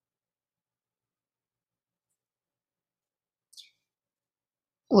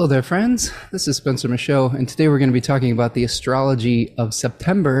Hello there, friends. This is Spencer Michaud, and today we're going to be talking about the astrology of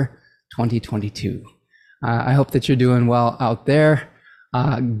September 2022. I hope that you're doing well out there,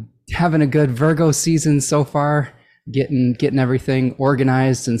 having a good Virgo season so far, getting everything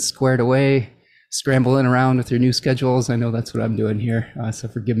organized and squared away, scrambling around with your new schedules. I know that's what I'm doing here, so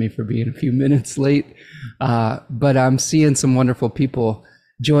forgive me for being a few minutes late, but I'm seeing some wonderful people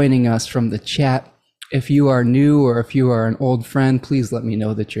joining us from the chat. If you are new or if you are an old friend, please let me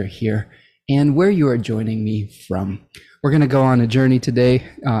know that you're here and where you are joining me from. We're going to go on a journey today,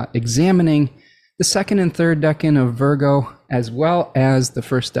 examining the second and third decan of Virgo, as well as the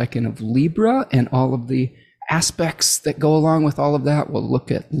first decan of Libra and all of the aspects that go along with all of that. We'll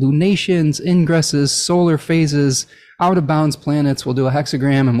look at lunations, ingresses, solar phases, out of bounds planets. We'll do a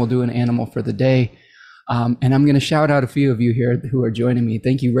hexagram and we'll do an animal for the day. And I'm going to shout out a few of you here who are joining me.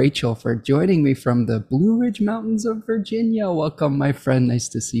 Thank you, Rachel, for joining me from the Blue Ridge Mountains of Virginia. Welcome, my friend. Nice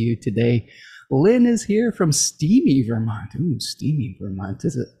to see you today. Lynn is here from steamy Vermont. Ooh, steamy Vermont.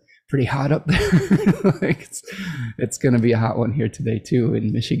 Is it pretty hot up there? It's going to be a hot one here today, too,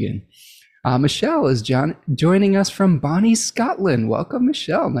 in Michigan. Michelle is joining us from Bonnie, Scotland. Welcome,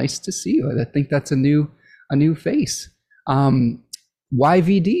 Michelle. Nice to see you. I think that's a new face.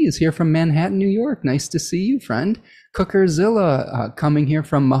 YVD is here from Manhattan, New York. Nice to see you, friend. Cookerzilla coming here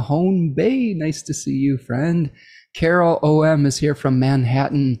from Mahone Bay. Nice to see you, friend. Carol OM is here from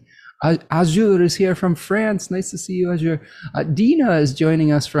Manhattan. Azure is here from France. Nice to see you, Azure. Dina is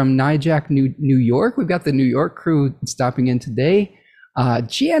joining us from Nyack, New York. We've got the New York crew stopping in today.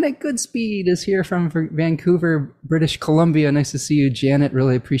 Janet Goodspeed is here from Vancouver, British Columbia. Nice to see you, Janet.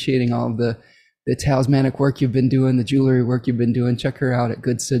 Really appreciating all of the talismanic work you've been doing, the jewelry work you've been doing. Check her out at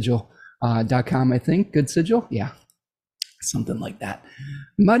goodsigil.com, I think. Good Sigil? Yeah, something like that.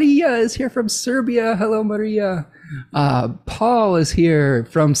 Maria is here from Serbia. Hello, Maria. Paul is here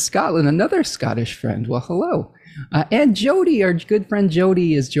from Scotland, another Scottish friend. Well, hello. And Jody, our good friend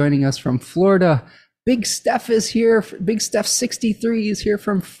Jody, is joining us from Florida. Big Steph is here. Big Steph 63 is here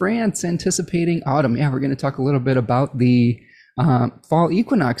from France, anticipating autumn. Yeah, we're going to talk a little bit about the fall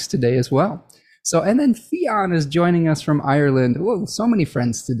equinox today as well. So, and then Fionn is joining us from Ireland. Whoa, so many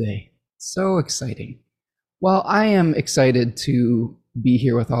friends today. So exciting. Well, I am excited to be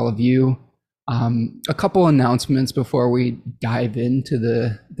here with all of you. A couple announcements before we dive into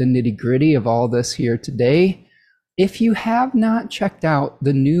the nitty gritty of all this here today. If you have not checked out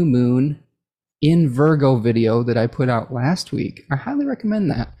the new moon in Virgo video that I put out last week, I highly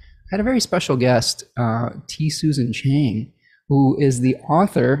recommend that. I had a very special guest, T. Susan Chang, who is the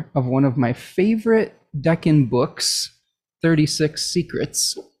author of one of my favorite decan books, 36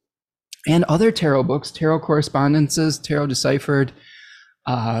 Secrets, and other tarot books, Tarot Correspondences, Tarot Deciphered,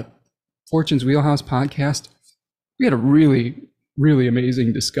 Fortune's Wheelhouse podcast. We had a really, really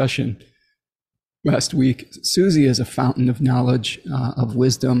amazing discussion last week. Susie is a fountain of knowledge, of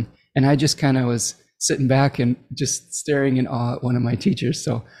wisdom, and I just kind of was sitting back and just staring in awe at one of my teachers.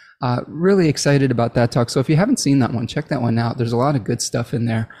 So really excited about that talk. So if you haven't seen that one, check that one out. There's a lot of good stuff in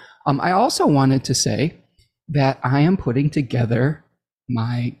there. I also wanted to say that I am putting together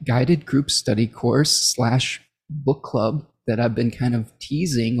my guided group study course / book club that I've been kind of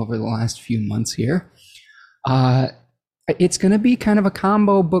teasing over the last few months here. It's going to be kind of a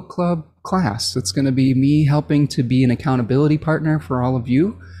combo book club class. It's going to be me helping to be an accountability partner for all of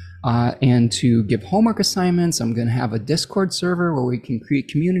you. And to give homework assignments. I'm going to have a Discord server where we can create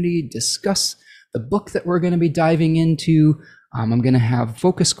community, discuss the book that we're going to be diving into. I'm going to have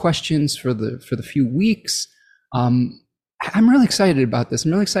focus questions for the few weeks. I'm really excited about this. I'm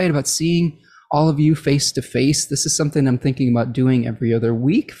really excited about seeing all of you face to face. This is something I'm thinking about doing every other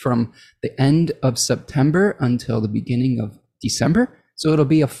week from the end of September until the beginning of December. So it'll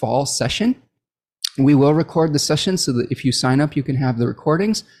be a fall session. We will record the session so that if you sign up, you can have the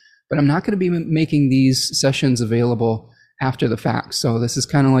recordings. But I'm not going to be making these sessions available after the fact. So this is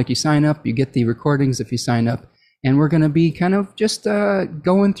kind of like you sign up, you get the recordings if you sign up. And we're going to be kind of just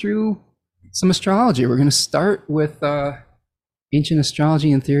going through some astrology. We're going to start with Ancient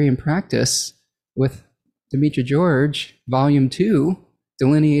Astrology and Theory and Practice with Demetra George, Volume 2,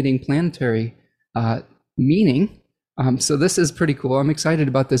 Delineating Planetary Meaning. So this is pretty cool. I'm excited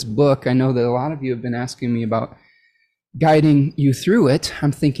about this book. I know that a lot of you have been asking me about guiding you through it.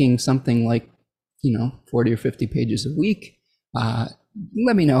 I'm thinking something like, 40 or 50 pages a week.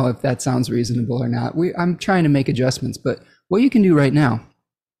 Let me know if that sounds reasonable or not. I'm trying to make adjustments, but what you can do right now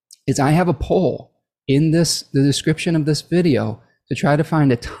is I have a poll in the description of this video to try to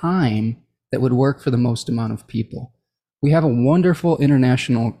find a time that would work for the most amount of people. We have a wonderful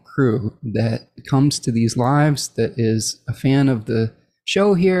international crew that comes to these lives, that is a fan of the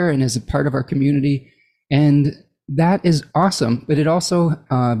show here and as a part of our community. And that is awesome. But it also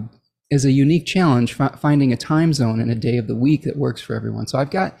is a unique challenge finding a time zone and a day of the week that works for everyone. So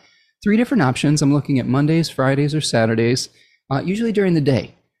I've got 3 different options. I'm looking at Mondays, Fridays, or Saturdays, usually during the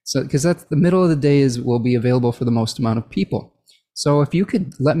day. So, because that's the middle of the day will be available for the most amount of people. So if you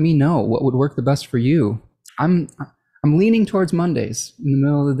could let me know what would work the best for you, I'm leaning towards Mondays in the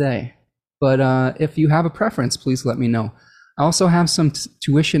middle of the day. But if you have a preference, please let me know. I also have some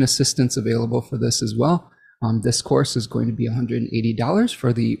tuition assistance available for this as well. This course is going to be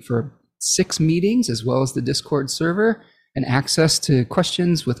 $180 for 6 meetings, as well as the Discord server and access to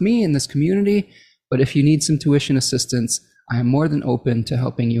questions with me in this community. But if you need some tuition assistance, I am more than open to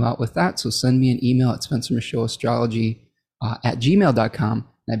helping you out with that. So send me an email at spencermichaudastrology@gmail.com.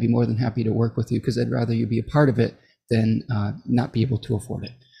 And I'd be more than happy to work with you, because I'd rather you be a part of it than not be able to afford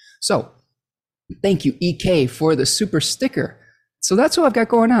it. So thank you, EK, for the super sticker. So that's what I've got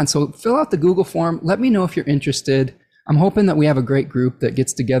going on. So fill out the Google form. Let me know if you're interested. I'm hoping that we have a great group that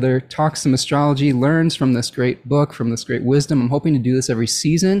gets together, talks some astrology, learns from this great book, from this great wisdom. I'm hoping to do this every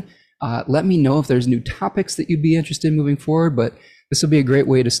season. Let me know if there's new topics that you'd be interested in moving forward. But this will be a great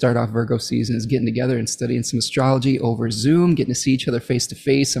way to start off Virgo season, is getting together and studying some astrology over Zoom, getting to see each other face to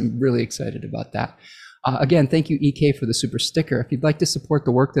face. I'm really excited about that. Again, thank you, EK, for the super sticker. If you'd like to support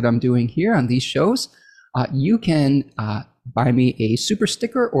the work that I'm doing here on these shows, you can buy me a super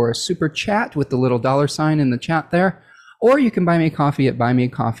sticker or a super chat with the little $sign in the chat there, or you can buy me a coffee at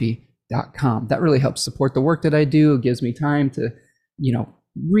buymeacoffee.com. That really helps support the work that I do. It gives me time to,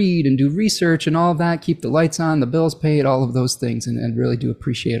 read and do research and all of that, keep the lights on, the bills paid, all of those things, and really do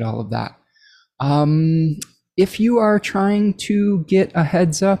appreciate all of that. If you are trying to get a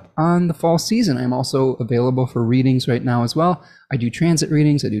heads up on the fall season, I'm also available for readings right now as well. I do transit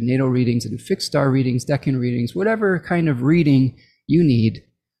readings, I do natal readings, I do fixed star readings, decan readings, whatever kind of reading you need,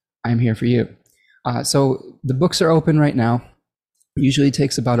 I'm here for you. So the books are open right now. Usually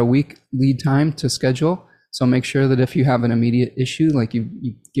takes about a week lead time to schedule. So make sure that if you have an immediate issue, like you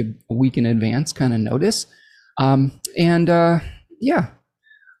give a week in advance kind of notice.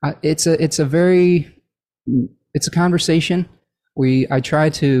 It's a conversation. I try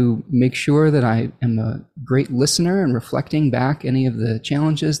to make sure that I am a great listener and reflecting back any of the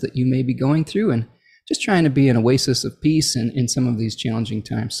challenges that you may be going through, and just trying to be an oasis of peace in some of these challenging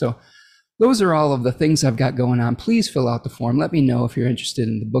times. So those are all of the things I've got going on. Please fill out the form. Let me know if you're interested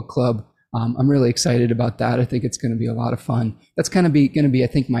in the book club. I'm really excited about that. I think it's going to be a lot of fun. That's going to be, I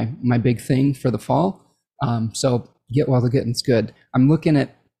think, my big thing for the fall. So get while the getting's good. I'm looking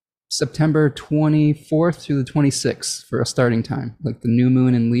at September 24th through the 26th for a starting time. Like the new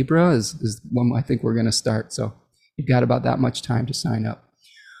moon in Libra is when I think we're going to start. So you've got about that much time to sign up.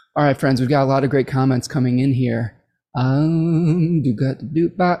 All right, friends, we've got a lot of great comments coming in here.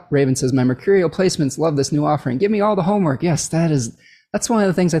 Raven says, my mercurial placements love this new offering. Give me all the homework. Yes, that's one of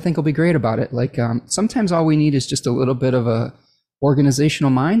the things I think will be great about it. Like sometimes all we need is just a little bit of a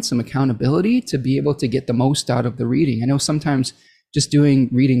organizational mind, some accountability to be able to get the most out of the reading. I know sometimes just doing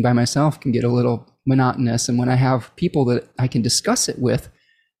reading by myself can get a little monotonous. And when I have people that I can discuss it with,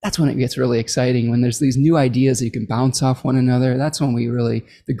 that's when it gets really exciting. When there's these new ideas that you can bounce off one another, that's when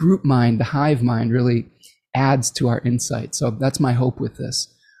the group mind, the hive mind really adds to our insight. So that's my hope with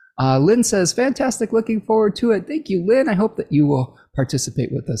this. Lynn says, fantastic, looking forward to it. Thank you, Lynn. I hope that you will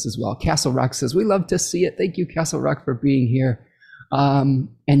participate with us as well. Castle Rock says, we love to see it. Thank you, Castle Rock, for being here. And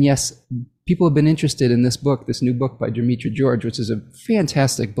yes, people have been interested in this book, this new book by Demetra George, which is a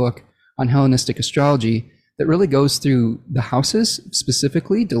fantastic book on Hellenistic astrology that really goes through the houses,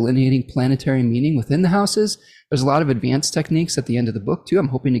 specifically delineating planetary meaning within the houses. There's a lot of advanced techniques at the end of the book too. I'm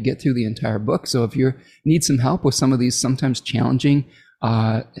hoping to get through the entire book. So if you need some help with some of these sometimes challenging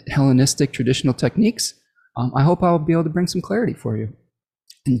Hellenistic traditional techniques, I hope I'll be able to bring some clarity for you.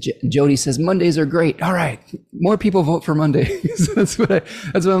 And Jody says, Mondays are great. All right, more people vote for Mondays. that's what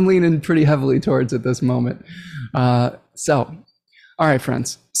I'm leaning pretty heavily towards at this moment. All right,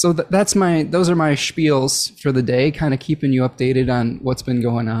 friends. So those are my spiels for the day, kind of keeping you updated on what's been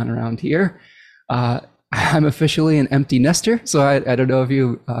going on around here. I'm officially an empty nester, so I don't know if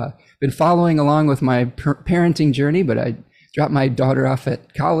you've been following along with my parenting journey, but I dropped my daughter off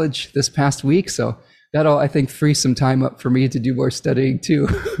at college this past week, so that'll, I think, free some time up for me to do more studying too.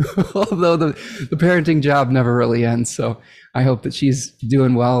 Although the parenting job never really ends, so I hope that she's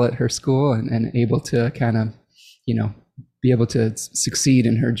doing well at her school and able to kind of, be able to succeed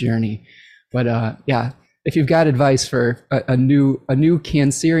in her journey. But yeah, if you've got advice for a new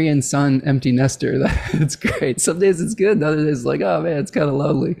Cancerian sun empty nester, that's great. Some days it's good, other days it's like, oh man, it's kind of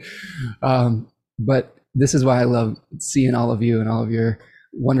lonely. But this is why I love seeing all of you and all of your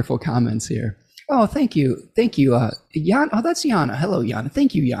wonderful comments here. Oh, thank you. Thank you. Jan. Oh, that's Yana. Hello, Yana.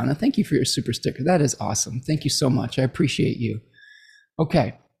 Thank you, Yana. Thank you for your super sticker. That is awesome. Thank you so much. I appreciate you.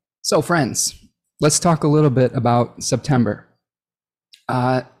 Okay. So friends, let's talk a little bit about September.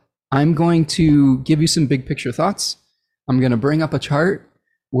 I'm going to give you some big picture thoughts. I'm going to bring up a chart.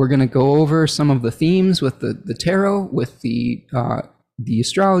 We're going to go over some of the themes with the tarot, with the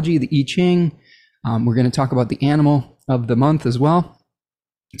astrology, the I Ching. We're going to talk about the animal of the month as well.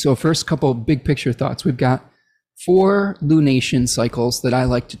 So first couple big picture thoughts. We've got 4 lunation cycles that I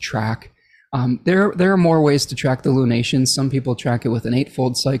like to track. There are more ways to track the lunations. Some people track it with an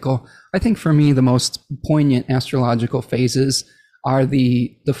 8-fold cycle. I think for me, the most poignant astrological phases are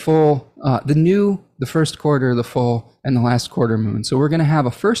the full, the first quarter, the full, and the last quarter moon. So we're going to have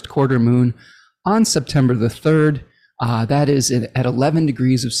a first quarter moon on September the 3rd. That is at 11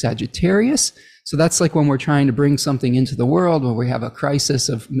 degrees of Sagittarius. So that's like when we're trying to bring something into the world, where we have a crisis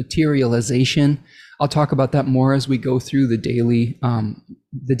of materialization. I'll talk about that more as we go through the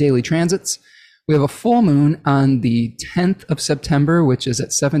daily transits. We have a full moon on the 10th of September, which is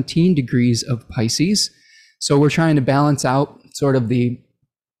at 17 degrees of Pisces. So we're trying to balance out sort of the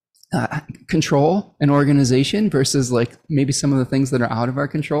control and organization versus like maybe some of the things that are out of our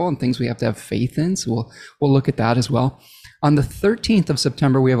control and things we have to have faith in. So we'll look at that as well. On the 13th of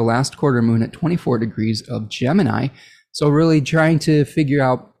September, we have a last quarter moon at 24 degrees of Gemini. So really trying to figure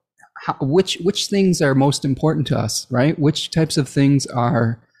out which things are most important to us, right? Which types of things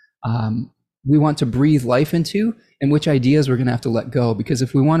are we want to breathe life into, and which ideas we're going to have to let go. Because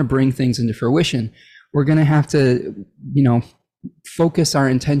if we want to bring things into fruition, we're going to have to, focus our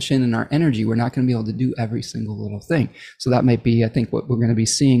intention and our energy. We're not going to be able to do every single little thing. So that might be, I think, what we're going to be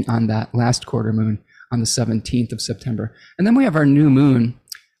seeing on that last quarter moon on the 17th of September. And then we have our new moon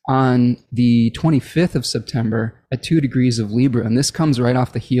on the 25th of September at 2 degrees of Libra. And this comes right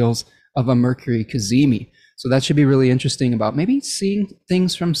off the heels of a Mercury Cazimi. So that should be really interesting about maybe seeing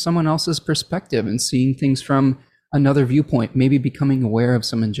things from someone else's perspective and seeing things from another viewpoint, maybe becoming aware of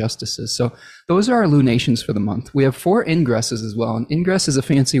some injustices. So those are our lunations for the month. We have 4 ingresses as well. And ingress is a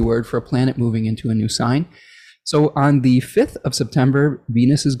fancy word for a planet moving into a new sign. So on the 5th of September,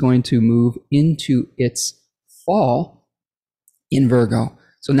 Venus is going to move into its fall in Virgo.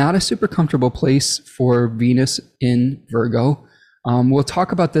 So not a super comfortable place for Venus in Virgo. We'll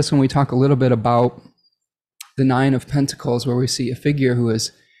talk about this when we talk a little bit about the 9 of Pentacles, where we see a figure who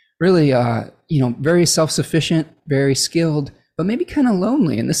is really, very self-sufficient, very skilled, but maybe kind of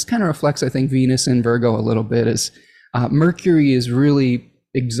lonely. And this kind of reflects, I think, Venus in Virgo a little bit, as Mercury is really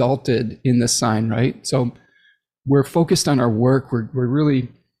exalted in this sign, right? So we're focused on our work. We're really,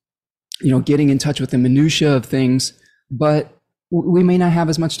 getting in touch with the minutia of things, but we may not have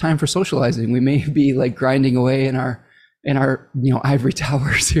as much time for socializing. We may be like grinding away in our ivory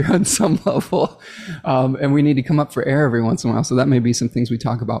towers here on some level, and we need to come up for air every once in a while. So that may be some things we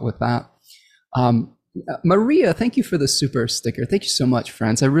talk about with that. Maria, thank you for the super sticker. Thank you so much,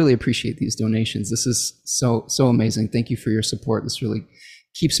 friends. I really appreciate these donations. This is so amazing. Thank you for your support. This really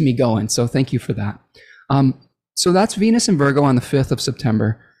keeps me going. So thank you for that. So that's Venus in Virgo on the 5th of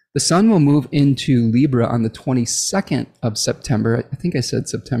September. The sun will move into Libra on the 22nd of September. I think I said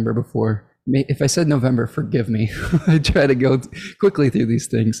September before. If I said November, forgive me. I try to go quickly through these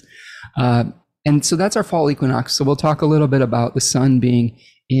things. And so that's our fall equinox. So we'll talk a little bit about the sun being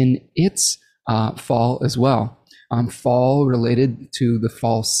in its fall as well. Fall related to the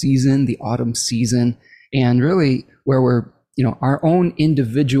fall season, the autumn season, and really where we're, our own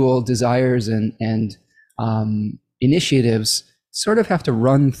individual desires and initiatives sort of have to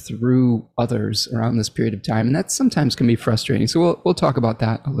run through others around this period of time. And that sometimes can be frustrating. So we'll talk about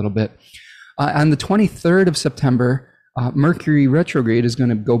that a little bit. On the 23rd of September, Mercury retrograde is going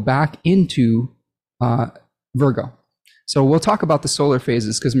to go back into Virgo. So we'll talk about the solar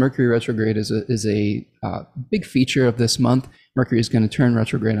phases, because Mercury retrograde is a big feature of this month. Mercury is going to turn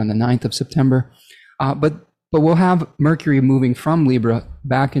retrograde on the 9th of September. But we'll have Mercury moving from Libra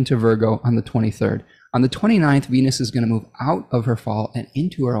back into Virgo on the 23rd. On the 29th, Venus is going to move out of her fall and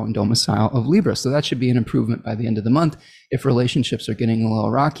into her own domicile of Libra. So that should be an improvement by the end of the month if relationships are getting a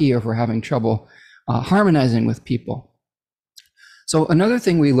little rocky, or if we're having trouble harmonizing with people. So another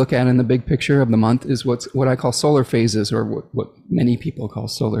thing we look at in the big picture of the month is what I call solar phases, or what many people call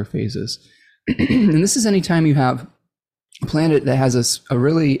solar phases. And this is anytime you have a planet that has a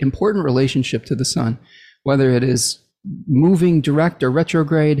really important relationship to the sun, whether it is moving direct or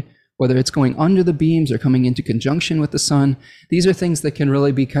retrograde, whether it's going under the beams or coming into conjunction with the sun. These are things that can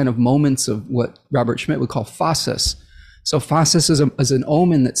really be kind of moments of what Robert Schmidt would call phasis. So phasis is an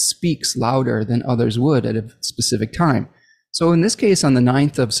omen that speaks louder than others would at a specific time. So in this case, on the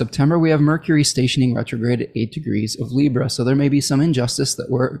 9th of September, we have Mercury stationing retrograde at 8 degrees of Libra. So there may be some injustice that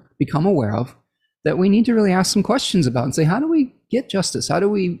we're become aware of that we need to really ask some questions about and say, how do we get justice? How do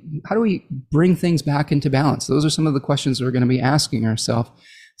we bring things back into balance? Those are some of the questions we're going to be asking ourselves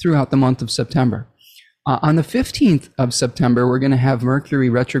throughout the month of September. On the 15th of September, we're going to have Mercury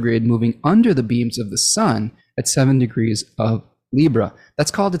retrograde moving under the beams of the sun at 7 degrees of Libra.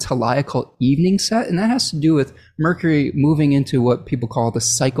 That's called its heliacal evening set, and that has to do with Mercury moving into what people call the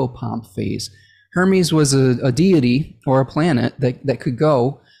psychopomp phase. Hermes was a deity or a planet that could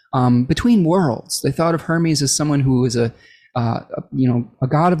go between worlds. They thought of Hermes as someone who was a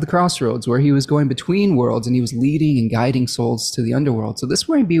god of the crossroads, where he was going between worlds and he was leading and guiding souls to the underworld. So this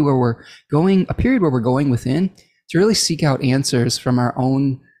might be where we're going, a period where we're going within to really seek out answers from our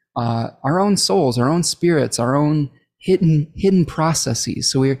own souls, our own spirits, our own hidden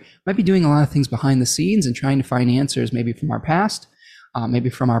processes. So we might be doing a lot of things behind the scenes and trying to find answers, maybe from our past,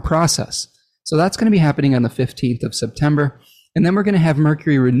 maybe from our process. So that's going to be happening on the 15th of September. And then we're going to have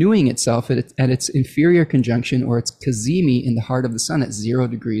Mercury renewing itself at its inferior conjunction, or its cazimi, in the heart of the sun at 0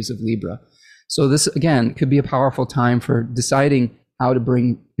 degrees of Libra. So this, again, could be a powerful time for deciding how to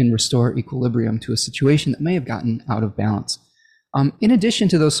bring and restore equilibrium to a situation that may have gotten out of balance. In addition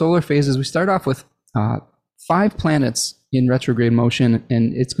to those solar phases, we start off with 5 planets in retrograde motion,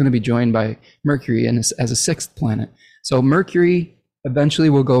 and it's going to be joined by Mercury as a 6th planet. So Mercury eventually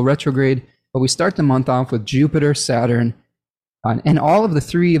will go retrograde, but we start the month off with Jupiter, Saturn, and all of the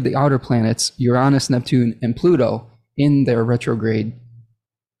 3 of the outer planets, Uranus, Neptune, and Pluto, in their retrograde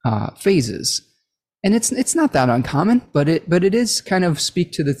phases. And it's not that uncommon, but it is kind of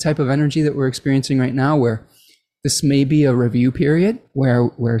speak to the type of energy that we're experiencing right now, where this may be a review period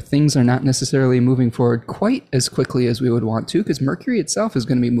where things are not necessarily moving forward quite as quickly as we would want to, because Mercury itself is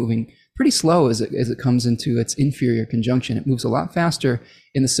going to be moving pretty slow as it comes into its inferior conjunction. It moves a lot faster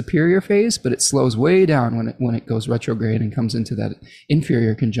in the superior phase, but it slows way down when it goes retrograde and comes into that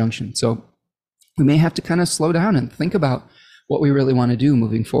inferior conjunction. So we may have to kind of slow down and think about what we really want to do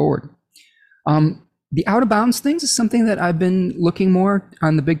moving forward. The out of bounds things is something that I've been looking more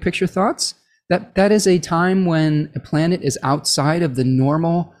on the big picture thoughts. That is a time when a planet is outside of the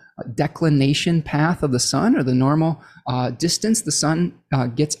normal declination path of the sun, or the normal distance the sun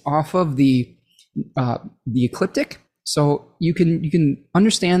gets off of the ecliptic. So you can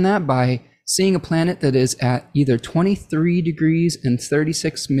understand that by seeing a planet that is at either 23 degrees and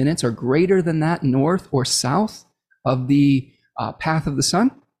 36 minutes or greater than that north or south of the path of the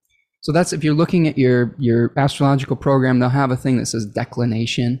sun. So that's, if you're looking at your astrological program, they'll have a thing that says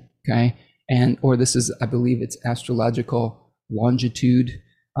declination, okay? Or this is, I believe it's astrological longitude.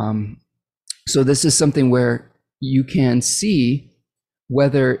 So this is something where you can see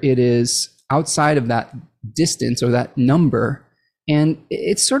whether it is outside of that distance or that number. And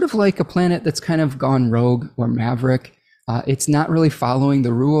it's sort of like a planet that's kind of gone rogue or maverick. It's not really following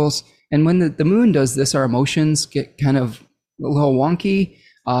the rules. And when the moon does this, our emotions get kind of a little wonky,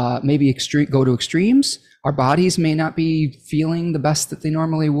 maybe go to extremes. Our bodies may not be feeling the best that they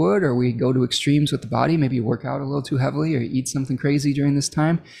normally would, or we go to extremes with the body, maybe work out a little too heavily or eat something crazy during this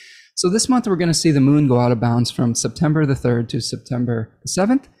time. So this month we're going to see the moon go out of bounds from September the 3rd to September the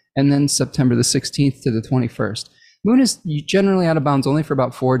 7th, and then September the 16th to the 21st. Moon is generally out of bounds only for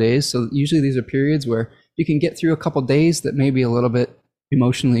about 4 days. So usually these are periods where you can get through a couple days that may be a little bit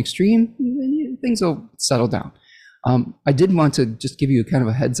emotionally extreme, and things will settle down. I did want to just give you kind of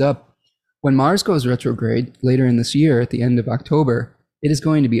a heads up. When Mars goes retrograde later in this year, at the end of October, it is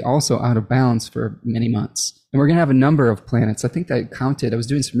going to be also out of bounds for many months. And we're going to have a number of planets. I think I counted, I was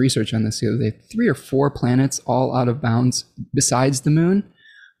doing some research on this the other day, 3 or 4 planets all out of bounds besides the moon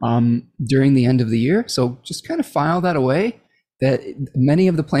during the end of the year. So just kind of file that away, that many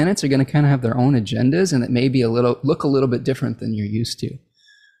of the planets are going to kind of have their own agendas, and it may be look a little bit different than you're used to.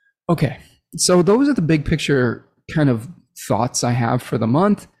 Okay, so those are the big picture kind of thoughts I have for the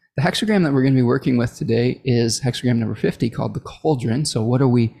month. The hexagram that we're going to be working with today is hexagram number 50, called the cauldron. So what are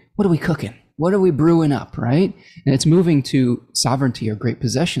we cooking? What are we brewing up, right? And it's moving to sovereignty or great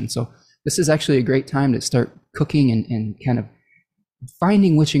possession. So this is actually a great time to start cooking and kind of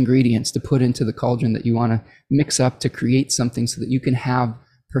finding which ingredients to put into the cauldron that you want to mix up to create something so that you can have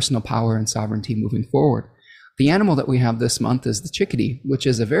personal power and sovereignty moving forward. The animal that we have this month is the chickadee, which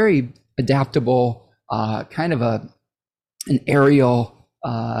is a very adaptable, kind of an aerial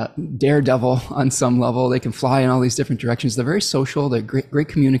daredevil on some level. They can fly in all these different directions. They're very social. They're great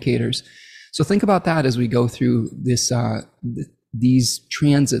communicators. So think about that as we go through this these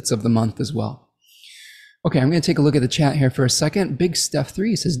transits of the month as well. Okay, I'm going to take a look at the chat here for a second. Big Steph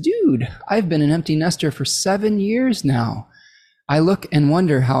 3 says, dude, I've been an empty nester for 7 years now. I look and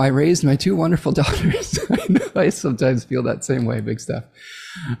wonder how I raised my 2 wonderful daughters. I know I sometimes feel that same way, Big Steph.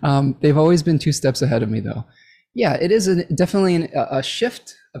 They've always been 2 steps ahead of me, though. Yeah, it is definitely a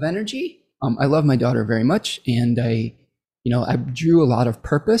shift of energy. I love my daughter very much, and I drew a lot of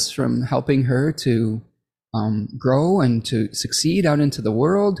purpose from helping her to grow and to succeed out into the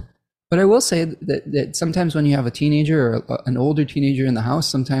world. But I will say that sometimes when you have a teenager or an older teenager in the house,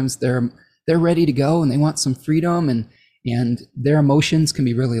 sometimes they're ready to go and they want some freedom, and their emotions can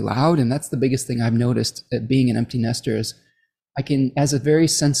be really loud. And that's the biggest thing I've noticed at being an empty nester is I can, as a very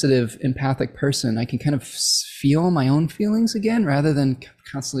sensitive, empathic person, I can kind of feel my own feelings again, rather than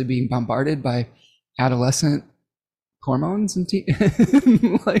constantly being bombarded by adolescent hormones and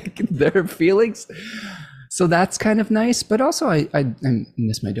like their feelings. So that's kind of nice, but also I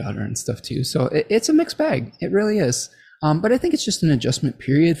miss my daughter and stuff too. So it's a mixed bag. It really is. But I think it's just an adjustment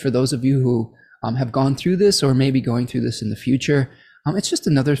period for those of you who have gone through this or maybe going through this in the future. It's just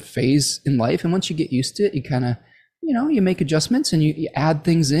another phase in life. And once you get used to it, you kind of, you make adjustments and you add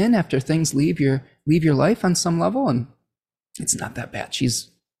things in after things leave your life on some level. And it's not that bad. She's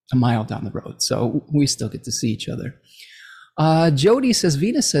a mile down the road, so we still get to see each other. Jody says,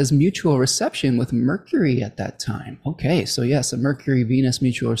 Venus says mutual reception with Mercury at that time. Okay, so yes, a Mercury-Venus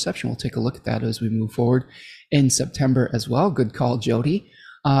mutual reception. We'll take a look at that as we move forward in September as well. Good call, Jody.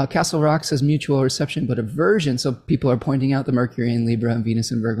 Castle Rock says mutual reception, but aversion. So people are pointing out the Mercury in Libra and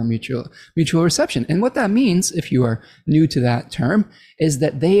Venus in Virgo mutual reception. And what that means, if you are new to that term, is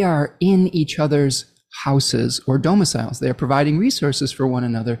that they are in each other's houses or domiciles. They are providing resources for one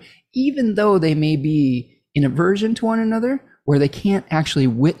another, even though they may be in aversion to one another, where they can't actually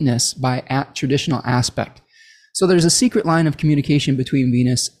witness by traditional aspect. So there's a secret line of communication between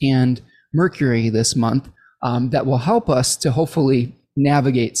Venus and Mercury this month that will help us to hopefully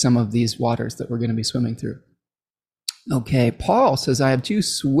navigate some of these waters that we're going to be swimming through. Okay, Paul says, I have 2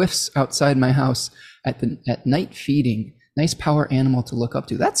 swifts outside my house at night feeding. Nice power animal to look up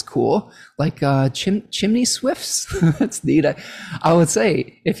to. That's cool. Like chimney swifts. That's neat. I would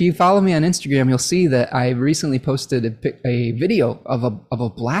say, if you follow me on Instagram, you'll see that I recently posted a video of a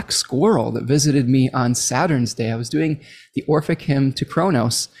black squirrel that visited me on Saturn's Day. I was doing the Orphic hymn to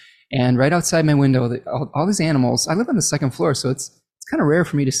Kronos, and right outside my window, all these animals. I live on the 2nd floor, so it's kind of rare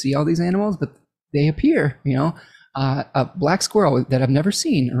for me to see all these animals, but they appear. A black squirrel that I've never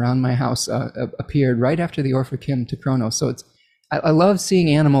seen around my house appeared right after the Orphic hymn to Kronos. So I love seeing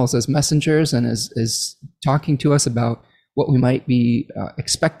animals as messengers and as talking to us about what we might be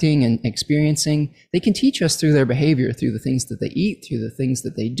expecting and experiencing. They can teach us through their behavior, through the things that they eat, through the things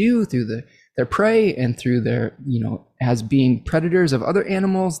that they do, through their prey, and through their, as being predators of other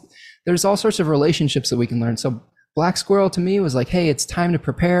animals. There's all sorts of relationships that we can learn. So black squirrel to me was like, hey, it's time to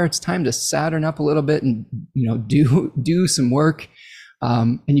prepare. It's time to Saturn up a little bit and, do some work.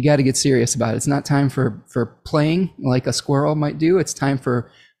 And you got to get serious about it. It's not time for playing like a squirrel might do. It's time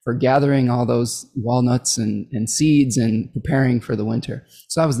for gathering all those walnuts and seeds and preparing for the winter.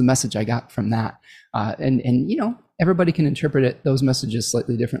 So that was the message I got from that. And everybody can interpret those messages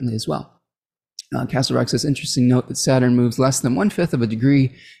slightly differently as well. Castle Rock says, interesting note that Saturn moves less than 1/5 of a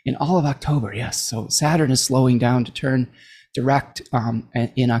degree in all of October. Yes, so Saturn is slowing down to turn direct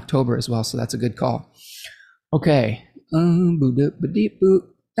in October as well, so that's a good call. Okay.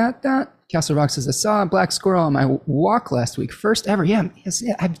 Castle Rock says, I saw a black squirrel on my walk last week. First ever. Yeah,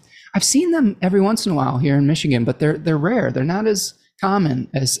 I've seen them every once in a while here in Michigan, but they're rare. They're not as common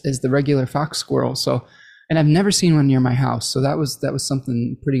as the regular fox squirrel. So, and I've never seen one near my house. So that was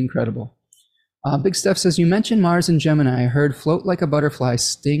something pretty incredible. Big Steph says, you mentioned Mars and Gemini. I heard float like a butterfly,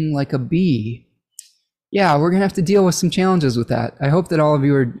 sting like a bee. Yeah, we're going to have to deal with some challenges with that. I hope that all of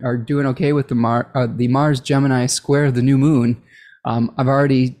you are doing okay with the Mars-Gemini square of the new moon. I've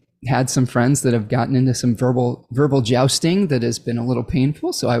already had some friends that have gotten into some verbal jousting that has been a little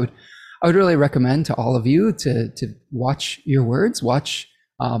painful. So I would really recommend to all of you to watch your words, watch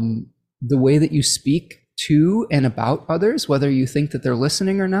the way that you speak to and about others, whether you think that they're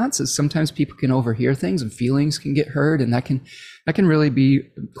listening or not. So sometimes people can overhear things and feelings can get hurt, and that can really be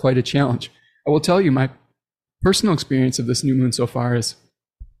quite a challenge. I will tell you, my personal experience of this new moon so far is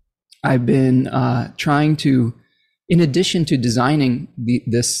I've been trying to, in addition to designing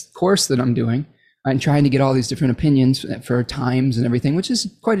this course that I'm doing and trying to get all these different opinions for times and everything, which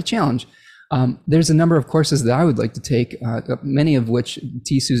is quite a challenge. There's a number of courses that I would like to take, many of which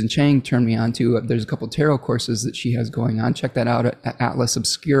T. Susan Chang turned me on to. There's a couple tarot courses that she has going on. Check that out at Atlas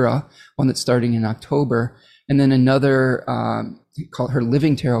Obscura, one that's starting in October. and then another called her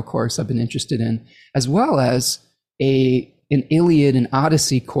Living Tarot course I've been interested in, as well as an Iliad and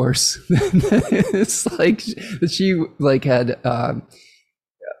Odyssey course. It's like she like had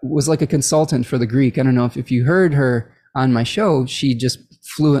was like a consultant for the Greek. I don't know if you heard her on my show. She just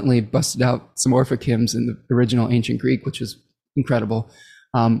fluently busted out some Orphic hymns in the original ancient Greek, which was incredible.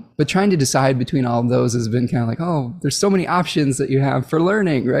 But trying to decide between all of those has been kind of like, oh, there's so many options that you have for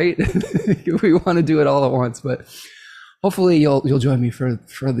learning, right? We want to do it all at once, but hopefully you'll join me for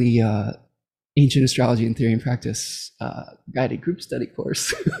the Ancient Astrology and Theory and Practice guided group study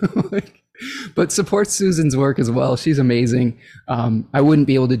course. But support Susan's work as well. She's amazing. I wouldn't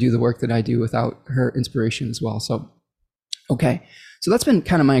be able to do the work that I do without her inspiration as well. So, okay. So that's been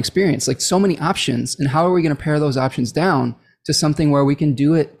kind of my experience, like so many options. And how are we going to pare those options down to something where we can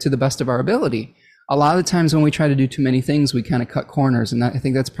do it to the best of our ability? A lot of the times when we try to do too many things, we kind of cut corners. And I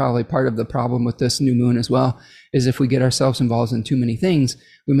think that's probably part of the problem with this new moon as well, is if we get ourselves involved in too many things,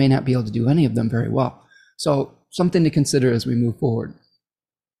 we may not be able to do any of them very well. So something to consider as we move forward.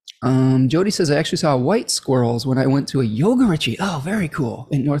 Jody says, I actually saw white squirrels when I went to a yoga retreat. Oh, very cool.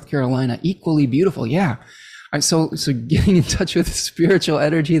 In North Carolina. Equally beautiful. Yeah. So getting in touch with the spiritual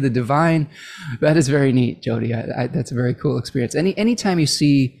energy, the divine, that is very neat, Jody. That's a very cool experience. Anytime you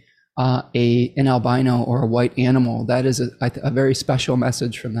see an albino or a white animal, that is a very special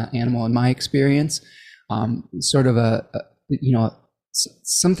message from that animal in my experience. Sort of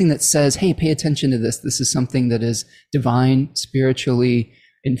something that says, hey, pay attention to this. This is something that is divine, spiritually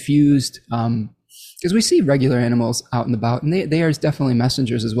infused. Because we see regular animals out and about, and they are definitely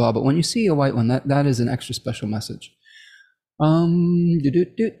messengers as well. But when you see a white one, that is an extra special message.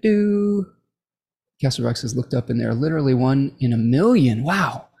 Castle Rex has looked up, and they're literally 1 in a million.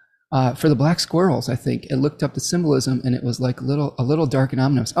 Wow. For the black squirrels, I think it looked up the symbolism, and it was like a little dark and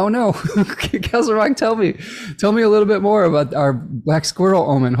ominous. Oh no, Castle Rock, tell me a little bit more about our black squirrel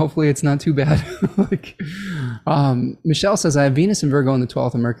omen. Hopefully, it's not too bad. Michelle says, I have Venus and Virgo in the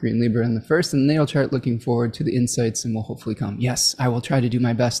 12th and Mercury and Libra in the 1st, and the natal chart. Looking forward to the insights, and will hopefully come. Yes, I will try to do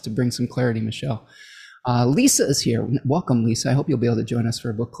my best to bring some clarity, Michelle. Lisa is here. Welcome, Lisa. I hope you'll be able to join us for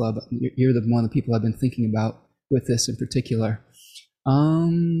a book club. You're one of the people I've been thinking about with this in particular.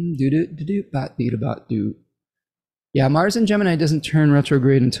 Yeah, Mars in Gemini doesn't turn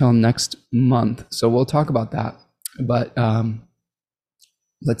retrograde until next month, so we'll talk about that. But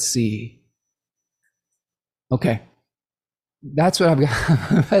let's see. Okay, that's what I've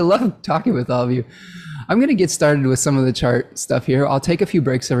got. I love talking with all of you. I'm going to get started with some of the chart stuff here. I'll take a few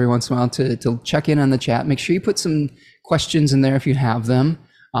breaks every once in a while to check in on the chat. Make sure you put some questions in there if you have them.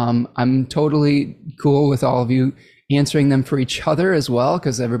 I'm totally cool with all of you answering them for each other as well,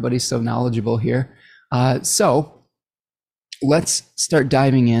 because everybody's so knowledgeable here. So let's start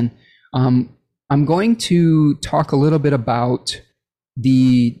diving in. I'm going to talk a little bit about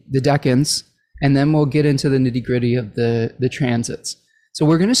the decans, and then we'll get into the nitty-gritty of the transits. So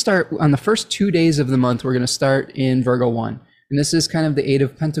we're going to start on the first 2 days of the month. We're going to start in Virgo 1. And this is kind of the Eight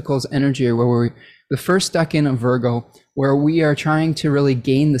of Pentacles energy, where we're the first decan of Virgo, where we are trying to really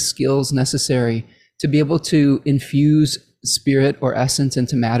gain the skills necessary to be able to infuse spirit or essence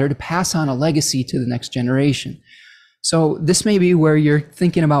into matter to pass on a legacy to the next generation. So this may be where you're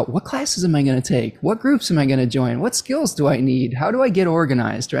thinking about, what classes am I going to take? What groups am I going to join? What skills do I need? How do I get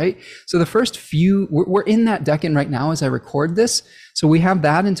organized, right? So the first few, we're in that decan right now as I record this. So we have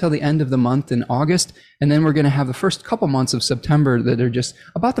that until the end of the month in August. And then we're going to have the first couple months of September that are just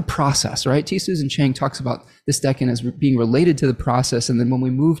about the process, right? T. Susan Chang talks about this decan as being related to the process. And then when we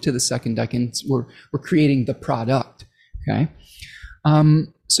move to the second decan, we're creating the product, okay?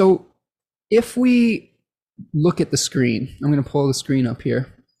 So if we look at the screen, I'm going to pull the screen up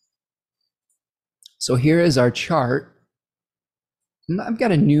here. So here is our chart. I've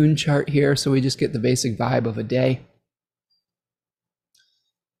got a noon chart here, so we just get the basic vibe of a day.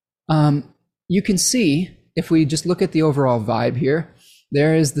 You can see, if we just look at the overall vibe here,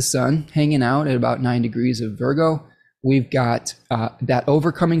 there is the sun hanging out at about 9 degrees of Virgo. We've got that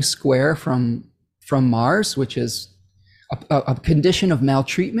overcoming square from Mars, which is a condition of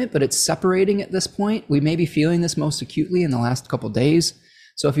maltreatment, but it's separating at this point. We may be feeling this most acutely in the last couple of days.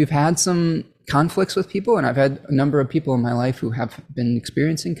 So if you've had some conflicts with people, and I've had a number of people in my life who have been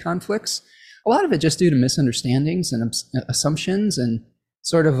experiencing conflicts, a lot of it just due to misunderstandings and assumptions, and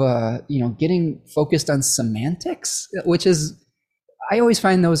sort of getting focused on semantics, which is, I always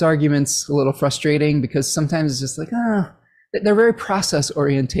find those arguments a little frustrating, because sometimes it's just like, they're very process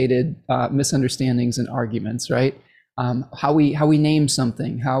orientated misunderstandings and arguments, right? How we name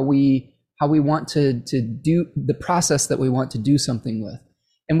something, how we want to do the process that we want to do something with.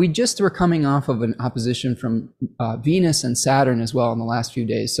 And we just were coming off of an opposition from Venus and Saturn as well in the last few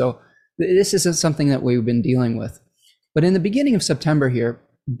days. So this isn't something that we've been dealing with. But in the beginning of September here,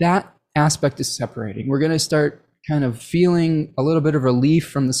 that aspect is separating. We're going to start kind of feeling a little bit of relief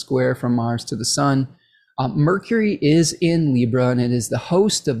from the square from Mars to the Sun. Mercury is in Libra, and it is the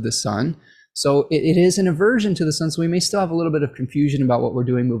host of the Sun. So it is an aversion to the Sun. So we may still have a little bit of confusion about what we're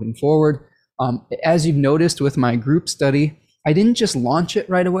doing moving forward. As you've noticed with my group study, I didn't just launch it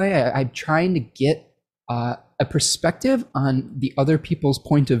right away. I'm trying to get a perspective on the other people's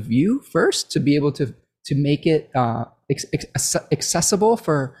point of view first to be able to make it accessible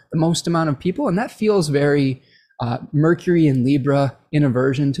for the most amount of people. And that feels very Mercury in Libra in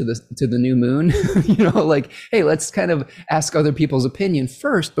aversion to the new moon. Like, hey, let's kind of ask other people's opinion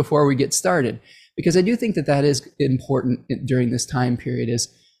first before we get started. Because I do think that is important during this time period.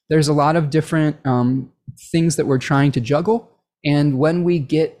 Is there's a lot of different things that we're trying to juggle. And when we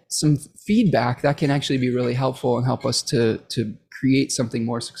get some feedback, that can actually be really helpful and help us to create something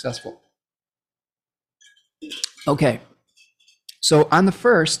more successful. Okay, so on the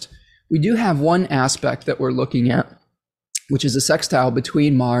first, we do have one aspect that we're looking at, which is a sextile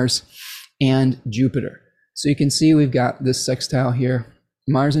between Mars and Jupiter. So you can see we've got this sextile here,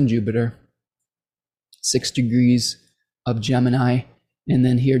 Mars and Jupiter, 6 degrees of Gemini, and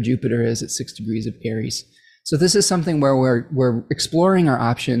then here Jupiter is at 6 degrees of Aries. So this is something where we're exploring our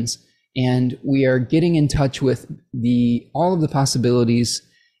options, and we are getting in touch with all of the possibilities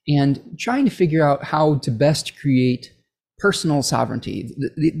and trying to figure out how to best create personal sovereignty.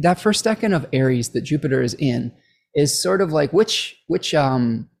 That first decan of Aries that Jupiter is in is sort of like which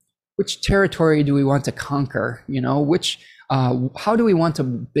territory do we want to conquer? How do we want to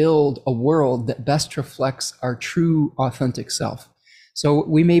build a world that best reflects our true, authentic self? So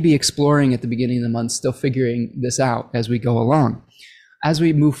we may be exploring at the beginning of the month, still figuring this out as we go along. As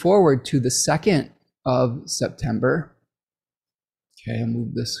we move forward to the 2nd of September, okay, I'll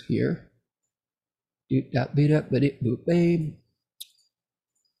move this here.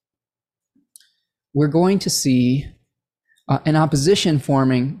 We're going to see an opposition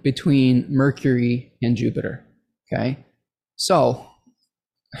forming between Mercury and Jupiter. Okay, so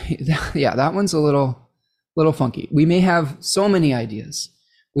yeah, that one's a little funky. We may have so many ideas.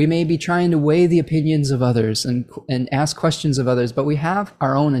 We may be trying to weigh the opinions of others and ask questions of others, but we have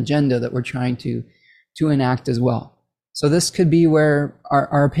our own agenda that we're trying to enact as well. So this could be where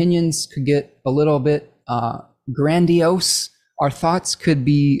our opinions could get a little bit grandiose. Our thoughts could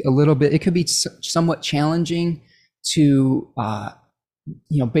be it could be somewhat challenging to,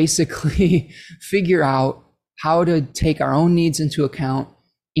 basically figure out how to take our own needs into account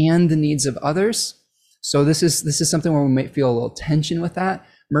and the needs of others. So this is something where we might feel a little tension with that.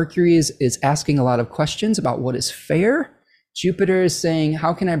 Mercury is asking a lot of questions about what is fair. Jupiter is saying,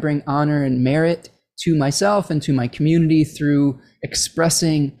 how can I bring honor and merit to myself and to my community through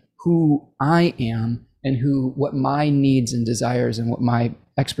expressing who I am and what my needs and desires and what my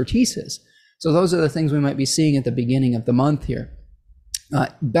expertise is. So those are the things we might be seeing at the beginning of the month here.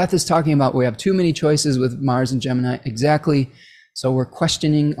 Beth is talking about we have too many choices with Mars and Gemini. Exactly. So we're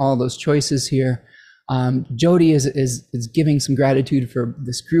questioning all those choices here. Jody is giving some gratitude for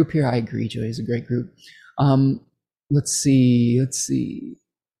this group here. I agree, Jody is a great group. Let's see.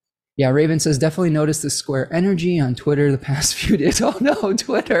 Yeah, Raven says, definitely noticed the square energy on Twitter the past few days. Oh no,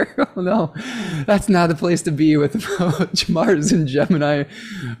 Twitter. Oh no, that's not the place to be with Mars and Gemini,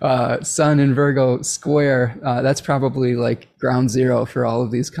 Sun and Virgo square. That's probably like ground zero for all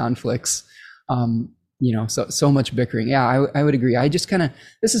of these conflicts. So much bickering. Yeah, I would agree. I just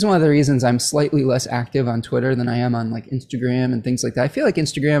this is one of the reasons I'm slightly less active on Twitter than I am on like Instagram and things like that. I feel like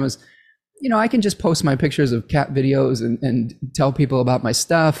Instagram is, I can just post my pictures of cat videos and tell people about my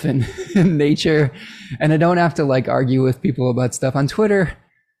stuff and nature, and I don't have to like argue with people about stuff. On Twitter,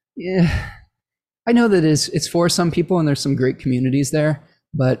 yeah, I know that it's for some people and there's some great communities there,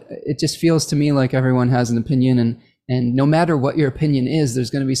 but it just feels to me like everyone has an opinion, and no matter what your opinion is, there's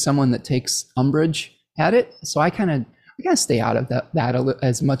going to be someone that takes umbrage at it. So I kind of stay out of that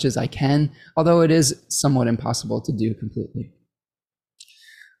as much as I can, although it is somewhat impossible to do completely.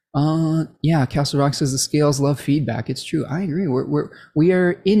 Yeah, Castle Rock says the scales love feedback. It's true. I agree. We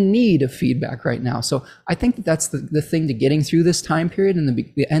are in need of feedback right now. So I think that's the thing to getting through this time period in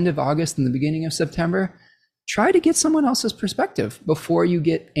the end of August and the beginning of September. Try to get someone else's perspective before you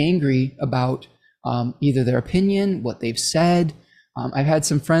get angry about either their opinion, what they've said. I've had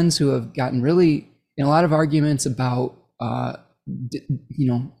some friends who have gotten really in a lot of arguments about, like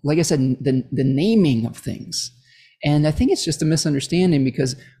I said, the naming of things. And I think it's just a misunderstanding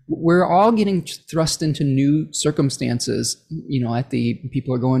because we're all getting thrust into new circumstances.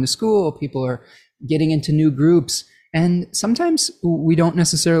 People are going to school, people are getting into new groups. And sometimes we don't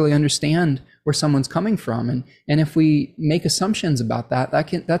necessarily understand where someone's coming from. And if we make assumptions about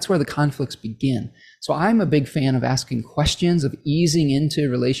that's where the conflicts begin. So I'm a big fan of asking questions, of easing into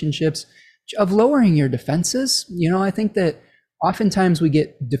relationships, of lowering your defenses. I think that oftentimes we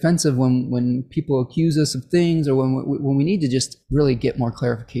get defensive when people accuse us of things, or when we need to just really get more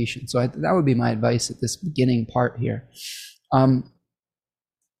clarification. So that would be my advice at this beginning part here.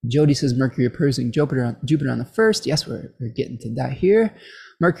 Jody says Mercury opposing Jupiter on the 1st. Yes, we're getting to that here.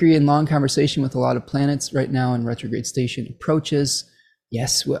 Mercury in long conversation with a lot of planets right now in retrograde station approaches.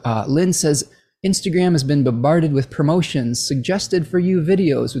 Yes, Lynn says Instagram has been bombarded with promotions, suggested for you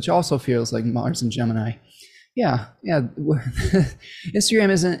videos, which also feels like Mars and Gemini. Yeah. Instagram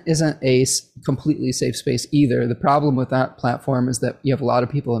isn't a completely safe space either. The problem with that platform is that you have a lot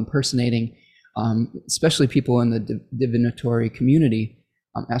of people impersonating, especially people in the divinatory community,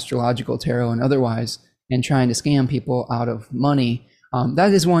 astrological, tarot, and otherwise, and trying to scam people out of money.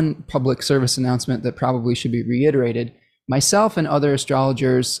 That is one public service announcement that probably should be reiterated. Myself and other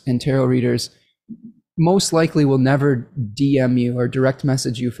astrologers and tarot readers most likely will never DM you or direct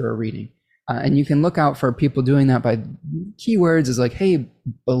message you for a reading. And you can look out for people doing that by keywords as like, hey,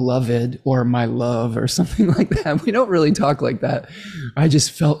 beloved, or my love, or something like that. We don't really talk like that. I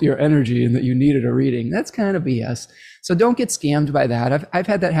just felt your energy and that you needed a reading. That's kind of BS. So don't get scammed by that. I've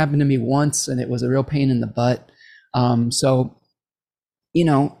had that happen to me once, and it was a real pain in the butt.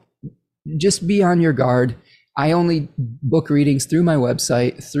 Just be on your guard. I only book readings through my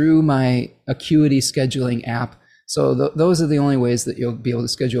website, through my Acuity scheduling app. So those are the only ways that you'll be able to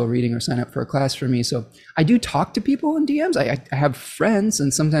schedule a reading or sign up for a class for me. So I do talk to people in DMs. I have friends,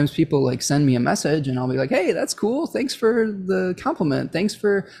 and sometimes people like send me a message, and I'll be like, hey, that's cool. Thanks for the compliment. Thanks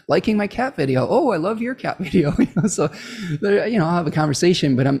for liking my cat video. Oh, I love your cat video. So I'll have a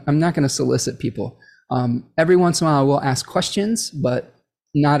conversation, but I'm not going to solicit people. Every once in a while, I will ask questions, but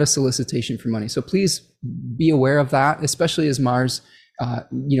not a solicitation for money. So please be aware of that, especially as Mars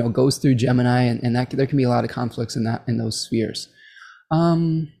goes through Gemini, and that there can be a lot of conflicts in those spheres.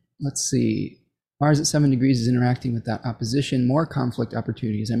 Let's see. Mars at 7 degrees is interacting with that opposition. More conflict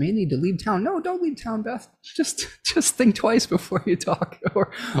opportunities. I may need to leave town. No, don't leave town, Beth. Just think twice before you talk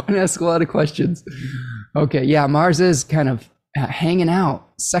or ask a lot of questions. Okay, yeah, Mars is kind of hanging out,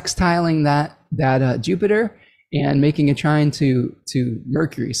 sextiling that Jupiter and making a trine to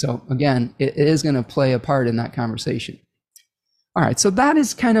Mercury. So again, it is going to play a part in that conversation. All right, so that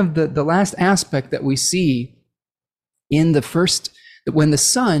is kind of the last aspect that we see in the first, when the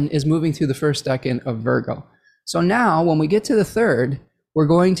sun is moving through the first decan of Virgo. So now when we get to the third, we're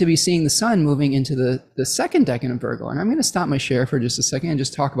going to be seeing the sun moving into the second decan of Virgo. And I'm going to stop my share for just a second and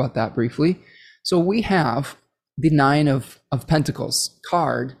just talk about that briefly. So we have the Nine of Pentacles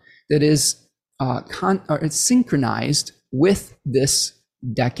card that is it's synchronized with this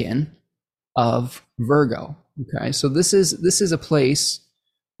decan of Virgo. Okay, so this is a place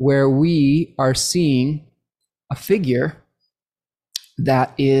where we are seeing a figure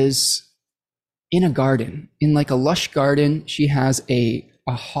that is in a garden, in like a lush garden. She has a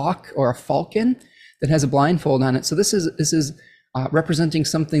hawk or a falcon that has a blindfold on it. So this is representing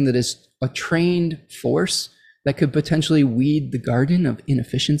something that is a trained force that could potentially weed the garden of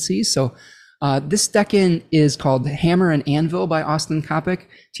inefficiencies. So this decan is called Hammer and Anvil by Austin Coppock.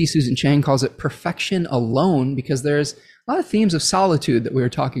 T. Susan Chang calls it Perfection Alone, because there's a lot of themes of solitude that we were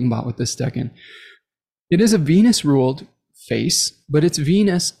talking about with this decan. It is a Venus-ruled face, but it's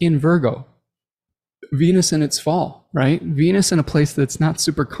Venus in Virgo. Venus in its fall, right? Venus in a place that's not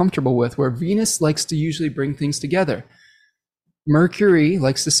super comfortable with, where Venus likes to usually bring things together. Mercury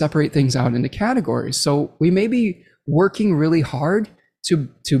likes to separate things out into categories. So we may be working really hard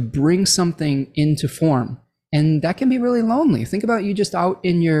to bring something into form, and that can be really lonely. Think about you just out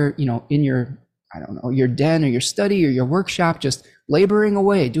in your your den or your study or your workshop, just laboring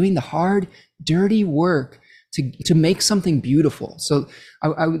away, doing the hard, dirty work to make something beautiful. So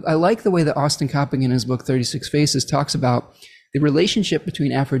I like the way that Austin Coppock in his book 36 Faces talks about the relationship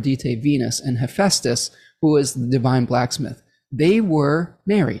between Aphrodite, Venus, and Hephaestus, who is the divine blacksmith. They were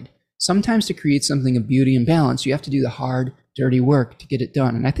married. Sometimes to create something of beauty and balance, you have to do the hard, dirty work to get it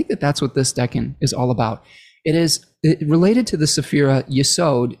done. And I think that that's what this decan is all about. It is related to the Sephira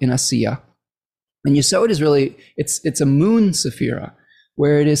Yesod in Asiya. And Yesod is really, it's a moon Sephira,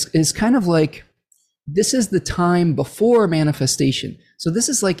 where it is kind of like, this is the time before manifestation. So this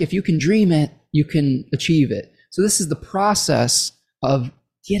is like, if you can dream it, you can achieve it. So this is the process of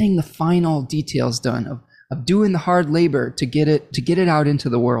getting the final details done, of doing the hard labor to get it out into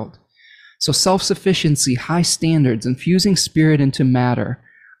the world. So self-sufficiency, high standards, infusing spirit into matter,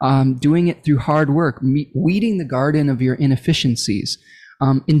 doing it through hard work, weeding the garden of your inefficiencies,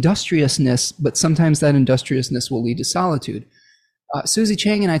 industriousness, but sometimes that industriousness will lead to solitude. Susie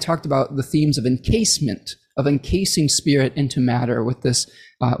Chang and I talked about the themes of encasement, of encasing spirit into matter with this,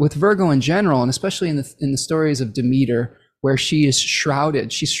 with Virgo in general, and especially in the stories of Demeter, where she is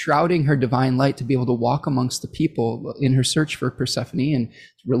shrouded. She's shrouding her divine light to be able to walk amongst the people in her search for Persephone and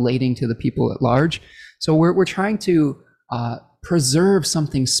relating to the people at large. So we're trying to preserve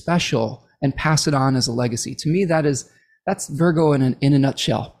something special and pass it on as a legacy. To me, that's Virgo in a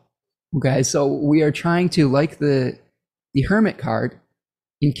nutshell. Okay, so we are trying to, like the Hermit card,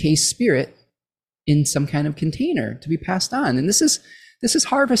 encase spirit in some kind of container to be passed on. And this is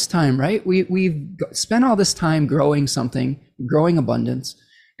harvest time, right? We've spent all this time growing something, growing abundance,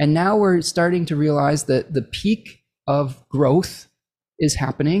 and now we're starting to realize that the peak of growth is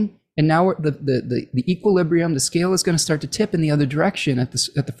happening, and now the equilibrium, the scale is going to start to tip in the other direction at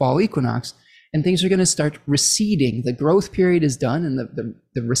the fall equinox, and things are going to start receding. The growth period is done, and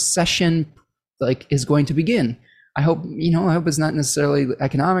the recession is going to begin. I hope it's not necessarily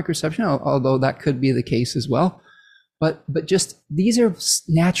economic recession, although that could be the case as well. But just these are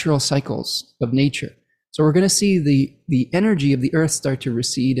natural cycles of nature. So we're going to see the energy of the earth start to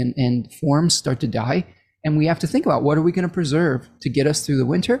recede and forms start to die. And we have to think about, what are we going to preserve to get us through the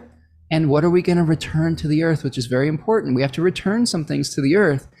winter? And what are we going to return to the earth, which is very important. We have to return some things to the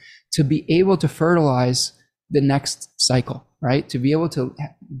earth to be able to fertilize the next cycle, right? To be able to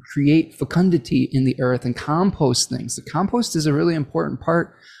create fecundity in the earth and compost things. The compost is a really important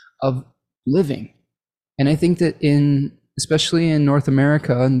part of living. And I think that especially in North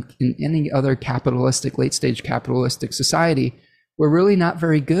America and in any other late stage capitalistic society, we're really not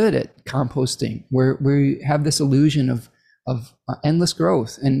very good at composting. We have this illusion of endless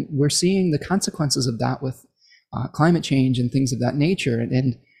growth, and we're seeing the consequences of that with climate change and things of that nature,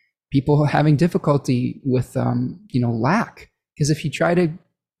 and people having difficulty with lack. Because if you try to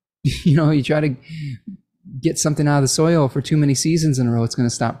get something out of the soil for too many seasons in a row, it's going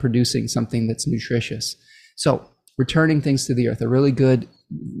to stop producing something that's nutritious. So returning things to the earth, a really good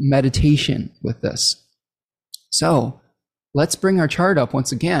meditation with this. So let's bring our chart up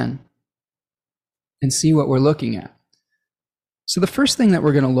once again and see what we're looking at. So the first thing that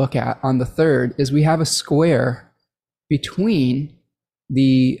we're going to look at on the 3rd is we have a square between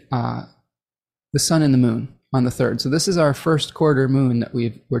the sun and the moon on the 3rd. So this is our first quarter moon that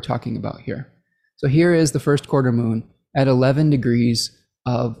we're talking about here. So here is the first quarter moon at 11 degrees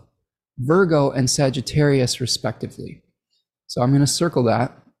of Virgo and Sagittarius respectively. So I'm going to circle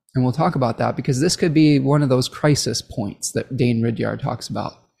that, and we'll talk about that, because this could be one of those crisis points that Dane Ridyard talks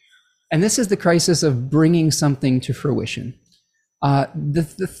about. And this is the crisis of bringing something to fruition.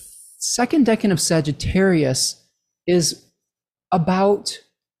 The second decan of Sagittarius is about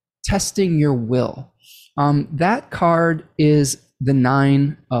testing your will. That card is the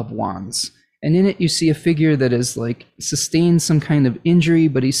 9 of Wands. And in it, you see a figure that is sustained some kind of injury,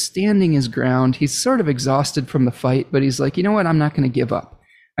 but he's standing his ground. He's sort of exhausted from the fight, but he's like, you know what? I'm not going to give up.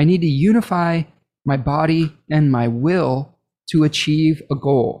 I need to unify my body and my will to achieve a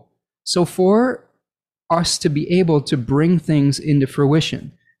goal. So for us to be able to bring things into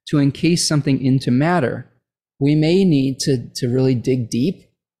fruition, to encase something into matter, we may need to really dig deep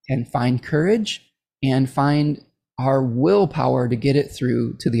and find courage and find our willpower to get it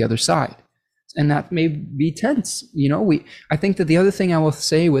through to the other side. And that may be tense. I think that the other thing I will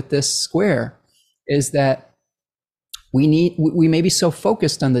say with this square is that we may be so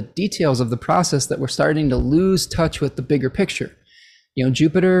focused on the details of the process that we're starting to lose touch with the bigger picture.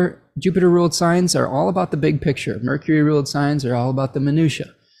 Jupiter ruled signs are all about the big picture. Mercury ruled signs are all about the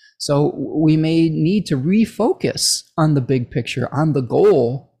minutia. So we may need to refocus on the big picture, on the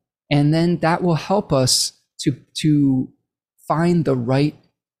goal, and then that will help us to find the right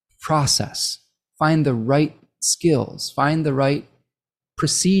process, find the right skills, find the right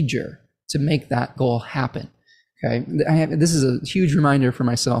procedure to make that goal happen. Okay, this is a huge reminder for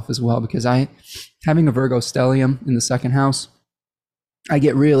myself as well, because having a Virgo stellium in the 2nd house, I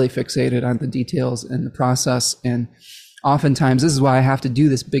get really fixated on the details and the process. And oftentimes, this is why I have to do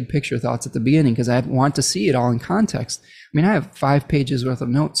this big picture thoughts at the beginning, because I want to see it all in context. I mean, I have 5 pages worth of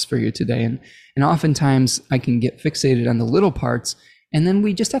notes for you today, and oftentimes I can get fixated on the little parts, and then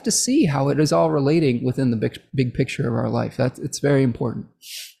we just have to see how it is all relating within the big picture of our life. It's very important.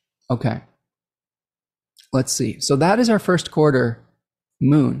 Okay, let's see. So that is our first quarter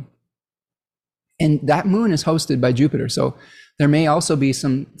moon, and that moon is hosted by Jupiter. So there may also be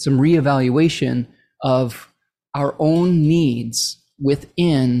some reevaluation of our own needs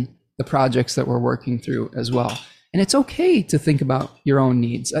within the projects that we're working through as well. And it's okay to think about your own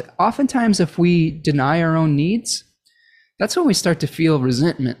needs. Oftentimes, if we deny our own needs, that's when we start to feel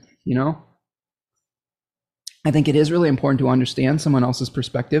resentment, you know? I think it is really important to understand someone else's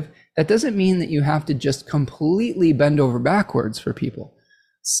perspective. That doesn't mean that you have to just completely bend over backwards for people.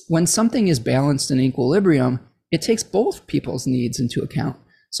 When something is balanced in equilibrium, it takes both people's needs into account.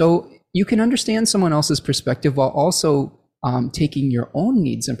 So you can understand someone else's perspective while also taking your own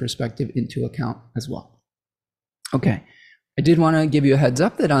needs and perspective into account as well. Okay, I did want to give you a heads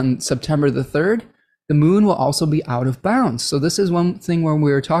up that on September the 3rd, the moon will also be out of bounds. So this is one thing where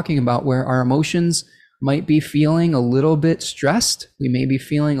we were talking about where our emotions might be feeling a little bit stressed. We may be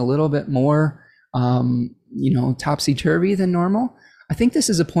feeling a little bit more, topsy-turvy than normal. I think this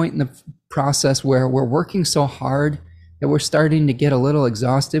is a point in the process where we're working so hard that we're starting to get a little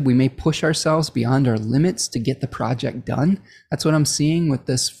exhausted. We may push ourselves beyond our limits to get the project done. That's what I'm seeing with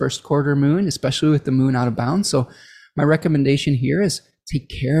this first quarter moon, especially with the moon out of bounds. So my recommendation here is take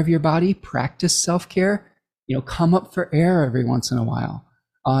care of your body, practice self-care, come up for air every once in a while.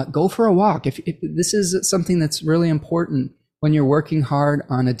 Go for a walk. If this is something that's really important when you're working hard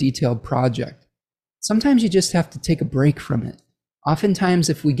on a detailed project. Sometimes you just have to take a break from it. Oftentimes,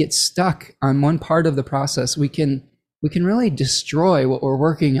 if we get stuck on one part of the process, we can really destroy what we're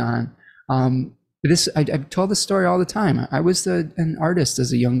working on. I've told this story all the time. I was an artist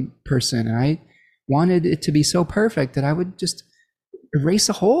as a young person, and I wanted it to be so perfect that I would just erase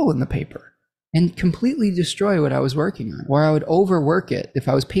a hole in the paper and completely destroy what I was working on, or I would overwork it. If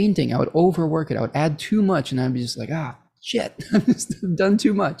I was painting, I would overwork it. I would add too much, and I'd be just like, shit, I've done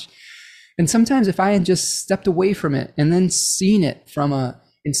too much. And sometimes if I had just stepped away from it and then seen it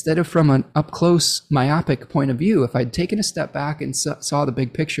instead of from an up close myopic point of view, if I'd taken a step back and saw the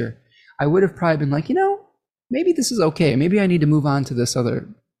big picture, I would have probably been like, maybe this is okay. Maybe I need to move on to this other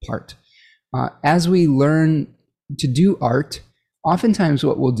part. As we learn to do art, oftentimes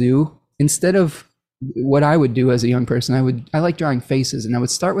what we'll do, instead of what I would do as a young person, I like drawing faces, and I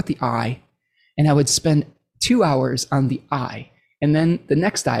would start with the eye, and I would spend 2 hours on the eye and then the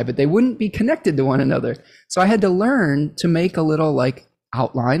next eye, but they wouldn't be connected to one another. So I had to learn to make a little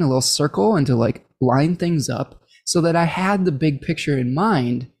outline, a little circle, and to line things up so that I had the big picture in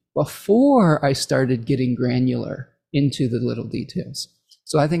mind before I started getting granular into the little details.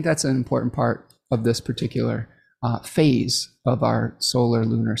 So I think that's an important part of this particular phase of our solar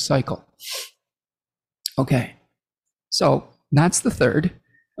lunar cycle. Okay, so that's the 3rd.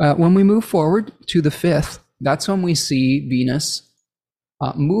 When we move forward to the 5th, that's when we see Venus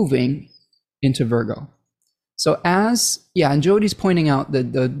moving into Virgo. So and Jody's pointing out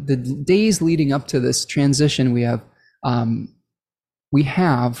that the days leading up to this transition, we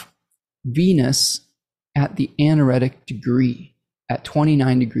have Venus at the anaretic degree at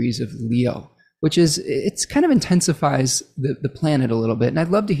 29 degrees of Leo, which it's kind of intensifies the planet a little bit. And I'd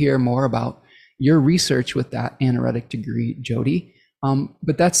love to hear more about your research with that anaretic degree, Jody.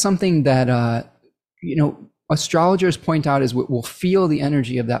 But that's something that, astrologers point out is we'll feel the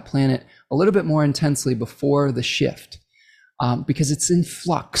energy of that planet a little bit more intensely before the shift, because it's in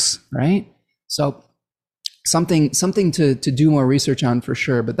flux, right? So something to do more research on for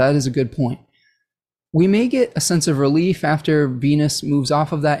sure, but that is a good point. We may get a sense of relief after Venus moves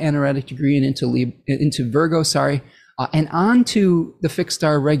off of that anaretic degree and into Virgo, and onto the fixed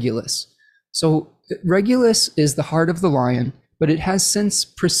star Regulus. So Regulus is the heart of the lion, but it has since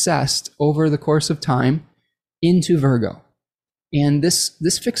precessed over the course of time into Virgo. And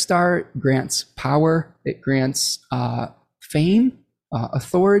this fixed star grants power, it grants fame,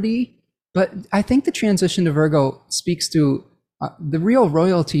 authority, but I think the transition to Virgo speaks to the real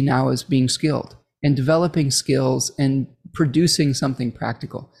royalty now is being skilled and developing skills and producing something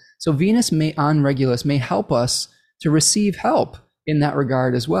practical. So Venus on Regulus may help us to receive help in that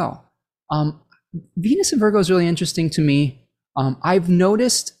regard as well. Venus in Virgo is really interesting to me. I've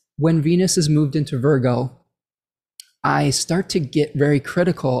noticed when Venus has moved into Virgo, I start to get very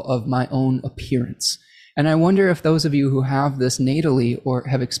critical of my own appearance. And I wonder if those of you who have this natally or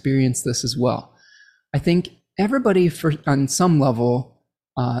have experienced this as well. I think everybody on some level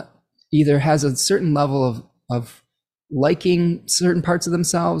either has a certain level of liking certain parts of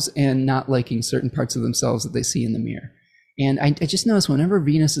themselves and not liking certain parts of themselves that they see in the mirror. And I just notice whenever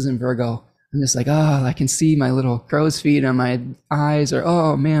Venus is in Virgo, I'm just like, I can see my little crow's feet on my eyes, or,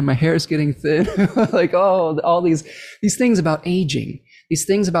 oh man, my hair's getting thin. All these things about aging, these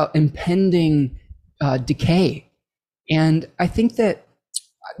things about impending decay. And I think that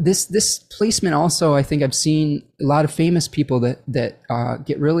this placement also, I think I've seen a lot of famous people that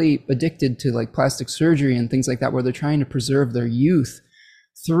get really addicted to like plastic surgery and things like that, where they're trying to preserve their youth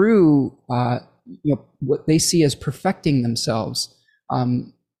through what they see as perfecting themselves,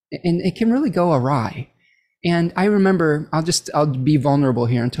 and it can really go awry. And I remember, I'll be vulnerable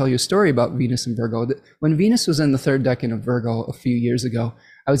here and tell you a story about Venus and Virgo. When Venus was in the third decan of Virgo a few years ago,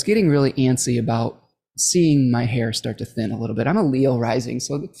 I was getting really antsy about seeing my hair start to thin a little bit. I'm a Leo rising,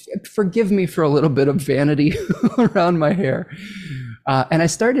 so forgive me for a little bit of vanity around my hair. And I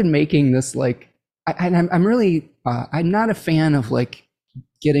started making this I'm really, I'm not a fan of like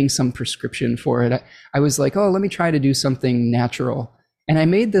getting some prescription for it. I was like, oh, let me try to do something natural. And I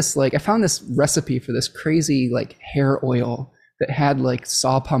made this, I found this recipe for this crazy hair oil that had like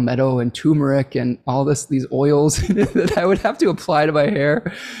saw palmetto and turmeric and all these oils in it that I would have to apply to my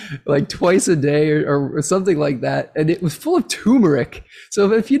hair like twice a day or something like that. And it was full of turmeric.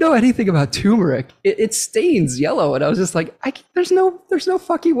 So if you know anything about turmeric, it stains yellow. And I was just like, there's no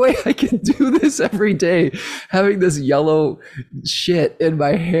fucking way I can do this every day, having this yellow shit in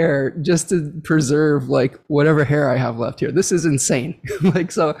my hair just to preserve like whatever hair I have left here. This is insane.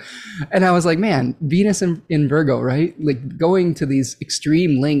 And I was like, man, Venus in Virgo, right? Like going to these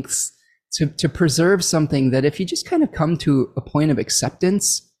extreme lengths to preserve something that if you just kind of come to a point of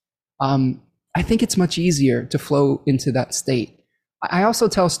acceptance, I think it's much easier to flow into that state. I also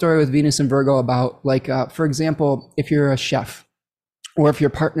tell a story with Venus and Virgo about for example, if you're a chef or if your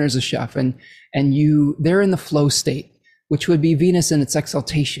partner's a chef and they're in the flow state, which would be Venus in its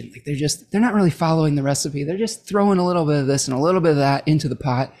exaltation. Like they're not really following the recipe. They're just throwing a little bit of this and a little bit of that into the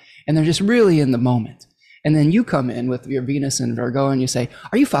pot, and they're just really in the moment. And then you come in with your Venus and Virgo and you say,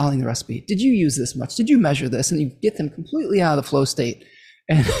 are you following the recipe? Did you use this much? Did you measure this? And you get them completely out of the flow state.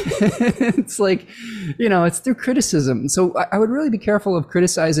 And it's like, it's through criticism. So I would really be careful of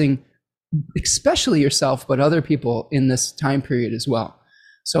criticizing, especially yourself, but other people in this time period as well.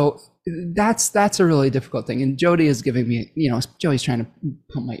 So that's a really difficult thing. And Jody is giving me, Jody's trying to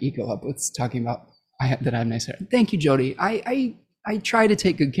pump my ego up with talking about that I have nice hair. Thank you, Jody. I try to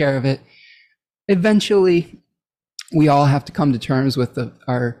take good care of it. Eventually, we all have to come to terms with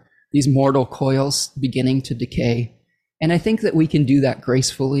these mortal coils beginning to decay. And I think that we can do that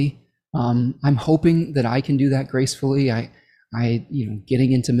gracefully. I'm hoping that I can do that gracefully. I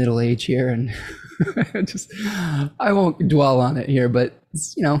getting into middle age here, and I won't dwell on it here, but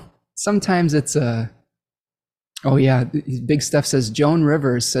sometimes it's oh yeah, Big Steph says Joan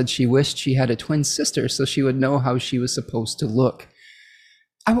Rivers said she wished she had a twin sister so she would know how she was supposed to look.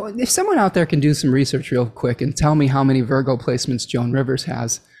 If someone out there can do some research real quick and tell me how many Virgo placements Joan Rivers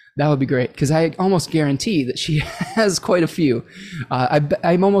has, that would be great, because I almost guarantee that she has quite a few.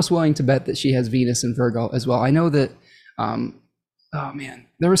 I'm almost willing to bet that she has Venus in Virgo as well. I know that, oh man,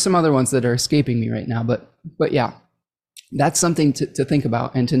 there were some other ones that are escaping me right now, but yeah, that's something to think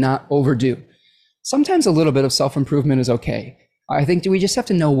about and to not overdo. Sometimes a little bit of self-improvement is okay. I think we just have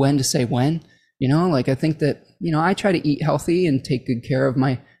to know when to say when. I think that, I try to eat healthy and take good care of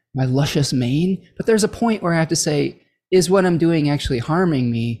my luscious mane, but there's a point where I have to say, is what I'm doing actually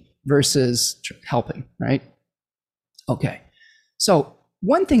harming me versus helping, right? Okay. So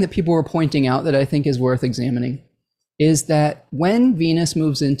one thing that people were pointing out that I think is worth examining is that when Venus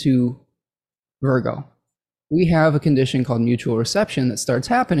moves into Virgo, we have a condition called mutual reception that starts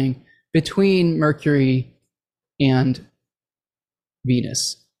happening between Mercury and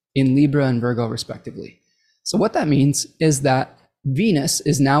Venus in Libra and Virgo respectively. So what that means is that Venus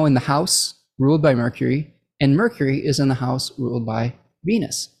is now in the house ruled by Mercury, and Mercury is in the house ruled by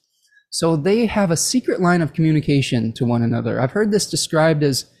Venus. So they have a secret line of communication to one another. I've heard this described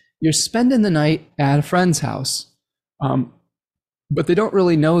as you're spending the night at a friend's house, but they don't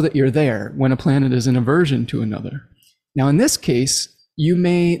really know that you're there when a planet is in aversion to another. Now, in this case,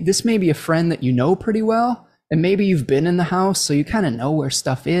 this may be a friend that you know pretty well, and maybe you've been in the house, so you kind of know where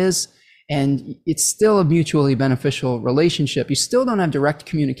stuff is, and it's still a mutually beneficial relationship. You still don't have direct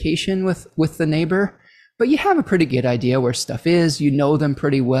communication with the neighbor, but you have a pretty good idea where stuff is. You know them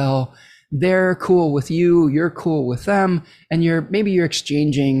pretty well. They're cool with you. You're cool with them. And maybe you're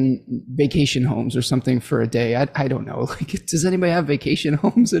exchanging vacation homes or something for a day. I don't know. Does anybody have vacation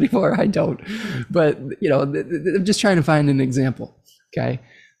homes anymore? I don't. But, I'm just trying to find an example. Okay.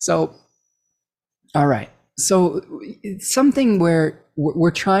 So, all right. So it's something where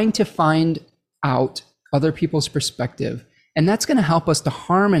we're trying to find out other people's perspective, and that's going to help us to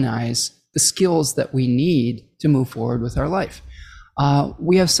harmonize the skills that we need to move forward with our life.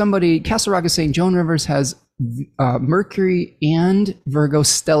 We have somebody, Castle is saying Joan Rivers has Mercury and Virgo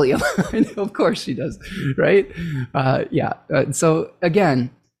stellium. I know, of course she does, right? So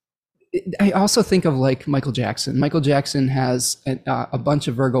again, I also think of like Michael Jackson. Michael Jackson has a bunch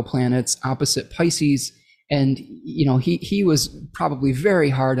of Virgo planets opposite Pisces, and he was probably very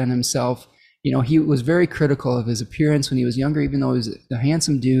hard on himself. He was very critical of his appearance when he was younger, even though he was a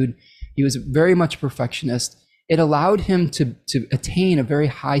handsome dude. He was very much a perfectionist. It allowed him to attain a very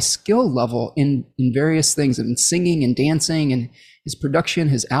high skill level in various things, in singing and dancing and his production,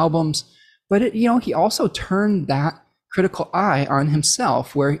 his albums. But he also turned that critical eye on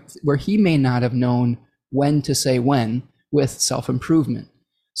himself, where he may not have known when to say when with self-improvement.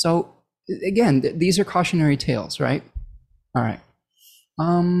 So again, these are cautionary tales, right? All right.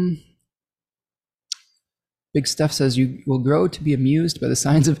 Big Steph says, you will grow to be amused by the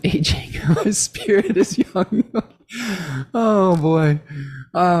signs of aging. My spirit is young. Oh boy.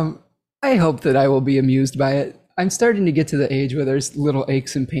 I hope that I will be amused by it. I'm starting to get to the age where there's little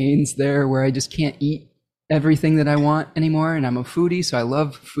aches and pains there, where I just can't eat everything that I want anymore. And I'm a foodie, so I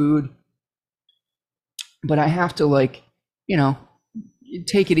love food. But I have to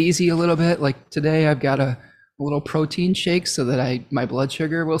take it easy a little bit. Like today I've got a little protein shake so that my blood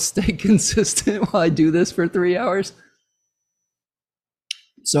sugar will stay consistent while I do this for 3 hours.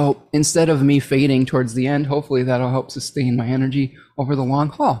 So instead of me fading towards the end, hopefully that'll help sustain my energy over the long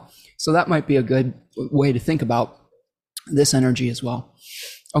haul. So that might be a good way to think about this energy as well.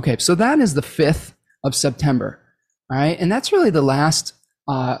 Okay, so that is the 5th of September. All right, and that's really the last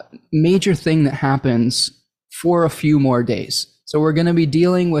major thing that happens for a few more days. So we're going to be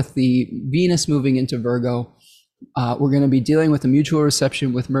dealing with the Venus moving into Virgo. We're going to be dealing with a mutual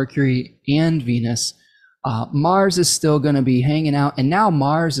reception with Mercury and Venus. Mars is still going to be hanging out, and now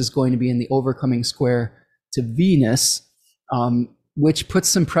Mars is going to be in the overcoming square to Venus, which puts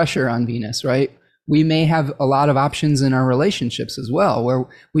some pressure on Venus, right? We may have a lot of options in our relationships as well, where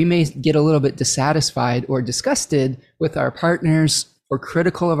we may get a little bit dissatisfied or disgusted with our partners or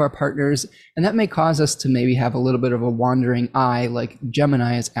critical of our partners, and that may cause us to maybe have a little bit of a wandering eye, like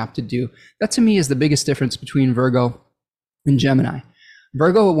Gemini is apt to do. That to me is the biggest difference between Virgo and Gemini.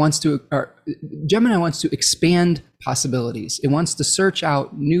 Gemini wants to expand possibilities. It wants to search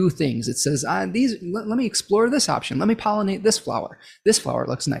out new things. It says, let me explore this option. Let me pollinate this flower. This flower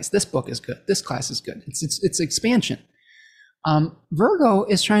looks nice. This book is good. This class is good. It's expansion. Virgo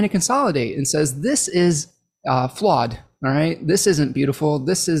is trying to consolidate and says, this is flawed. All right, this isn't beautiful.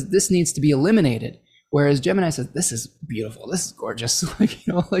 This needs to be eliminated. Whereas Gemini says, this is beautiful. This is gorgeous. So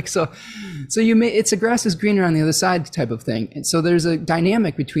it's a grass is greener on the other side type of thing. And so there's a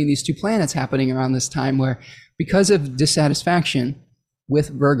dynamic between these two planets happening around this time, where because of dissatisfaction with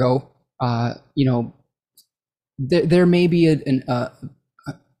Virgo, there may be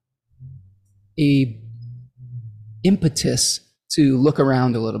a impetus to look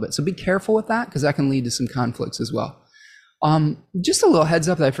around a little bit. So be careful with that, because that can lead to some conflicts as well. Just a little heads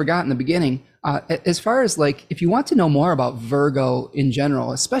up that I forgot in the beginning, as far as if you want to know more about Virgo in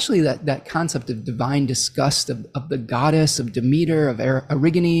general, especially that concept of divine disgust of the goddess, of Demeter, of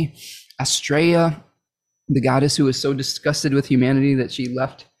Erigone, Astrea, the goddess who was so disgusted with humanity that she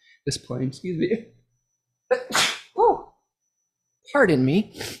left this plane. Excuse me. Oh, pardon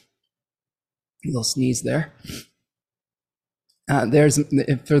me. A little sneeze there.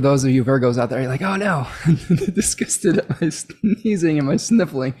 For those of you Virgos out there, you're like, oh no, disgusted at my sneezing and my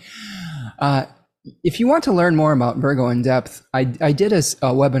sniffling. If you want to learn more about Virgo in depth, I did a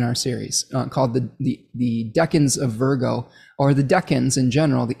webinar series called the Decans of Virgo, or the Decans in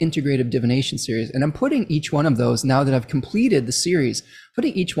general, the Integrative Divination series. And I'm putting each one of those, now that I've completed the series,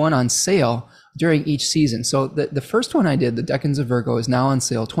 putting each one on sale during each season. So the first one I did, the Decans of Virgo, is now on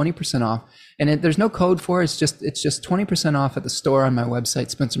sale, 20% off. And there's no code for it. It's just 20% off at the store on my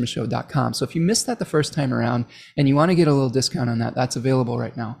website, spencermichaud.com. So if you missed that the first time around and you want to get a little discount on that, that's available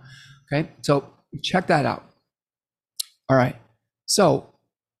right now. Okay, so check that out. All right, so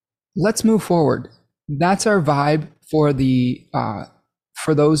let's move forward. That's our vibe for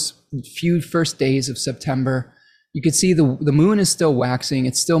for those few first days of September. You can see the moon is still waxing.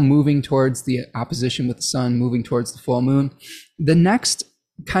 It's still moving towards the opposition with the sun, moving towards the full moon. The next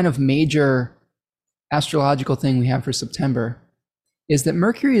kind of major astrological thing we have for September is that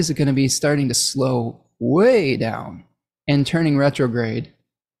Mercury is going to be starting to slow way down and turning retrograde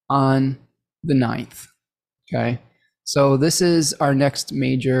on the 9th. Okay, so this is our next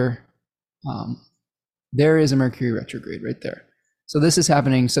major. There is a Mercury retrograde right there. So this is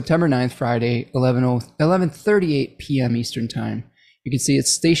happening September 9th, Friday, 11:38 p.m. Eastern time. You can see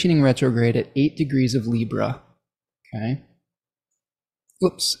it's stationing retrograde at 8 degrees of Libra. Okay.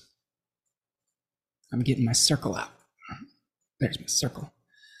 Oops. I'm getting my circle out. There's my circle.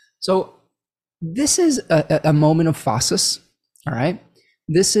 So this is a moment of phasis. All right.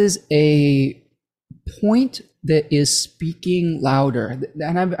 this is a point that is speaking louder.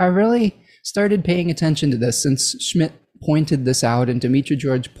 And I really started paying attention to this since Schmidt pointed this out, and Demetra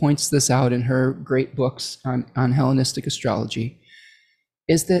George points this out in her great books on Hellenistic astrology,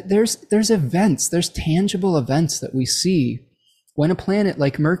 is that there's events, there's tangible events that we see when a planet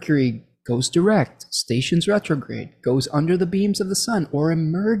like Mercury goes direct, stations retrograde, goes under the beams of the sun, or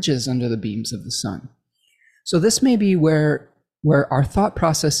emerges under the beams of the sun. So this may be where our thought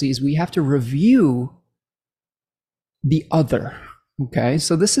processes, we have to review the other. Okay,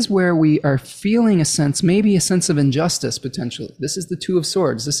 so this is where we are feeling a sense, maybe a sense of injustice potentially. This is the Two of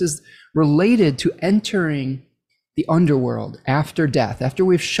Swords. This is related to entering the underworld after death. After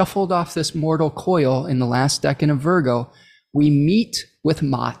we've shuffled off this mortal coil in the last decan of Virgo, we meet with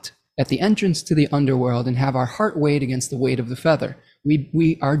Mot at the entrance to the underworld and have our heart weighed against the weight of the feather.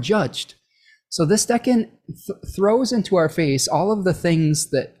 We are judged. So this decan throws into our face all of the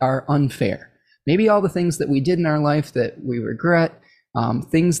things that are unfair. Maybe all the things that we did in our life that we regret,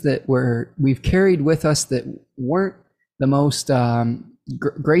 things that we've carried with us that weren't the most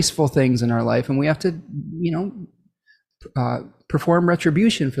graceful things in our life, and we have to, perform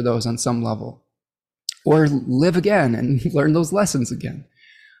retribution for those on some level, or live again and learn those lessons again.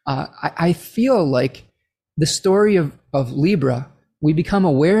 I feel like the story of Libra, we become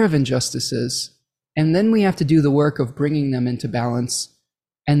aware of injustices, and then we have to do the work of bringing them into balance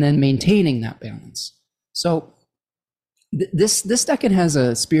and then maintaining that balance. So this decan has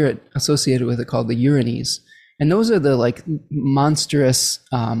a spirit associated with it called the Uranes, and those are the like monstrous,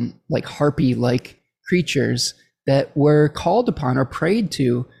 like harpy-like creatures that were called upon or prayed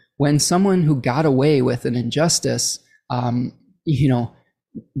to when someone who got away with an injustice, when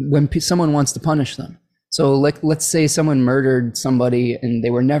someone wants to punish them. So let's say someone murdered somebody and they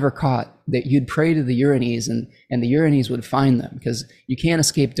were never caught, that you'd pray to the Uranes and the Uranes would find them, because you can't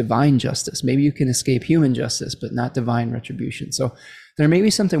escape divine justice. Maybe you can escape human justice, but not divine retribution. So there may be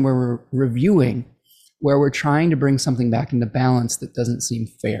something where we're reviewing, where we're trying to bring something back into balance that doesn't seem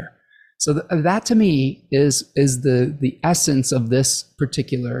fair. So that to me is the essence of this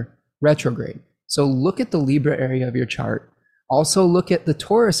particular retrograde. So look at the Libra area of your chart. Also look at the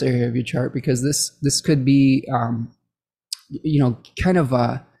Taurus area of your chart, because this could be, kind of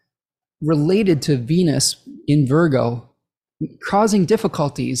related to Venus in Virgo, causing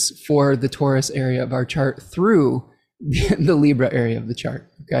difficulties for the Taurus area of our chart through the Libra area of the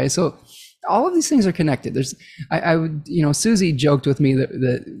chart. Okay, so all of these things are connected. I would, Susie joked with me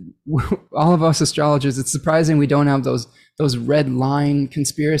that all of us astrologers, it's surprising we don't have those red line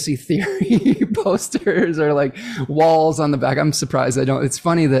conspiracy theory posters or like walls on the back. I'm surprised I don't. It's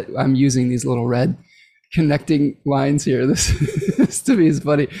funny that I'm using these little red connecting lines here. This to me is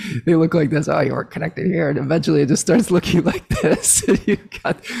funny. They look like this. Oh, you weren't connected here. And eventually it just starts looking like this. And you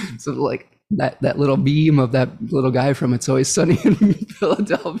got sort of like that little beam of that little guy from It's Always Sunny in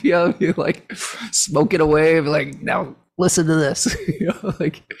Philadelphia. You like smoke it away. Like, now listen to this.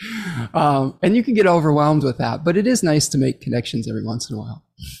 And you can get overwhelmed with that, but it is nice to make connections every once in a while.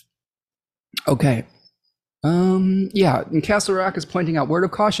 Okay. And Castle Rock is pointing out, word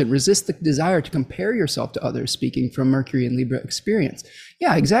of caution, resist the desire to compare yourself to others, speaking from Mercury and Libra experience.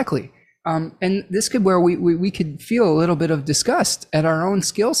 Yeah, exactly. And this could where we could feel a little bit of disgust at our own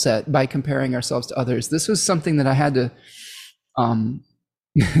skill set by comparing ourselves to others. This was something that I had to,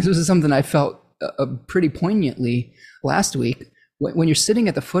 this was something I felt pretty poignantly last week. When you're sitting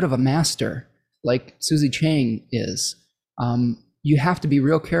at the foot of a master, like Susie Chang is, you have to be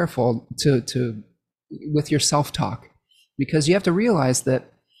real careful with your self-talk, because you have to realize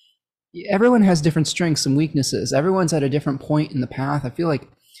that everyone has different strengths and weaknesses. Everyone's at a different point in the path. I feel like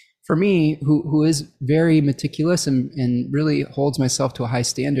for me, who is very meticulous and really holds myself to a high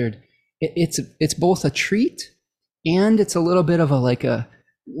standard, it's both a treat and it's a little bit of a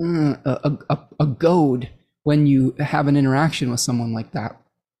goad when you have an interaction with someone like that,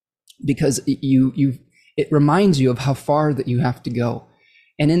 because it reminds you of how far that you have to go.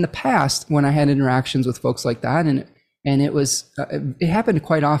 And in the past, when I had interactions with folks like that, and it happened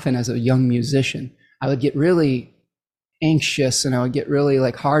quite often as a young musician, I would get really anxious and I would get really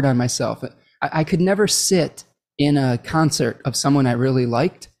like hard on myself. I could never sit in a concert of someone I really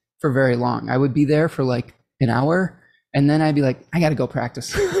liked for very long. I would be there for like an hour, and then I'd be like, I got to go practice.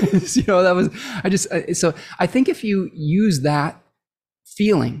 So I think if you use that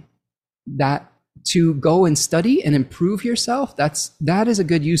feeling, that to go and study and improve yourself, that is a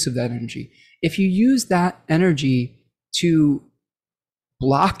good use of that energy. If you use that energy to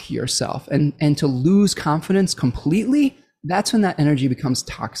block yourself and to lose confidence completely, that's when that energy becomes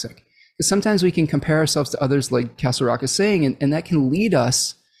toxic. Because sometimes we can compare ourselves to others, like Castle Rock is saying, and that can lead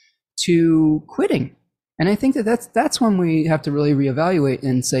us to quitting. And I think that's when we have to really reevaluate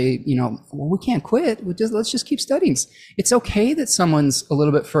and say, well, we can't quit. Let's just keep studying. It's okay that someone's a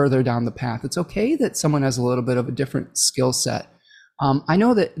little bit further down the path. It's okay that someone has a little bit of a different skill set. I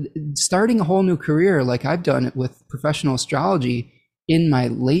know that starting a whole new career, like I've done it with professional astrology in my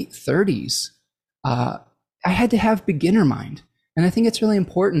late 30s, I had to have beginner mind. And I think it's really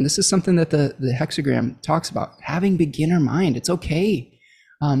important. This is something that the hexagram talks about, having beginner mind. It's okay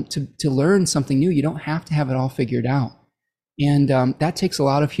to learn something new. You don't have to have it all figured out. And that takes a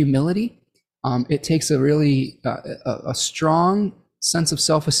lot of humility. It takes a really a strong sense of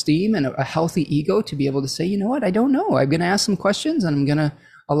self-esteem and a healthy ego to be able to say, you know what, I don't know. I'm going to ask some questions and I'm going to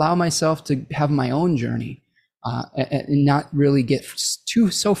allow myself to have my own journey and not really get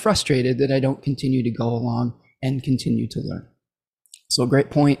so frustrated that I don't continue to go along and continue to learn. So great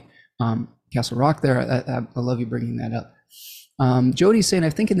point, Castle Rock there. I love you bringing that up. Jody's saying, I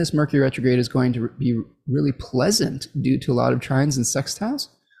think in this Mercury retrograde is going to be really pleasant due to a lot of trines and sextiles.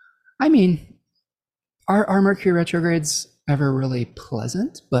 I mean, are Mercury retrogrades ever really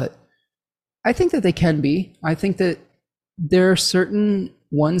pleasant? But I think that they can be. I think that there are certain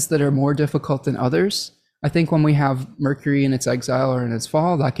ones that are more difficult than others. I think when we have Mercury in its exile or in its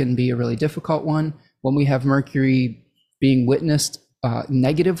fall, that can be a really difficult one. When we have Mercury being witnessed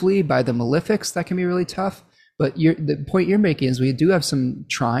negatively by the malefics, that can be really tough. But the point you're making is we do have some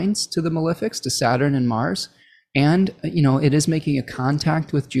trines to the malefics, to Saturn and Mars. And, it is making a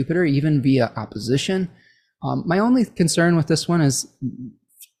contact with Jupiter, even via opposition. My only concern with this one is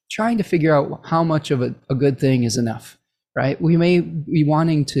trying to figure out how much of a good thing is enough, right? We may be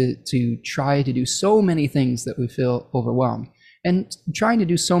wanting to try to do so many things that we feel overwhelmed, and trying to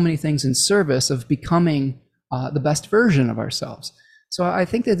do so many things in service of becoming the best version of ourselves. So I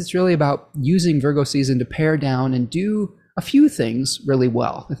think that it's really about using Virgo season to pare down and do a few things really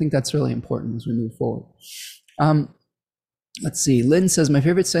well. I think that's really important as we move forward. Let's see. Lynn says, my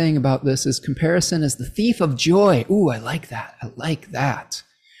favorite saying about this is comparison is the thief of joy. Ooh, I like that. I like that.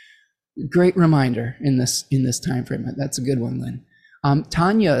 Great reminder in this time frame. That's a good one, Lynn.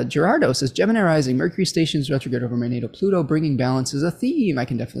 Tanya Gerardo says, Gemini rising, Mercury stations retrograde over my natal Pluto, bringing balance is a theme I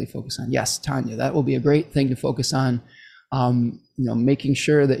can definitely focus on. Yes, Tanya, that will be a great thing to focus on. Making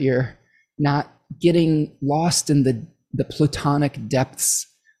sure that you're not getting lost in the plutonic depths,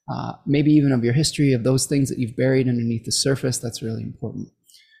 maybe even of your history, of those things that you've buried underneath the surface. That's really important.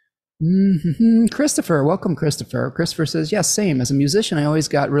 Christopher, welcome, Christopher. Christopher says, yes, same. As a musician, I always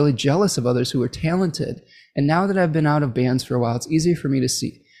got really jealous of others who were talented. And now that I've been out of bands for a while, it's easier for me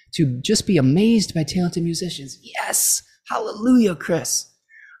to just be amazed by talented musicians. Yes. Hallelujah, Chris.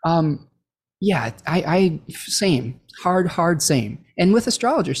 Yeah, I same, hard, same. And with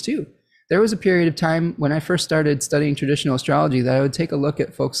astrologers too. There was a period of time when I first started studying traditional astrology that I would take a look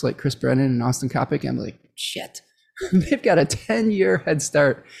at folks like Chris Brennan and Austin Coppock and be like, shit, they've got a 10-year head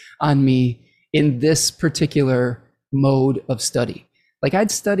start on me in this particular mode of study. Like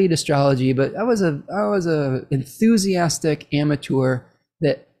I'd studied astrology, but I was a enthusiastic amateur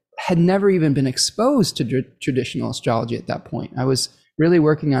that had never even been exposed to traditional astrology at that point. I was really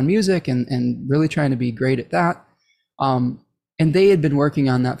working on music and really trying to be great at that. And they had been working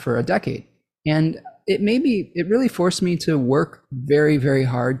on that for a decade. And it really forced me to work very, very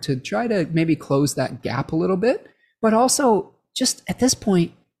hard to try to maybe close that gap a little bit, but also just at this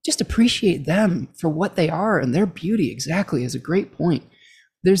point, just appreciate them for what they are and their beauty exactly is a great point.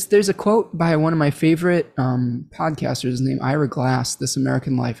 There's a quote by one of my favorite podcasters named Ira Glass, This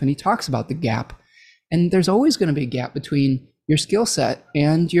American Life, and he talks about the gap. And there's always going to be a gap between your skill set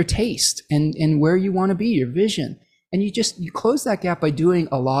and your taste and where you want to be, your vision. And you close that gap by doing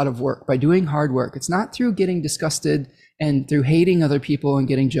a lot of work, by doing hard work. It's not through getting disgusted and through hating other people and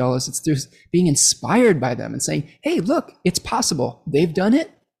getting jealous. It's through being inspired by them and saying, hey, look, it's possible. They've done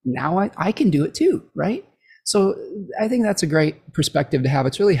it. Now I can do it too, right? So I think that's a great perspective to have.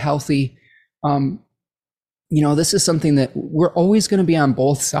 It's really healthy. This is something that we're always going to be on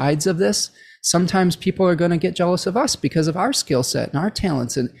both sides of this. Sometimes people are going to get jealous of us because of our skill set and our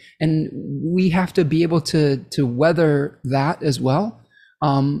talents, and we have to be able to weather that as well.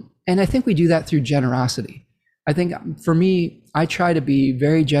 And I think we do that through generosity. I think for me, I try to be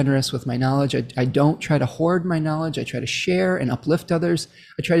very generous with my knowledge. I don't try to hoard my knowledge. I try to share and uplift others.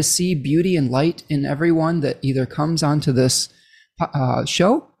 I try to see beauty and light in everyone that either comes onto this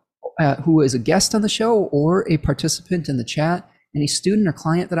show, who is a guest on the show or a participant in the chat, any student or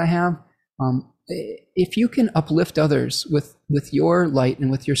client that I have. If you can uplift others with your light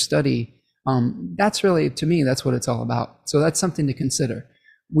and with your study, that's really, to me, that's what it's all about. So that's something to consider.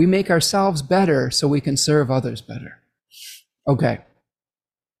 We make ourselves better so we can serve others better. Okay.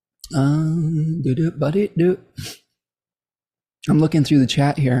 I'm looking through the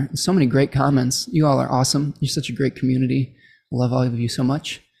chat here. So many great comments. You all are awesome. You're such a great community. I love all of you so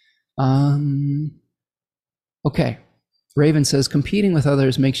much. Okay. Raven says, competing with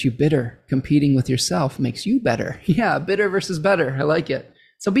others makes you bitter. Competing with yourself makes you better. Yeah, bitter versus better. I like it.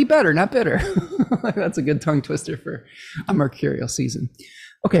 So be better, not bitter. That's a good tongue twister for a mercurial season.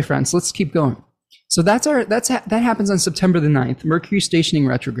 Okay, friends, let's keep going. So that happens on September the 9th, Mercury stationing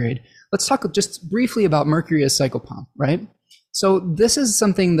retrograde. Let's talk just briefly about Mercury as psychopomp, right? So this is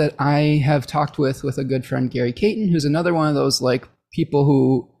something that I have talked with a good friend, Gary Caton, who's another one of those like people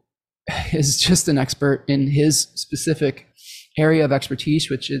who is just an expert in his specific area of expertise,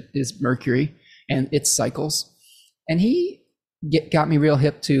 which is Mercury and its cycles. And he got me real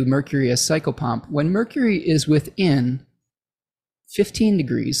hip to Mercury as psychopomp. When Mercury is within 15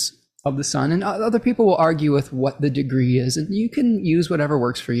 degrees of the sun, and other people will argue with what the degree is, and you can use whatever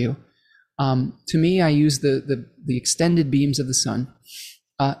works for you. To me, I use the extended beams of the sun.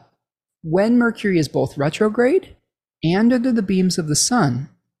 When Mercury is both retrograde and under the beams of the sun,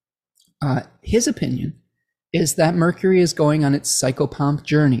 his opinion is that Mercury is going on its psychopomp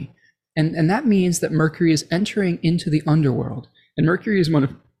journey. And that means that Mercury is entering into the underworld. And Mercury is one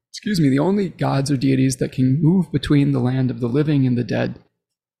of, the only gods or deities that can move between the land of the living and the dead.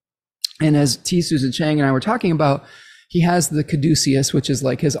 And as T. Susan Chang and I were talking about, he has the caduceus, which is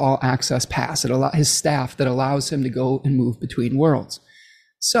like his all-access pass, his staff that allows him to go and move between worlds.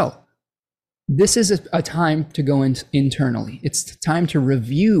 So this is a time to go internally. It's time to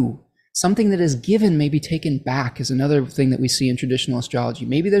review something that is given, maybe taken back, is another thing that we see in traditional astrology.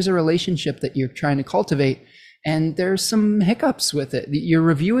 Maybe there's a relationship that you're trying to cultivate and there's some hiccups with it. You're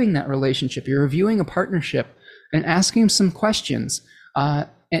reviewing that relationship. You're reviewing a partnership and asking some questions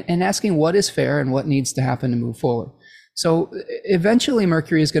and asking what is fair and what needs to happen to move forward. So eventually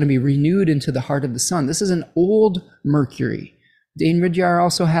Mercury is going to be renewed into the heart of the sun. This is an old Mercury. Dane Ridyar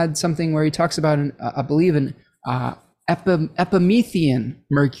also had something where he talks about, I believe, an Epimethean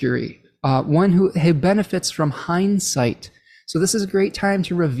Mercury, one who benefits from hindsight. So this is a great time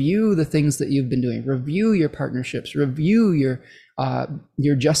to review the things that you've been doing, review your partnerships, review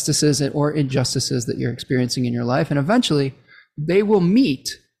your justices or injustices that you're experiencing in your life, and eventually they will meet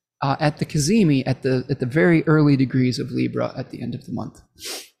at the Cazimi at the very early degrees of Libra at the end of the month.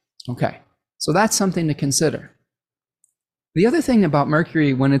 Okay, so that's something to consider. The other thing about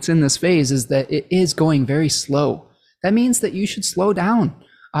Mercury when it's in this phase is that it is going very slow. That means that you should slow down.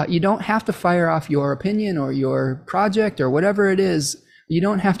 You don't have to fire off your opinion or your project or whatever it is. You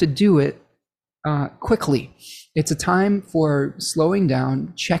don't have to do it quickly. It's a time for slowing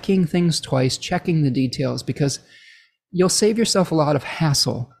down, checking things twice, checking the details, because you'll save yourself a lot of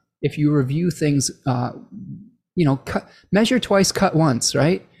hassle if you review things, measure twice, cut once,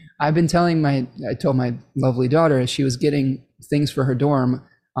 right? I told my lovely daughter as she was getting things for her dorm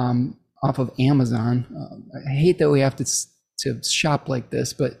off of Amazon. I hate that we have to shop like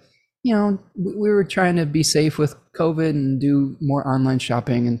this, but we were trying to be safe with COVID and do more online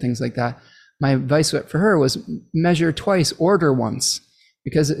shopping and things like that. My advice for her was measure twice, order once,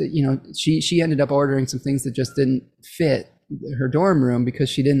 because she ended up ordering some things that just didn't fit her dorm room because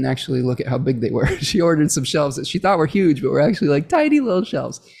she didn't actually look at how big they were. She ordered some shelves that she thought were huge, but were actually like tiny little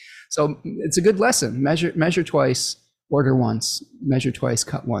shelves. So it's a good lesson. Measure twice, order once, measure twice,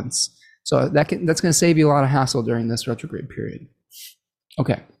 cut once. So that's going to save you a lot of hassle during this retrograde period.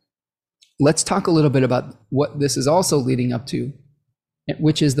 Okay, let's talk a little bit about what this is also leading up to,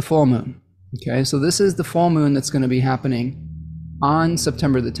 which is the full moon. Okay, so this is the full moon that's going to be happening on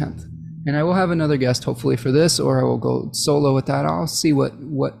September the 10th. And I will have another guest hopefully for this, or I will go solo with that. I'll see what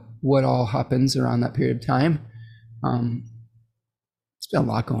all happens around that period of time. It's been a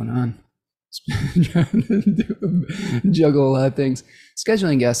lot going on. Trying to juggle a lot of things.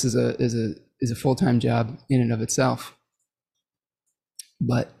 Scheduling guests is a full-time job in and of itself.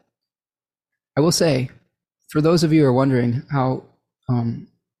 But I will say, for those of you who are wondering how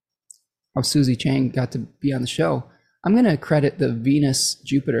Susie Chang got to be on the show, I'm going to credit the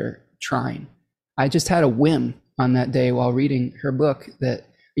Venus-Jupiter trine. I just had a whim on that day while reading her book that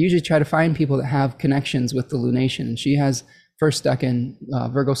I usually try to find people that have connections with the lunation, and she has first decan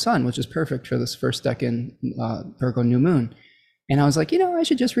Virgo sun, which is perfect for this first decan Virgo new moon. And I was like, I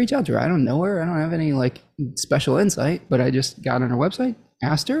should just reach out to her. I don't know her. I don't have any like special insight, but I just got on her website,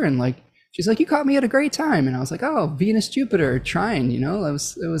 asked her, and she's like, you caught me at a great time. And I was like, oh, Venus Jupiter trine, it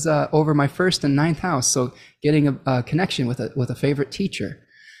was over my first and ninth house. So getting a connection with a favorite teacher.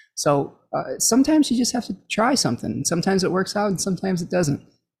 So sometimes you just have to try something. Sometimes it works out and sometimes it doesn't.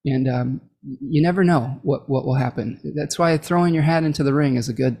 And you never know what will happen. That's why throwing your hat into the ring is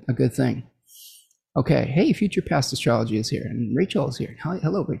a good thing. Okay, hey, Future Past Astrology is here, and Rachel is here.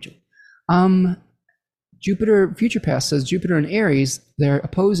 Hello, Rachel. Jupiter, Future Past says Jupiter and Aries, they're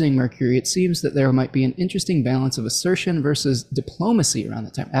opposing Mercury. It seems that there might be an interesting balance of assertion versus diplomacy around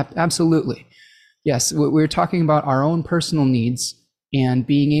the time. Absolutely. Yes, we're talking about our own personal needs and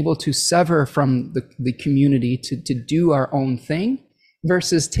being able to sever from the community to do our own thing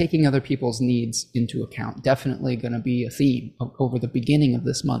versus taking other people's needs into account. Definitely going to be a theme over the beginning of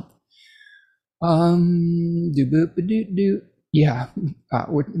this month. Yeah,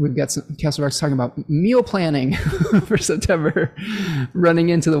 we've got some Castlerock's talking about meal planning for September, running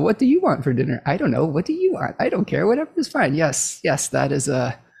into what do you want for dinner? I don't know. What do you want? I don't care. Whatever is fine. Yes, that is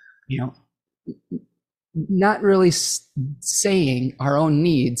not really saying our own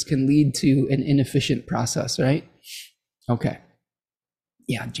needs can lead to an inefficient process, right? Okay.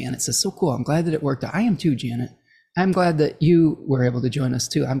 Yeah, Janet says, so cool. I'm glad that it worked out. I am too, Janet. I'm glad that you were able to join us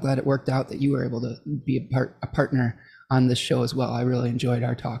too. I'm glad it worked out that you were able to be a partner on this show as well. I really enjoyed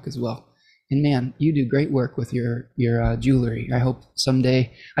our talk as well. And man, you do great work with your jewelry. I hope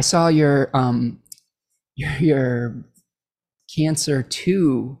someday. I saw your Cancer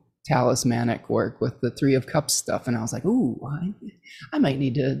 2 talismanic work with the 3 of Cups stuff, and I was like, ooh, I might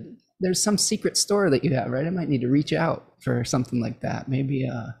need to. There's some secret store that you have, right? I might need to reach out for something like that. Maybe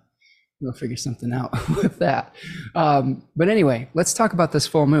we'll figure something out with that. But anyway, let's talk about this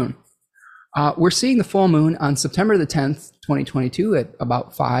full moon. We're seeing the full moon on September the 10th, 2022 at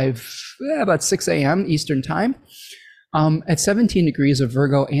about 6 a.m. Eastern time, at 17 degrees of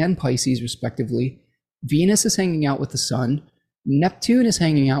Virgo and Pisces respectively. Venus is hanging out with the sun. Neptune is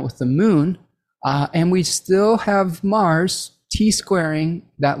hanging out with the moon. And we still have Mars T-squaring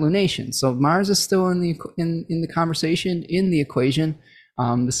that lunation. So Mars is still in the conversation, in the equation.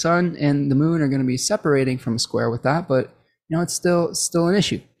 The sun and the moon are going to be separating from a square with that, but it's still an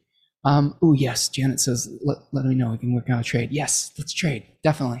issue. Oh yes, Janet says, let me know, we can work out a trade. Yes, let's trade.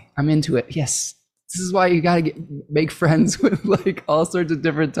 Definitely. I'm into it. Yes. This is why you got to make friends with like all sorts of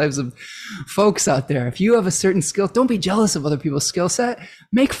different types of folks out there. If you have a certain skill, don't be jealous of other people's skill set.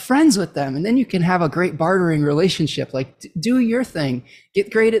 Make friends with them, and then you can have a great bartering relationship. Like, do your thing,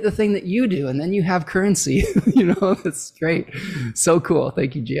 get great at the thing that you do, and then you have currency. That's great. So cool.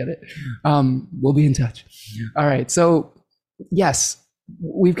 Thank you, Janet. We'll be in touch. All right. So yes,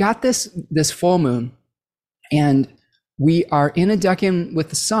 we've got this full moon, and we are in a decan with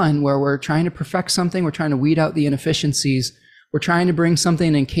the sun where we're trying to perfect something. We're trying to weed out the inefficiencies. We're trying to bring something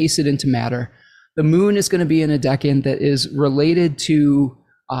and encase it into matter. The moon is going to be in a decan that is related to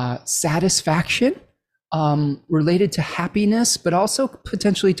satisfaction, related to happiness, but also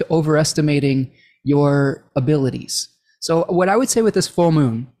potentially to overestimating your abilities. So what I would say with this full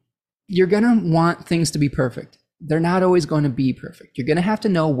moon, you're going to want things to be perfect. They're not always going to be perfect. You're going to have to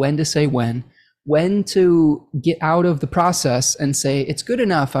know when to say when to get out of the process and say, it's good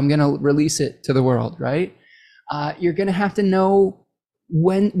enough, I'm going to release it to the world, right? You're going to have to know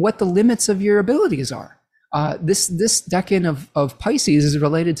what the limits of your abilities are. This decan of Pisces is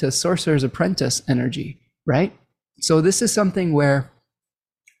related to Sorcerer's Apprentice energy, right? So this is something where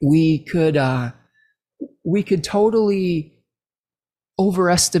we could totally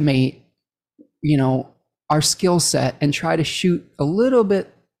overestimate, our skill set and try to shoot a little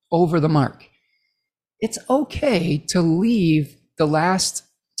bit over the mark. It's okay to leave the last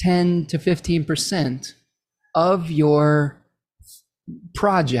 10 to 15% of your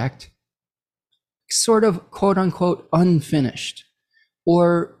project sort of quote unquote unfinished,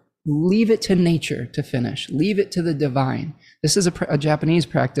 or leave it to nature to finish, leave it to the divine. This is a Japanese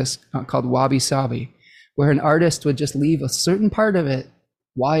practice called wabi-sabi, where an artist would just leave a certain part of it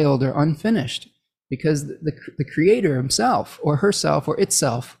wild or unfinished, because the creator himself or herself or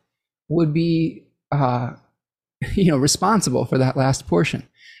itself would be responsible for that last portion.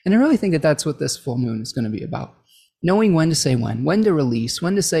 And I really think that that's what this full moon is going to be about. Knowing when to say when to release,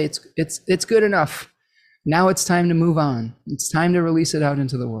 when to say it's good enough. Now it's time to move on. It's time to release it out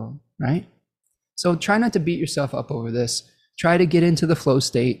into the world, right? So try not to beat yourself up over this. Try to get into the flow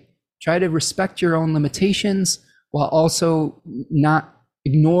state. Try to respect your own limitations while also not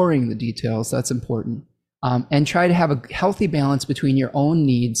ignoring the details. That's important. And try to have a healthy balance between your own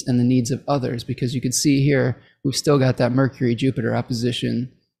needs and the needs of others, because you can see here, we've still got that Mercury-Jupiter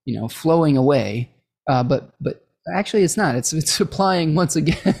opposition, flowing away. But actually it's not, it's applying once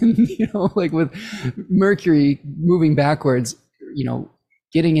again, like with Mercury moving backwards,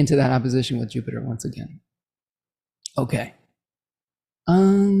 getting into that opposition with Jupiter once again. Okay.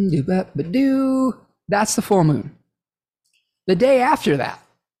 That's the full moon. The day after that,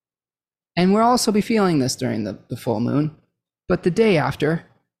 And we'll also be feeling this during the full moon. But the day after,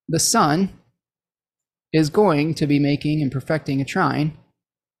 the sun is going to be making and perfecting a trine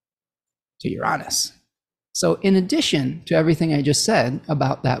to Uranus. So in addition to everything I just said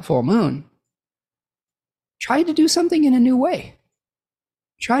about that full moon, try to do something in a new way.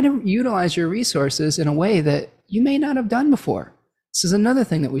 Try to utilize your resources in a way that you may not have done before. This is another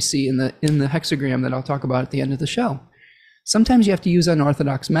thing that we see in the hexagram that I'll talk about at the end of the show. Sometimes you have to use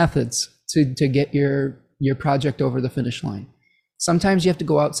unorthodox methods to get your project over the finish line. Sometimes you have to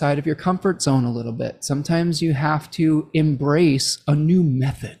go outside of your comfort zone a little bit. Sometimes you have to embrace a new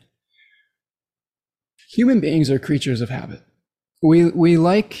method. Human beings are creatures of habit. We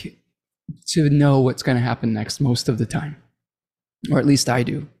like to know what's going to happen next most of the time, or at least I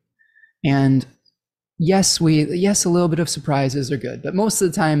do. And yes, a little bit of surprises are good, but most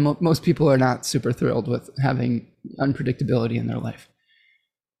of the time, most people are not super thrilled with having unpredictability in their life.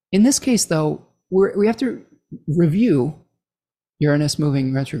 In this case, though, we have to review Uranus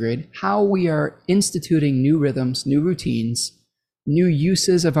moving retrograde, how we are instituting new rhythms, new routines, new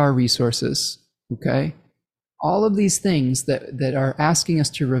uses of our resources, okay? All of these things that are asking us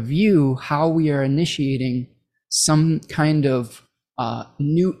to review how we are initiating some kind of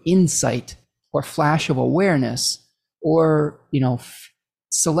new insight or flash of awareness or,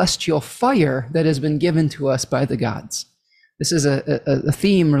 celestial fire that has been given to us by the gods. This is a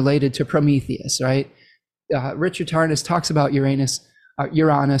theme related to Prometheus, right? Richard Tarnas talks about Uranus,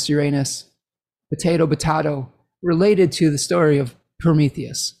 potato, related to the story of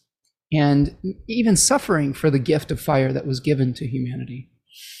Prometheus, and even suffering for the gift of fire that was given to humanity.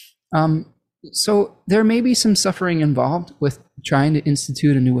 So there may be some suffering involved with trying to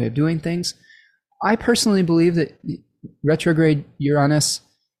institute a new way of doing things. I personally believe that retrograde Uranus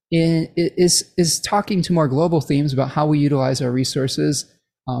is talking to more global themes about how we utilize our resources.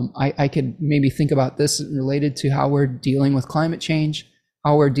 I could maybe think about this related to how we're dealing with climate change,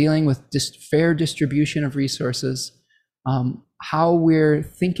 how we're dealing with fair distribution of resources, how we're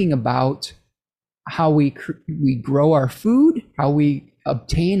thinking about how we grow our food, how we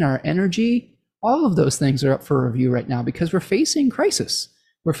obtain our energy. All of those things are up for review right now because we're facing crisis.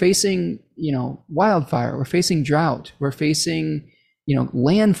 We're facing, wildfire. We're facing drought. We're facing,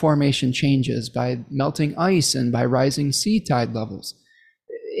 land formation changes by melting ice and by rising sea tide levels.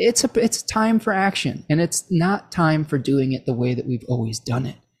 It's time for action, and it's not time for doing it the way that we've always done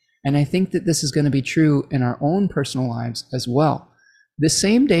it. And I think that this is going to be true in our own personal lives as well. The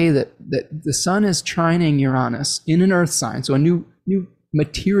same day that the sun is trining Uranus in an earth sign, so a new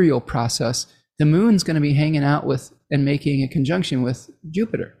material process, the moon's going to be hanging out with and making a conjunction with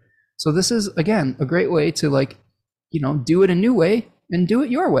Jupiter. So this is, again, a great way to do it a new way and do it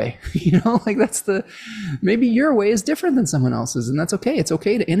your way. Maybe your way is different than someone else's, and that's okay. It's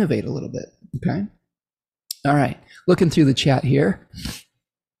okay to innovate a little bit. Okay. All right. Looking through the chat here.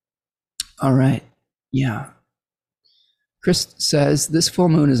 All right. Yeah. Chris says, this full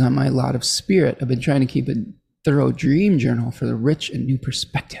moon is on my lot of spirit. I've been trying to keep a thorough dream journal for the rich and new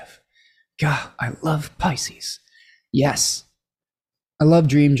perspective. God, I love Pisces. Yes. I love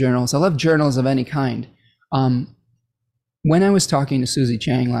dream journals. I love journals of any kind. When I was talking to Susie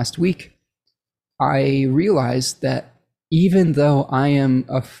Chang last week, I realized that even though I am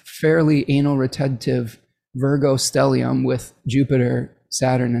a fairly anal retentive Virgo stellium with Jupiter,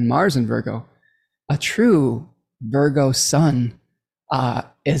 Saturn, and Mars in Virgo, a true Virgo sun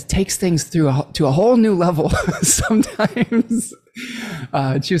takes things to a whole new level sometimes.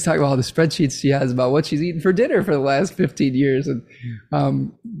 She was talking about all the spreadsheets she has about what she's eaten for dinner for the last 15 years. And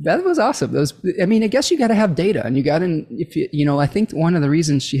that was awesome. I guess you got to have data, and I think one of the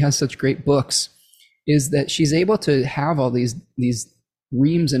reasons she has such great books is that she's able to have all these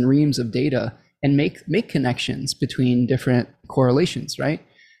reams and reams of data and make connections between different correlations, right?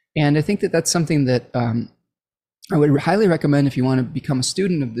 And I think that that's something that I would highly recommend if you want to become a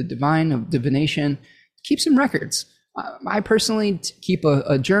student of the divine, of divination. Keep some records. I personally keep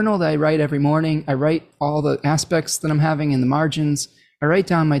a journal that I write every morning. I write all the aspects that I'm having in the margins. I write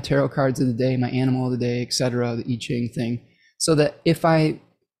down my tarot cards of the day, my animal of the day, etc., the I Ching thing, so that if I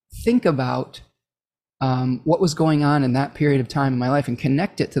think about what was going on in that period of time in my life and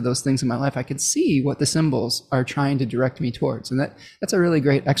connect it to those things in my life, I could see what the symbols are trying to direct me towards. And that's a really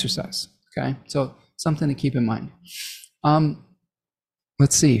great exercise. Okay, so something to keep in mind.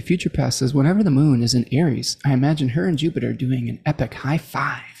 Let's see. Future Past says, whenever the moon is in Aries, I imagine her and Jupiter doing an epic high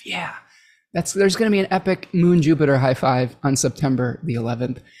five. Yeah, there's going to be an epic moon Jupiter high five on September the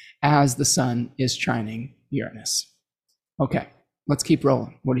 11th as the sun is trining Uranus. Okay, let's keep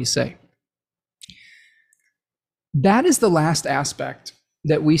rolling. What do you say? That is the last aspect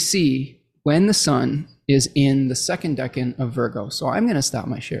that we see when the sun is in the second decan of Virgo. So I'm going to stop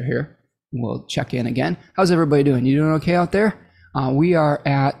my share here. We'll check in again. How's everybody doing? You doing okay out there? We are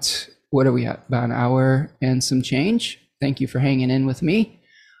at, what are we at? About an hour and some change. Thank you for hanging in with me.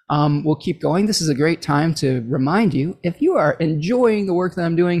 We'll keep going. This is a great time to remind you, if you are enjoying the work that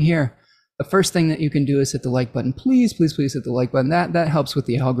I'm doing here, the first thing that you can do is hit the like button. Please, please, please hit the like button. That helps with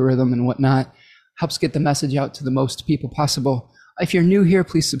the algorithm and whatnot. Helps get the message out to the most people possible. If you're new here,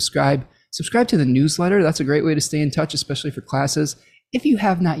 please subscribe. Subscribe to the newsletter. That's a great way to stay in touch, especially for classes. If you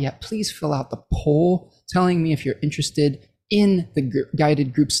have not yet, please fill out the poll telling me if you're interested in the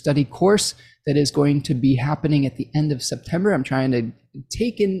guided group study course that is going to be happening at the end of September. I'm trying to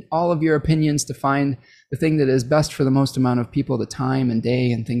take in all of your opinions to find the thing that is best for the most amount of people, the time and day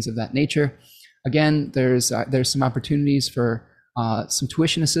and things of that nature. Again, there's some opportunities for some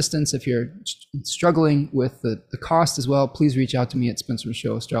tuition assistance. If you're struggling with the cost as well, please reach out to me at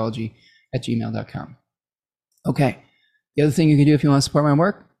spencermichaudastrology@gmail.com. Okay. The other thing you can do if you want to support my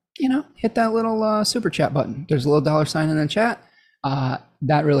work, hit that little super chat button. There's a little $sign in the chat.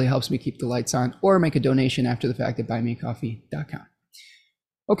 That really helps me keep the lights on, or make a donation after the fact at buymeacoffee.com.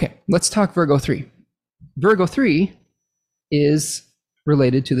 Okay, let's talk Virgo 3. Virgo 3 is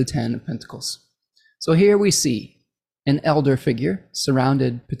related to the 10 of Pentacles. So here we see an elder figure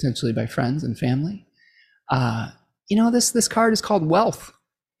surrounded potentially by friends and family. This card is called Wealth.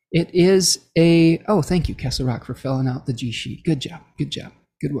 It is thank you, Kessel Rock, for filling out the G sheet. Good job.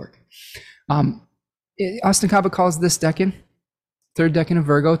 Good work. Austin Kaba calls this decan, third decan of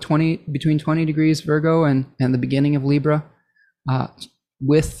Virgo, between 20 degrees Virgo and the beginning of Libra.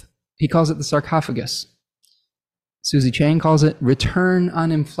 He calls it the sarcophagus. Susie Chang calls it return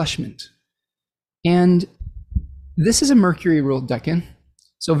on enfleshment. And this is a Mercury ruled decan,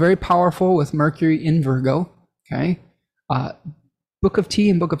 so very powerful with Mercury in Virgo. Okay. Book of Tea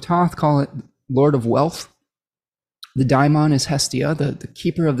and Book of Thoth call it Lord of Wealth. The daimon is Hestia, the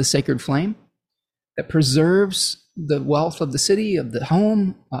keeper of the sacred flame that preserves the wealth of the city, of the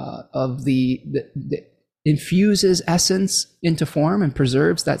home, of the infuses essence into form and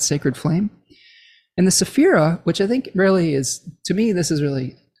preserves that sacred flame. And the Sephira, which I think really is, to me, this is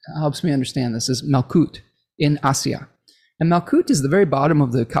really helps me understand this, is Malkut in Asya. And Malkut is the very bottom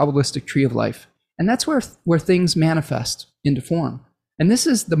of the Kabbalistic tree of life. And that's where things manifest into form. And this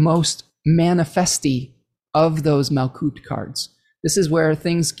is the most manifesty of those Malkut cards. This is where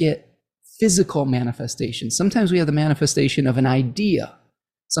things get physical manifestation. Sometimes we have the manifestation of an idea.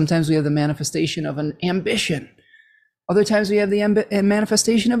 Sometimes we have the manifestation of an ambition. Other times we have the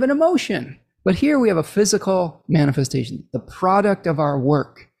manifestation of an emotion. But here we have a physical manifestation, the product of our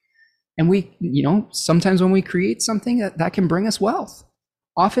work. And we, sometimes when we create something that can bring us wealth.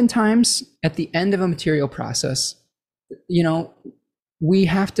 Oftentimes at the end of a material process, we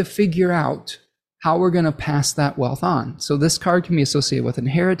have to figure out how we're going to pass that wealth on. So this card can be associated with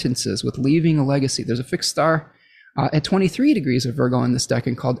inheritances, with leaving a legacy. There's a fixed star at 23 degrees of Virgo in this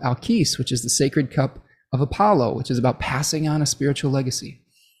decan called Alkes, which is the sacred cup of Apollo, which is about passing on a spiritual legacy.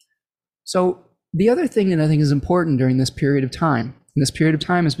 So the other thing that I think is important during this period of time, and this period of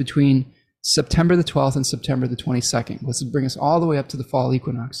time is between September the 12th and September the 22nd, let's bring us all the way up to the fall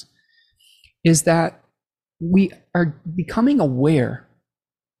equinox, is that we are becoming aware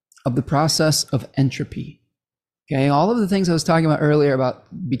of the process of entropy. Okay, all of the things I was talking about earlier about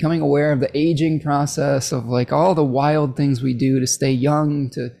becoming aware of the aging process, of like all the wild things we do to stay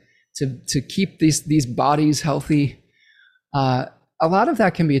young, to keep these bodies healthy. A lot of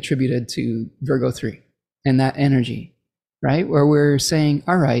that can be attributed to Virgo 3 and that energy, right? Where we're saying,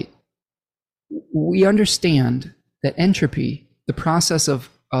 all right, we understand that entropy, the process of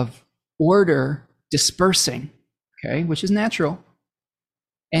order dispersing, okay, which is natural.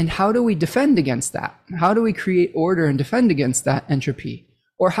 And how do we defend against that? How do we create order and defend against that entropy?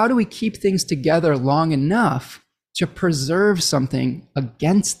 Or how do we keep things together long enough to preserve something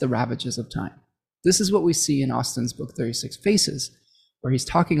against the ravages of time? This is what we see in Austin's book, 36 Faces, where he's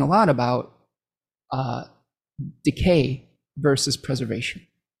talking a lot about decay versus preservation.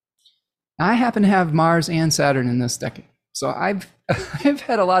 Now, I happen to have Mars and Saturn in this decade. So I've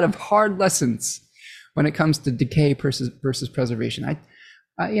had a lot of hard lessons when it comes to decay versus preservation.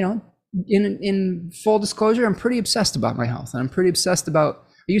 In full disclosure, I'm pretty obsessed about my health, and I'm pretty obsessed about,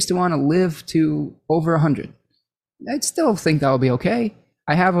 I used to want to live to over 100. I'd still think that will be okay.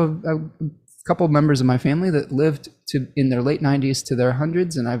 I have a couple of members of my family that lived in their late 90s to their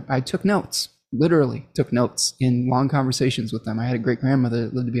hundreds, and I took notes, literally took notes in long conversations with them. I had a great grandmother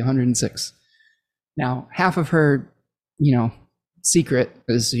that lived to be 106. Now, half of her, secret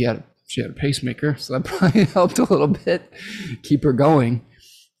is she had a pacemaker, so that probably helped a little bit keep her going.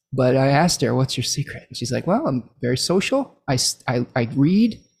 But I asked her, what's your secret? And she's like, well, I'm very social. I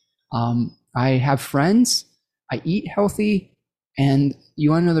read. I have friends. I eat healthy. And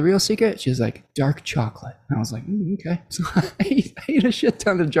you want to know the real secret? She was like, dark chocolate. And I was like, okay. So I eat a shit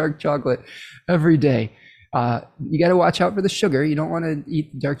ton of dark chocolate every day. You got to watch out for the sugar. You don't want to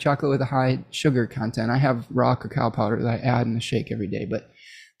eat dark chocolate with a high sugar content. I have raw cacao powder that I add in a shake every day. But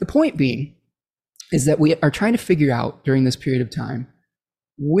the point being is that we are trying to figure out during this period of time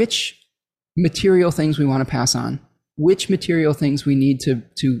which material things we want to pass on, which material things we need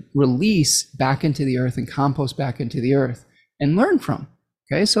to release back into the earth and compost back into the earth and learn from.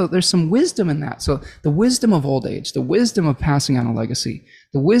 Okay, so there's some wisdom in that. So the wisdom of old age, the wisdom of passing on a legacy,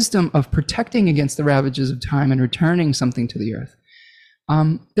 the wisdom of protecting against the ravages of time and returning something to the earth.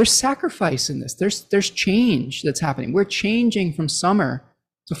 There's sacrifice in this. There's change that's happening. We're changing from summer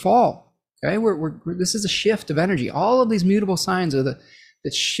to fall. Okay, this is a shift of energy. All of these mutable signs are the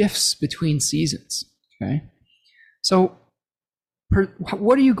shifts between seasons. Okay, so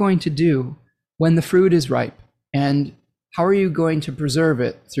what are you going to do when the fruit is ripe, and how are you going to preserve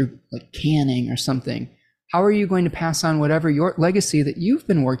it through like canning or something? How are you going to pass on whatever your legacy that you've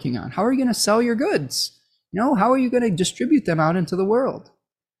been working on? How are you going to sell your goods? How are you going to distribute them out into the world?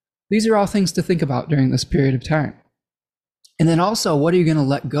 These are all things to think about during this period of time. And then also, what are you going to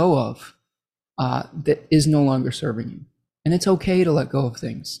let go of that is no longer serving you? And it's okay to let go of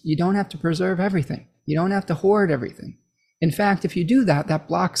things. You don't have to preserve everything. You don't have to hoard everything. In fact, if you do that, that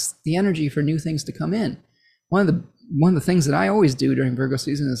blocks the energy for new things to come in. One of the things that I always do during Virgo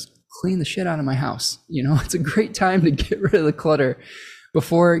season is clean the shit out of my house. It's a great time to get rid of the clutter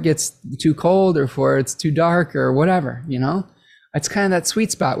before it gets too cold or before it's too dark or whatever. It's kind of that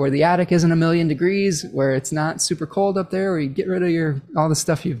sweet spot where the attic isn't 1,000,000 degrees, where it's not super cold up there, where you get rid of all the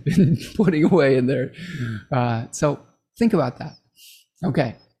stuff you've been putting away in there. So think about that.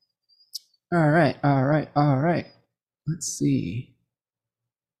 Okay. All right. Let's see.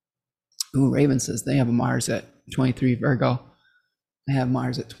 Ooh, Raven says they have a Mars at 23 Virgo. I have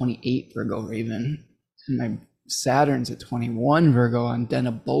Mars at 28 Virgo, Raven. And my Saturn's at 21 Virgo on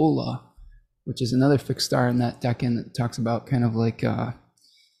Denebola, which is another fixed star in that decan that talks about kind of like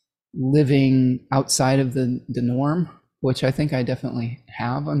living outside of the norm, which I think I definitely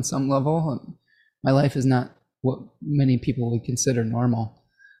have on some level. My life is not what many people would consider normal.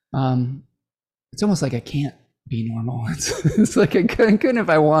 It's almost like I can't be normal. It's like I couldn't if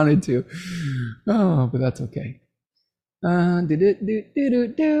I wanted to. Oh, but that's okay. I'm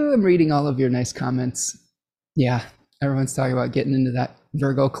reading all of your nice comments. Yeah, everyone's talking about getting into that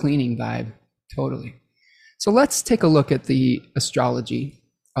Virgo cleaning vibe. Totally. So let's take a look at the astrology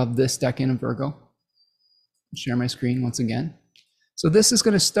of this decan of Virgo. Share my screen once again. So this is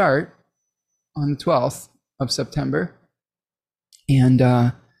going to start on the 12th of September. And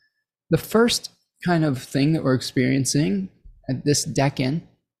the first kind of thing that we're experiencing at this decan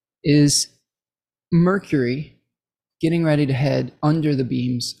is Mercury getting ready to head under the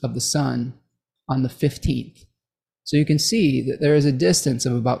beams of the sun on the 15th. So you can see that there is a distance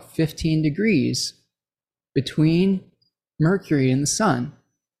of about 15 degrees between Mercury and the sun.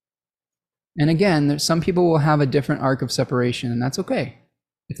 And again, some people will have a different arc of separation, and that's okay.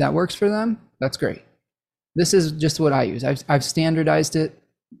 If that works for them, that's great. This is just what I use. I've standardized it,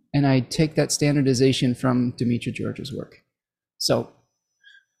 and I take that standardization from Demetra George's work. So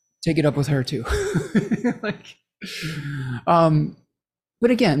take it up with her too. But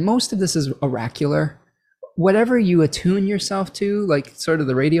again, most of this is oracular. Whatever you attune yourself to, like sort of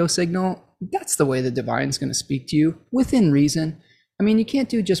the radio signal, that's the way the divine's going to speak to you within reason. I mean, you can't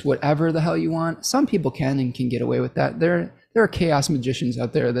do just whatever the hell you want. Some people can and can get away with that. There are chaos magicians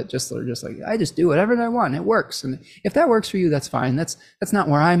out there that are just like, I just do whatever I want. It works. And if that works for you, that's fine. That's not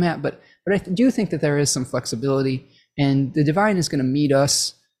where I'm at. But I do think that there is some flexibility, and the divine is going to meet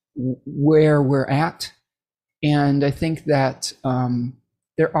us where we're at. And I think that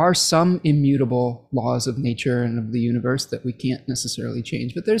there are some immutable laws of nature and of the universe that we can't necessarily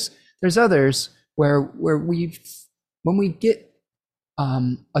change. But there's others where when we get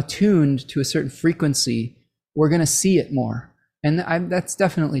attuned to a certain frequency, we're going to see it more. And that's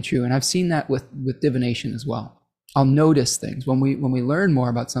definitely true. And I've seen that with divination as well. I'll notice things. When we learn more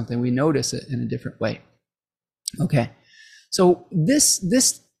about something, we notice it in a different way. Okay. So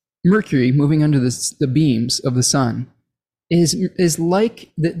this Mercury moving under the beams of the sun is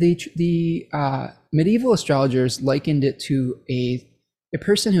like the medieval astrologers likened it to a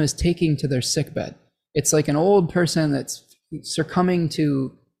person who is taking to their sickbed. It's like an old person that's succumbing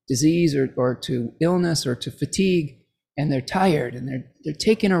to disease or to illness or to fatigue, and they're tired and they're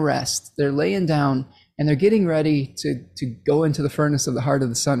taking a rest. They're laying down and they're getting ready to go into the furnace of the heart of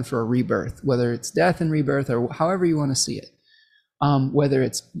the sun for a rebirth, whether it's death and rebirth or however you want to see it. Whether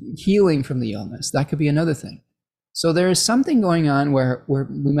it's healing from the illness, that could be another thing. So there is something going on where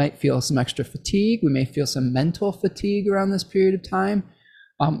we might feel some extra fatigue. We may feel some mental fatigue around this period of time.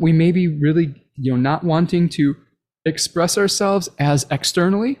 We may be really, not wanting to express ourselves as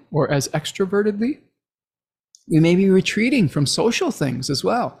externally or as extrovertedly. We may be retreating from social things as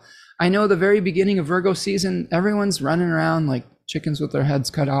well. I know the very beginning of Virgo season, everyone's running around like chickens with their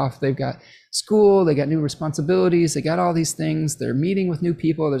heads cut off. They've got school, they got new responsibilities, they got all these things. They're meeting with new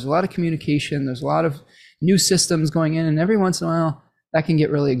people. There's a lot of communication. There's a lot of new systems going in. And every once in a while, that can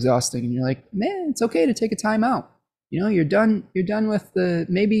get really exhausting. And you're like, man, it's okay to take a time out. You're done with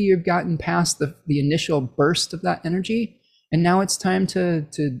maybe you've gotten past the initial burst of that energy. And now it's time to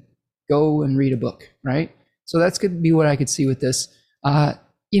go and read a book, right? So that's going to be what I could see with this.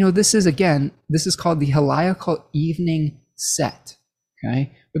 This is called the heliacal evening set.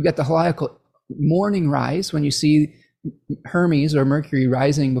 Okay. We've got the heliacal morning rise when you see Hermes or Mercury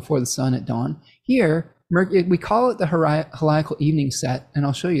rising before the sun at dawn. Here, we call it the heliacal evening set. And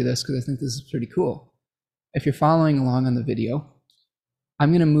I'll show you this because I think this is pretty cool. If you're following along on the video,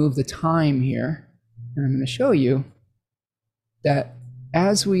 I'm going to move the time here and I'm going to show you that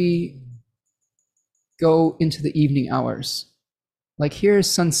as we go into the evening hours, like here's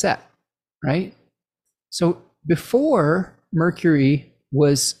sunset, right? So before Mercury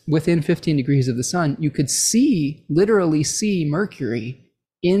was within 15 degrees of the sun, you could literally see Mercury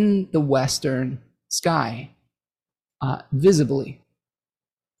in the western sky visibly.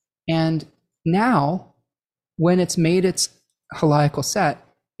 And now, when it's made its heliacal set,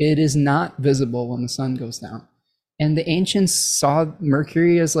 it is not visible when the sun goes down. And the ancients saw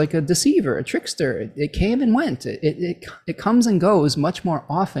Mercury as like a deceiver, a trickster. It came and went. It comes and goes much more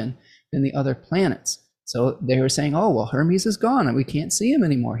often than the other planets. So they were saying, oh, well, Hermes is gone and we can't see him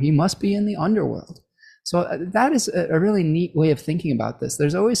anymore. He must be in the underworld. So that is a really neat way of thinking about this.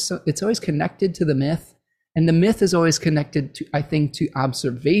 It's always connected to the myth. And the myth is always connected to, I think, to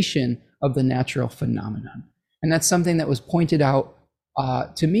observation of the natural phenomenon. And that's something that was pointed out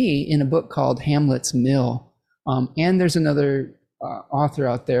to me in a book called Hamlet's Mill. And there's another author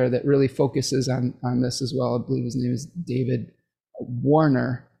out there that really focuses on this as well. I believe his name is David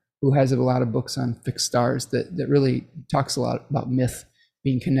Warner, who has a lot of books on fixed stars that really talks a lot about myth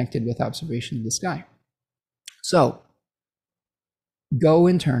being connected with observation of the sky. So go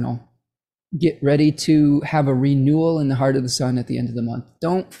internal. Get ready to have a renewal in the heart of the sun at the end of the month.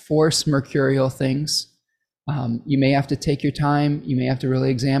 Don't force mercurial things. You may have to take your time. You may have to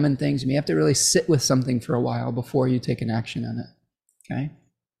really examine things. You may have to really sit with something for a while before you take an action on it. Okay.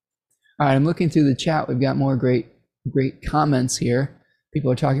 All right. I'm looking through the chat. We've got more great comments here.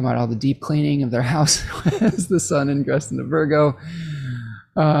 People are talking about all the deep cleaning of their house as the sun ingressed into Virgo.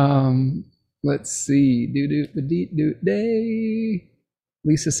 Let's see. Day.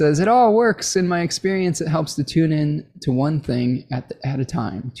 Lisa says, it all works. In my experience, it helps to tune in to one thing at a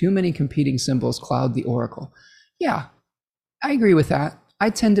time. Too many competing symbols cloud the oracle. Yeah, I agree with that. I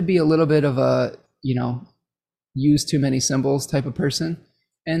tend to be a little bit of a, use too many symbols type of person.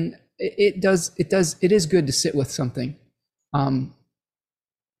 And it is good to sit with something.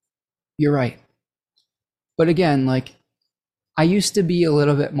 You're right. But again, like I used to be a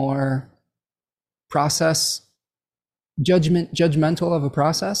little bit more judgmental of a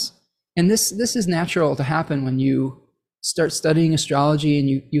process. And this is natural to happen when you start studying astrology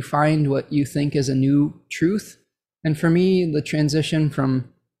and you find what you think is a new truth. And for me, the transition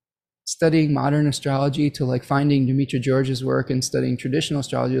from studying modern astrology to like finding Demetra George's work and studying traditional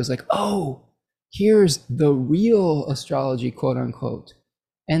astrology was like, oh, here's the real astrology, quote unquote.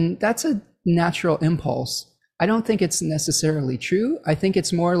 And that's a natural impulse. I don't think it's necessarily true. I think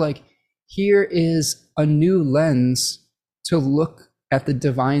it's more like, here is a new lens to look at the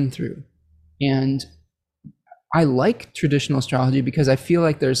divine through. And I like traditional astrology because I feel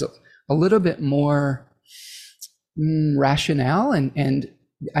like there's a little bit more rationale and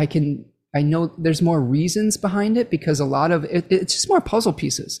I know there's more reasons behind it because a lot of it's just more puzzle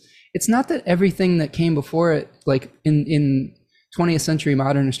pieces. It's not that everything that came before it, like in 20th century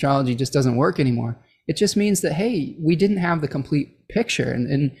modern astrology, just doesn't work anymore. It just means that, hey, we didn't have the complete picture.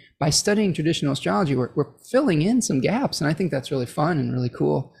 And by studying traditional astrology, we're filling in some gaps. And I think that's really fun and really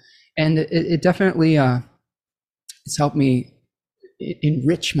cool. And it definitely it's helped me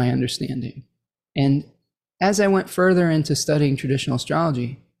enrich my understanding. And as I went further into studying traditional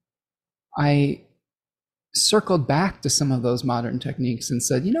astrology, I circled back to some of those modern techniques and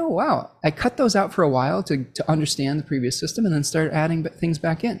said, wow, I cut those out for a while to understand the previous system and then started adding things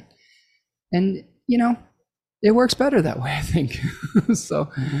back in. And you know, it works better that way, I think.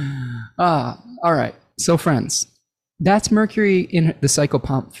 So, all right. So, friends, that's Mercury in the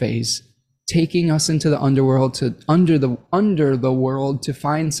psychopomp phase, taking us into the underworld, to under the world, to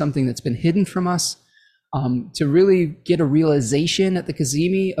find something that's been hidden from us, to really get a realization at the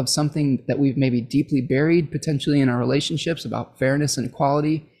Cazimi of something that we've maybe deeply buried, potentially in our relationships, about fairness and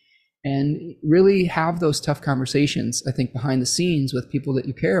equality, and really have those tough conversations, I think, behind the scenes with people that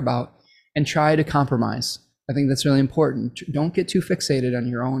you care about, and try to compromise. I think that's really important. Don't get too fixated on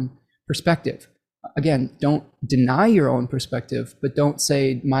your own perspective. Again, don't deny your own perspective, but don't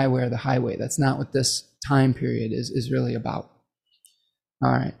say my way or the highway. That's not what this time period is really about.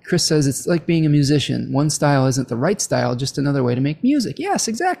 All right. Chris says, it's like being a musician. One style isn't the right style, just another way to make music. Yes,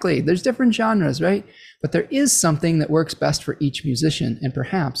 exactly. There's different genres, right? But there is something that works best for each musician, and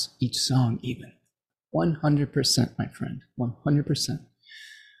perhaps each song even. 100%, my friend. 100%.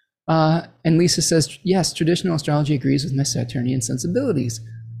 And Lisa says, yes, traditional astrology agrees with my Saturnian sensibilities.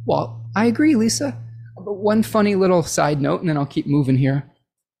 Well, I agree, Lisa. But one funny little side note, and then I'll keep moving here.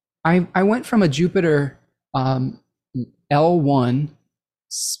 I went from a Jupiter L1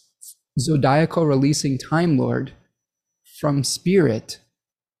 zodiacal releasing Time Lord from Spirit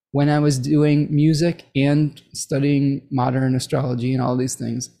when I was doing music and studying modern astrology and all these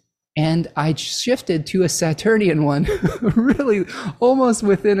things. And I shifted to a Saturnian one really almost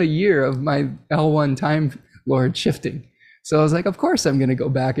within a year of my L1 Time Lord shifting. So I was like, of course I'm going to go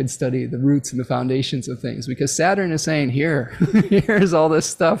back and study the roots and the foundations of things, because Saturn is saying, here's all this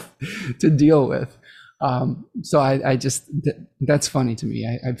stuff to deal with. So I just, that's funny to me.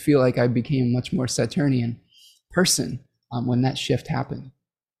 I feel like I became a much more Saturnian person when that shift happened.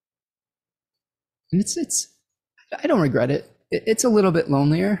 And I don't regret it. It's a little bit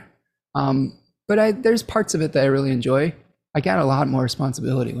lonelier. But there's parts of it that I really enjoy. I got a lot more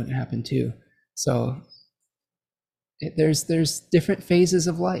responsibility when it happened too. So there's different phases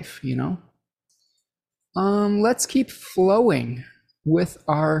of life, you know? Let's keep flowing with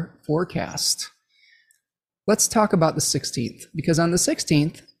our forecast. Let's talk about the 16th, because on the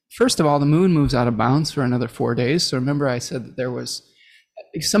 16th, first of all, the moon moves out of bounds for another 4 days. So remember I said that there was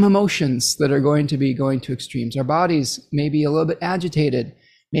some emotions that are going to be going to extremes. Our bodies may be a little bit agitated,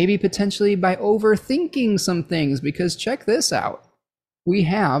 maybe potentially by overthinking some things, because check this out. We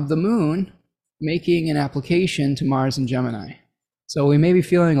have the moon making an application to Mars and Gemini. So we may be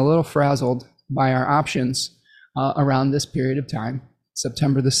feeling a little frazzled by our options around this period of time,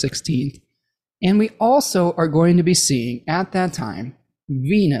 September the 16th. And we also are going to be seeing at that time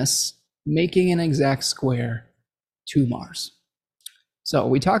Venus making an exact square to Mars. So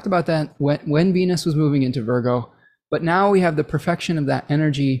we talked about that when Venus was moving into Virgo, but now we have the perfection of that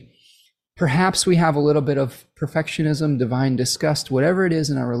energy. Perhaps we have a little bit of perfectionism, divine disgust, whatever it is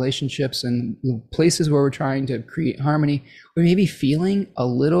in our relationships and the places where we're trying to create harmony. We may be feeling a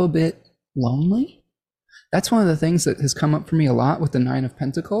little bit lonely. That's one of the things that has come up for me a lot with the Nine of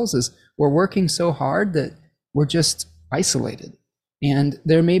Pentacles, is we're working so hard that we're just isolated. And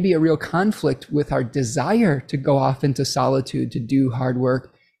there may be a real conflict with our desire to go off into solitude, to do hard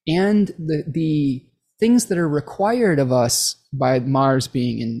work, and the things that are required of us by Mars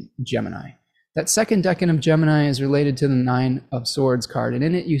being in Gemini. That second decan of Gemini is related to the Nine of Swords card. And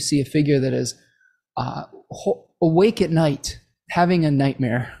in it, you see a figure that is awake at night, having a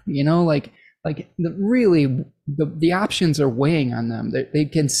nightmare, you know, the options are weighing on them. They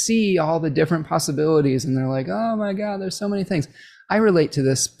can see all the different possibilities, and they're like, oh my God, there's so many things. I relate to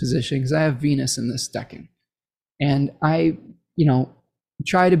this position because I have Venus in this decan. And I,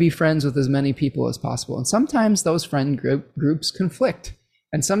 try to be friends with as many people as possible. And sometimes those friend groups conflict.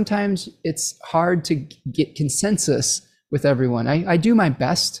 And sometimes it's hard to get consensus with everyone. I do my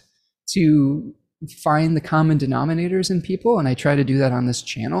best to find the common denominators in people, and I try to do that on this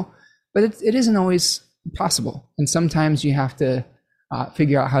channel. But it isn't always possible. And sometimes you have to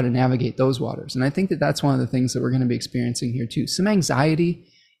figure out how to navigate those waters. And I think that that's one of the things that we're going to be experiencing here too. Some anxiety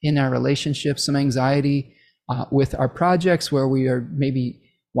in our relationships, some anxiety with our projects where we are maybe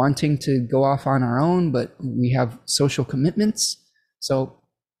wanting to go off on our own, but we have social commitments. So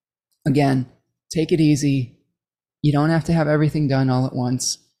again, take it easy. You don't have to have everything done all at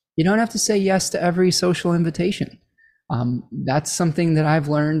once. You don't have to say yes to every social invitation. That's something that I've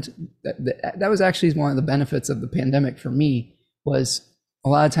learned. That was actually one of the benefits of the pandemic for me, was a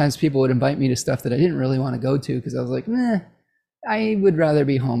lot of times people would invite me to stuff that I didn't really want to go to because I was like, I would rather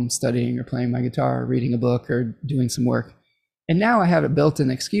be home studying or playing my guitar or reading a book or doing some work. And now I have a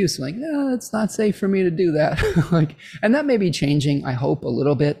built-in excuse, like, no, it's not safe for me to do that. And that may be changing, I hope, a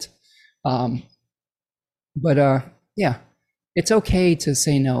little bit. Yeah, it's okay to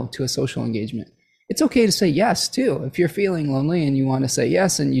say no to a social engagement. It's okay to say yes too. If you're feeling lonely and you want to say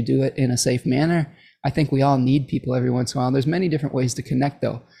yes and you do it in a safe manner, I think we all need people every once in a while. There's many different ways to connect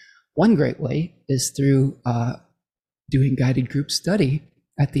though. One great way is through doing guided group study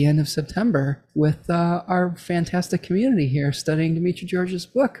at the end of September with our fantastic community here studying Demetra George's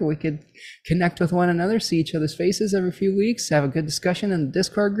book. We could connect with one another, see each other's faces every few weeks, have a good discussion in the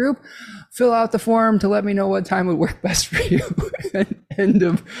Discord group, fill out the form to let me know what time would work best for you. End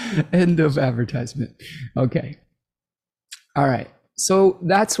of advertisement. Okay. All right. So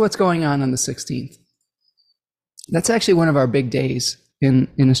that's what's going on the 16th. That's actually one of our big days in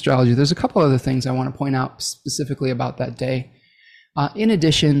astrology. There's a couple other things I want to point out specifically about that day. In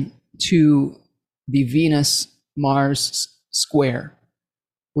addition to the Venus-Mars square,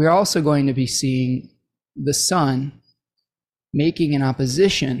 we're also going to be seeing the sun making an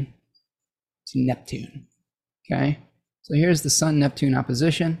opposition to Neptune. Okay, so here's the Sun-Neptune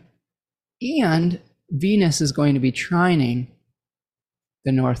opposition, and Venus is going to be trining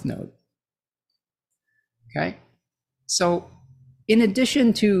the North Node. Okay, so in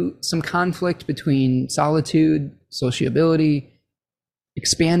addition to some conflict between solitude, sociability,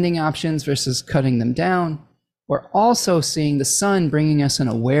 expanding options versus cutting them down, we're also seeing the sun bringing us an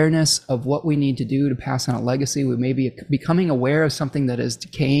awareness of what we need to do to pass on a legacy. We may be becoming aware of something that is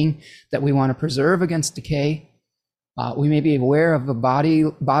decaying that we want to preserve against decay. We may be aware of a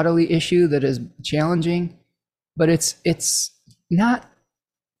bodily issue that is challenging, but it's not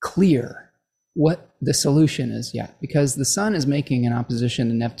clear what the solution is yet, because the sun is making an opposition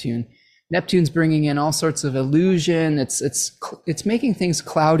to Neptune. Neptune's bringing in all sorts of illusion. It's making things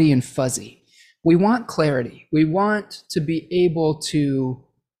cloudy and fuzzy. We want clarity. We want to be able to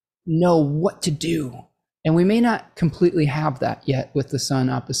know what to do. And we may not completely have that yet with the sun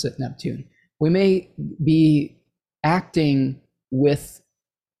opposite Neptune. We may be acting with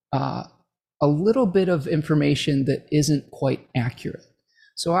a little bit of information that isn't quite accurate.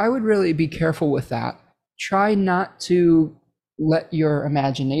 So I would really be careful with that. Try not to let your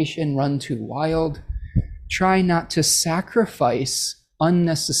imagination run too wild. Try not to sacrifice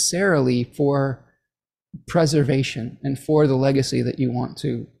unnecessarily for preservation and for the legacy that you want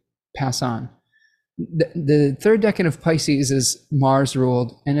to pass on. The third decan of Pisces is Mars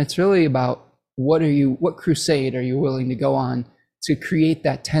ruled, and it's really about what crusade are you willing to go on to create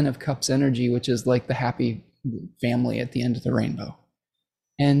that 10 of Cups energy, which is like the happy family at the end of the rainbow.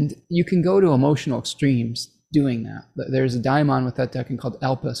 And you can go to emotional extremes doing that. There's a daimon with that decan called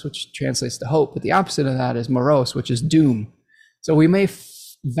Elpis, which translates to hope, but the opposite of that is morose, which is doom. So we may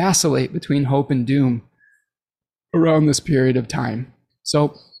vacillate between hope and doom around this period of time.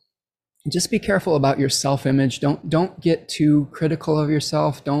 So just be careful about your self-image. Don't get too critical of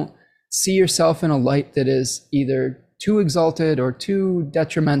yourself. Don't see yourself in a light that is either too exalted or too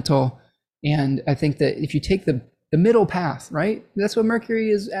detrimental. And I think that if you take the middle path, right? That's what Mercury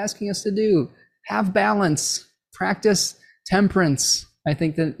is asking us to do. Have balance, practice temperance. I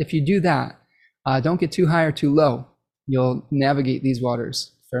think that if you do that, don't get too high or too low. You'll navigate these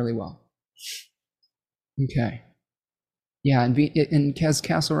waters fairly well. Okay. Yeah, and as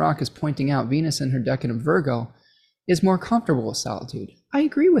Castle Rock is pointing out, Venus in her decan of Virgo is more comfortable with solitude. I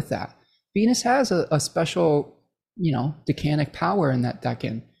agree with that. Venus has a special, decanic power in that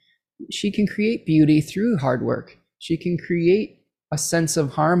decan. She can create beauty through hard work. She can create a sense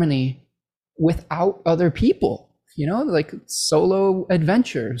of harmony without other people, like solo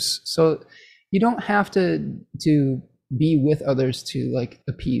adventures. So you don't have to be with others to like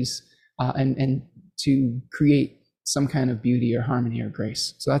appease and to create some kind of beauty or harmony or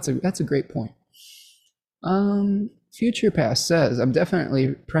grace. So that's a great point. Future Past says, I'm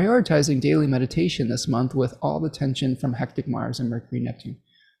definitely prioritizing daily meditation this month with all the tension from hectic Mars and Mercury Neptune.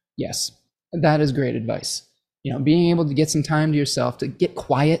 Yes, that is great advice. Being able to get some time to yourself, to get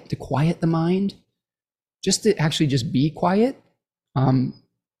quiet, to quiet the mind, just to actually just be quiet.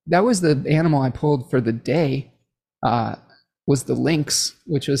 That was the animal I pulled for the day, was the lynx,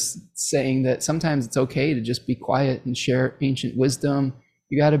 which was saying that sometimes it's okay to just be quiet and share ancient wisdom.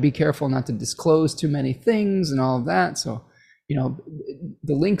 You got to be careful not to disclose too many things and all of that. So,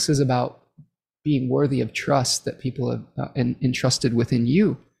 the lynx is about being worthy of trust that people have entrusted within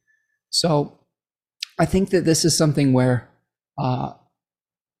you. So I think that this is something where,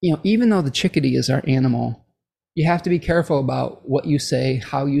 even though the chickadee is our animal, you have to be careful about what you say,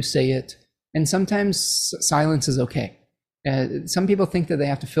 how you say it. And sometimes silence is okay. Some people think that they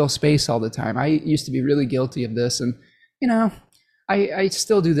have to fill space all the time. I used to be really guilty of this. And, I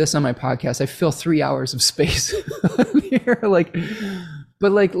still do this on my podcast. I fill 3 hours of space here.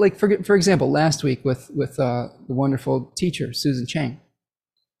 For example, last week with the wonderful teacher, Susan Chang,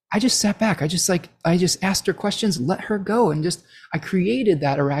 I just sat back. I just asked her questions, let her go. And I created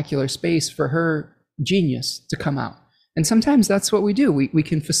that oracular space for her genius to come out. And sometimes that's what we do. We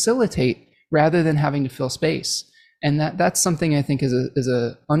can facilitate rather than having to fill space. And that's something I think is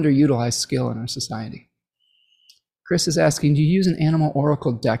a underutilized skill in our society. Chris is asking, do you use an animal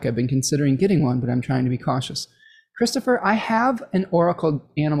oracle deck? I've been considering getting one, but I'm trying to be cautious. Christopher, I have an oracle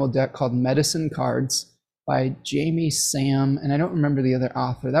animal deck called Medicine Cards by Jamie Sam, and I don't remember the other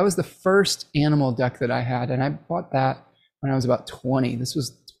author. That was the first animal deck that I had, and I bought that when I was about 20. This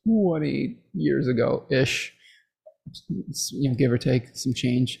was 20 years ago-ish, give or take some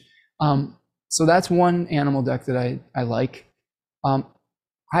change. So that's one animal deck that I like. I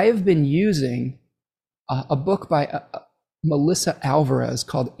have been using a book by Melissa Alvarez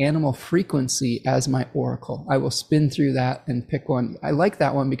called Animal Frequency as my oracle. I will spin through that and pick one. I like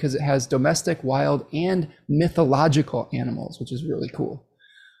that one because it has domestic, wild, and mythological animals, which is really cool.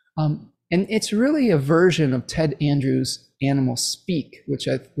 And it's really a version of Ted Andrews' Animal Speak, which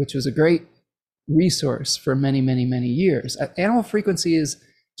was a great resource for many, many, many years. Animal Frequency is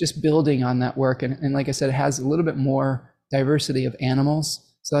just building on that work. And like I said, it has a little bit more diversity of animals.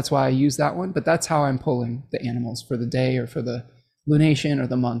 So that's why I use that one. But that's how I'm pulling the animals for the day or for the lunation or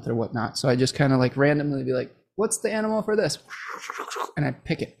the month or whatnot. So I just kind of like randomly be like, what's the animal for this? And I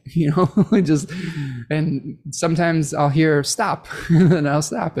pick it, and sometimes I'll hear stop and I'll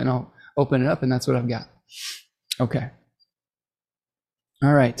stop and I'll open it up and that's what I've got. Okay.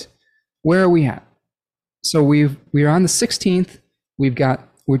 All right. Where are we at? So we're on the 16th.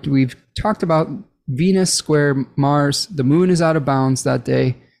 We've talked about Venus square Mars. The moon is out of bounds that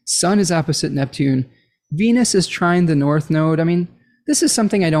day. Sun is opposite Neptune. Venus is trine the north node. I mean, this is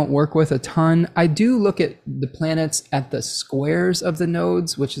something I don't work with a ton. I do look at the planets at the squares of the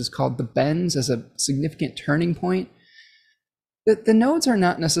nodes, which is called the bends, as a significant turning point. The nodes are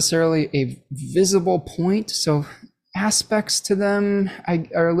not necessarily a visible point, so aspects to them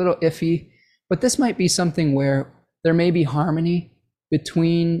are a little iffy, but this might be something where there may be harmony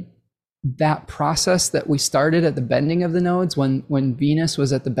between that process that we started at the bending of the nodes when Venus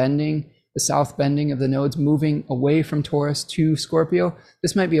was at the south bending of the nodes, moving away from Taurus to Scorpio.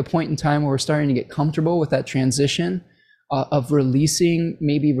 This might be a point in time where we're starting to get comfortable with that transition of releasing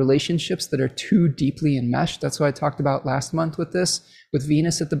maybe relationships that are too deeply enmeshed. That's what I talked about last month with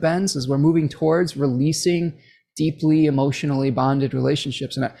Venus at the bends, is we're moving towards releasing deeply emotionally bonded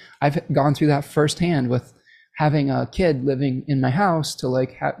relationships. And I've gone through that firsthand with having a kid living in my house to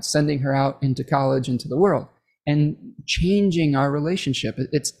sending her out into college, into the world, and changing our relationship.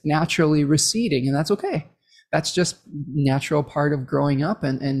 It's naturally receding, and that's okay. That's just natural part of growing up,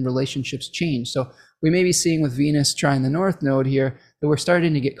 and relationships change. So we may be seeing with Venus trine the north node here that we're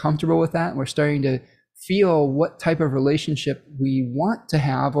starting to get comfortable with that, and we're starting to feel what type of relationship we want to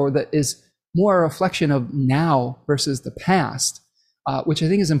have, or that is more a reflection of now versus the past, which I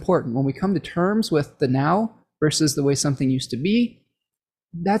think is important. When we come to terms with the now versus the way something used to be,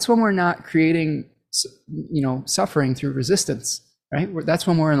 that's when we're not creating, suffering through resistance, right? That's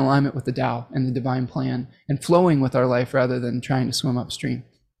when we're in alignment with the Tao and the divine plan and flowing with our life rather than trying to swim upstream.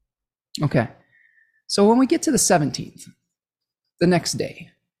 Okay. So when we get to the 17th, the next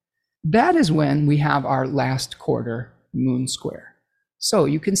day, that is when we have our last quarter moon square. So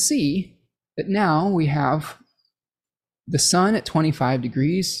you can see that now we have the sun at 25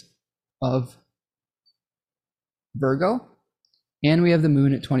 degrees of Virgo, and we have the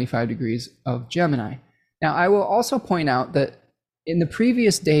moon at 25 degrees of Gemini. Now, I will also point out that in the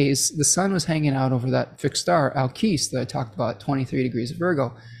previous days, the sun was hanging out over that fixed star, Alkes, that I talked about at 23 degrees of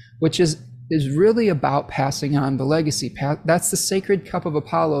Virgo, which is really about passing on the legacy. That's the sacred cup of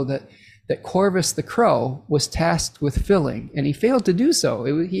Apollo that Corvus the crow was tasked with filling, and he failed to do so.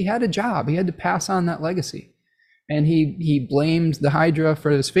 He had a job. He had to pass on that legacy. And he blamed the Hydra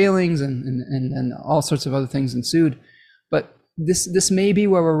for his failings, and all sorts of other things ensued. But this may be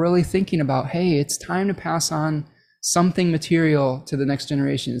where we're really thinking about, hey, it's time to pass on something material to the next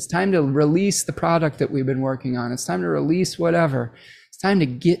generation. It's time to release the product that we've been working on. It's time to release whatever. It's time to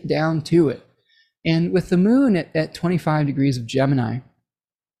get down to it. And with the moon at 25 degrees of Gemini,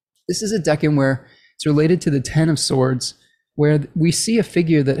 this is a decan where it's related to the 10 of swords, where we see a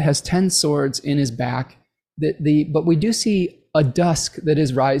figure that has 10 swords in his back, but we do see a dusk that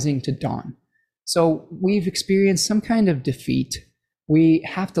is rising to dawn. So we've experienced some kind of defeat. We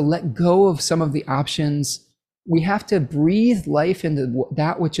have to let go of some of the options. We have to breathe life into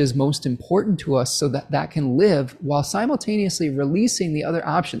that which is most important to us so that can live while simultaneously releasing the other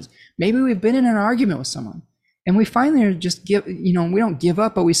options. Maybe we've been in an argument with someone and we finally just we don't give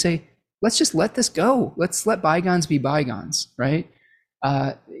up, but we say, let's just let this go. Let's let bygones be bygones, right?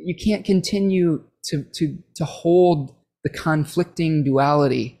 you can't continue to hold the conflicting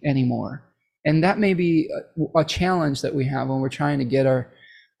duality anymore. And that may be a challenge that we have when we're trying to get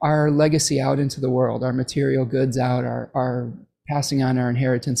our legacy out into the world, our material goods out, our passing on our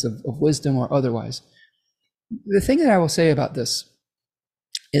inheritance of wisdom or otherwise. The thing that I will say about this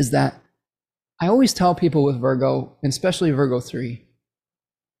is that I always tell people with Virgo, and especially Virgo 3,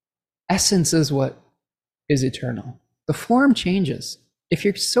 essence is what is eternal. The form changes. If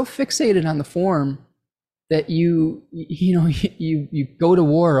you're so fixated on the form that you go to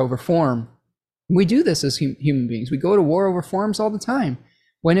war over form, we do this as human beings. We go to war over forms all the time.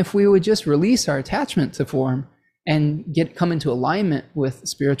 When if we would just release our attachment to form and come into alignment with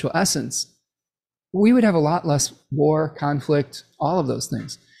spiritual essence, we would have a lot less war, conflict, all of those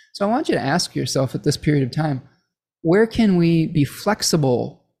things. So I want you to ask yourself at this period of time, where can we be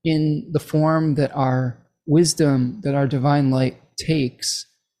flexible in the form that our wisdom, that our divine light takes,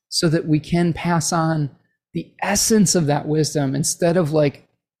 so that we can pass on the essence of that wisdom instead of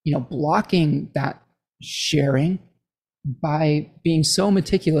blocking that sharing by being so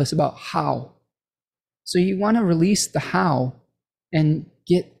meticulous about how. So you want to release the how and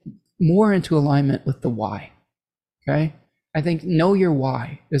get more into alignment with the why. Okay? I think know your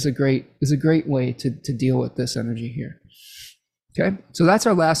why is a great way to deal with this energy here. Okay? So that's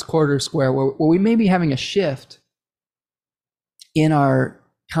our last quarter square where we may be having a shift in our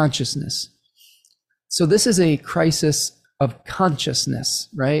consciousness. So this is a crisis of consciousness,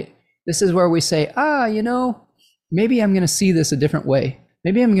 right? This is where we say, maybe I'm going to see this a different way.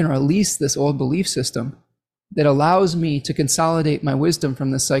 Maybe I'm going to release this old belief system that allows me to consolidate my wisdom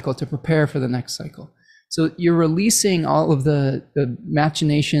from this cycle to prepare for the next cycle. So you're releasing all of the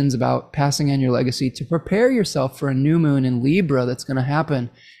machinations about passing on your legacy to prepare yourself for a new moon in Libra that's going to happen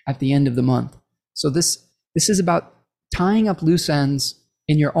at the end of the month. So this is about tying up loose ends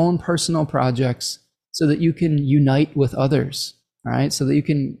in your own personal projects so that you can unite with others, right? So that you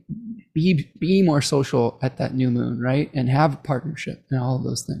can be more social at that new moon, right? And have partnership and all of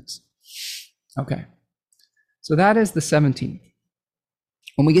those things. Okay. So that is the 17th.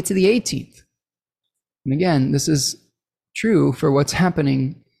 When we get to the 18th, and again, this is true for what's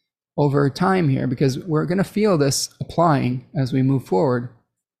happening over time here, because we're going to feel this applying as we move forward.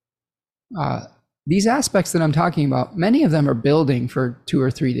 These aspects that I'm talking about, many of them are building for 2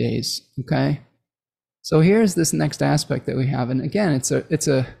 or 3 days, okay? So here's this next aspect that we have. And again, it's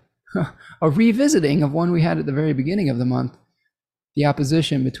a revisiting of one we had at the very beginning of the month, the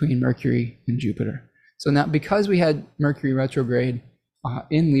opposition between Mercury and Jupiter. So now, because we had Mercury retrograde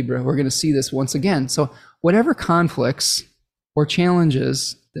in Libra, we're going to see this once again. So whatever conflicts or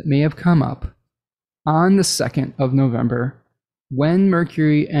challenges that may have come up on the 2nd of November, when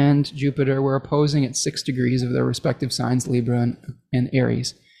Mercury and Jupiter were opposing at 6 degrees of their respective signs, Libra and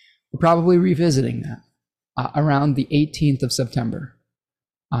Aries, we're probably revisiting that around the 18th of September.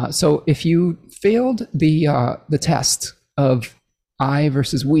 So if you failed the test of I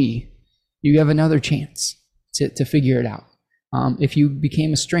versus we, you have another chance to figure it out. If you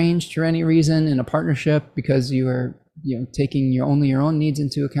became estranged for any reason in a partnership because you were taking only your own needs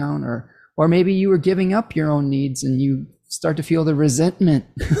into account, or maybe you were giving up your own needs and you start to feel the resentment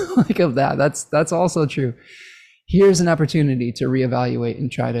of that. That's also true. Here's an opportunity to reevaluate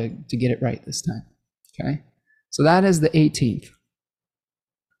and try to get it right this time. Okay, so that is the 18th.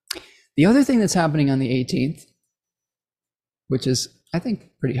 The other thing that's happening on the 18th, which is, I think,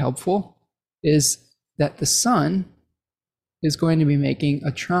 pretty helpful, is that the sun is going to be making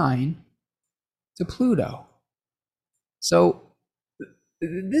a trine to Pluto. So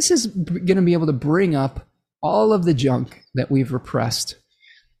this is going to be able to bring up all of the junk that we've repressed.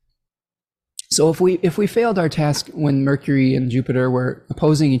 So if we failed our task when Mercury and Jupiter were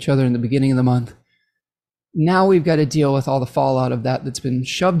opposing each other in the beginning of the month, now we've got to deal with all the fallout of that's been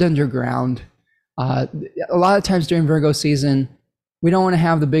shoved underground. A lot of times during Virgo season, we don't want to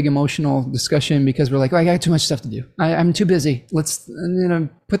have the big emotional discussion because we're like, I got too much stuff to do. I'm too busy. Let's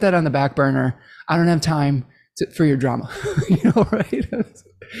put that on the back burner. I don't have time for your drama, right?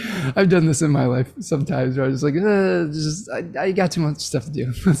 I've done this in my life sometimes where I was like, I got too much stuff to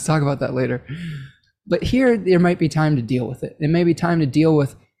do. Let's talk about that later. But here, there might be time to deal with it. It may be time to deal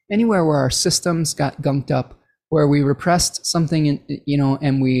with anywhere where our systems got gunked up, where we repressed something,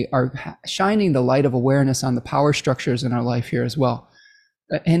 and we are shining the light of awareness on the power structures in our life here as well.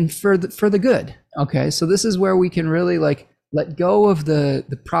 And for the good. Okay, so this is where we can really let go of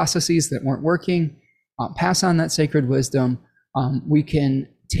the processes that weren't working, pass on that sacred wisdom. We can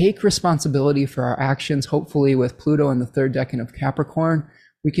take responsibility for our actions, hopefully with Pluto in the 3rd decan of Capricorn.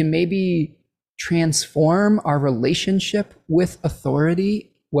 We can maybe transform our relationship with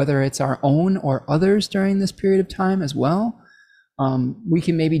authority whether it's our own or others during this period of time as well. We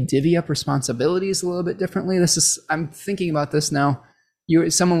can maybe divvy up responsibilities a little bit differently. I'm thinking about this now.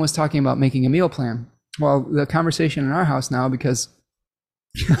 Someone was talking about making a meal plan. Well, the conversation in our house now, because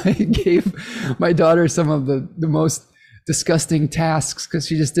I gave my daughter some of the most disgusting tasks because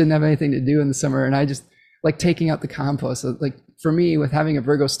she just didn't have anything to do in the summer. And I just like taking out the compost. Like for me, with having a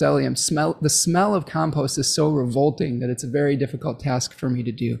Virgo stellium, the smell of compost is so revolting that it's a very difficult task for me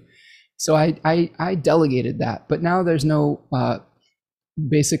to do. So I delegated that, but now there's no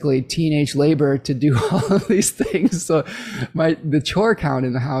basically teenage labor to do all of these things. So the chore count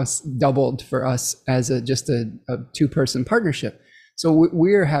in the house doubled for us as just a two-person partnership. So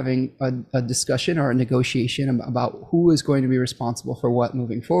we're having a discussion or a negotiation about who is going to be responsible for what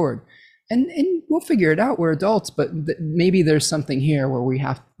moving forward. And we'll figure it out. We're adults, but maybe there's something here where we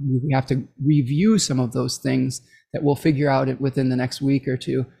have to review some of those things that we'll figure out within the next week or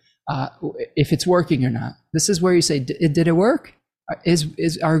two, if it's working or not. This is where you say, did it work?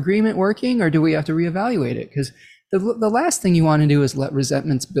 Is our agreement working, or do we have to reevaluate it? Because the last thing you want to do is let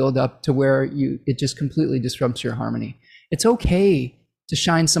resentments build up to where it just completely disrupts your harmony. It's okay to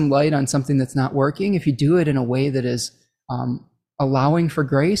shine some light on something that's not working if you do it in a way that is allowing for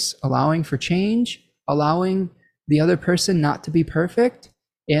grace, allowing for change, allowing the other person not to be perfect,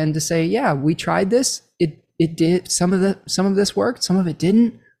 and to say, yeah, we tried this. It did. Some of this worked. Some of it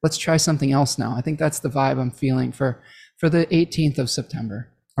didn't. Let's try something else now. I think that's the vibe I'm feeling for the 18th of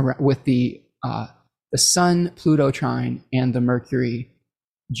September, with the Sun-Pluto trine and the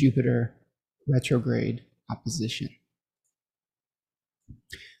Mercury-Jupiter retrograde opposition.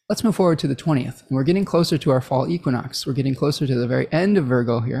 Let's move forward to the 20th. And we're getting closer to our fall equinox. We're getting closer to the very end of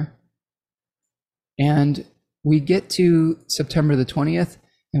Virgo here. And we get to September the 20th,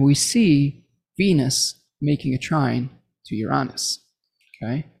 and we see Venus making a trine to Uranus.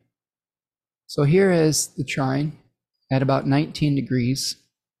 Okay? So here is the trine at about 19 degrees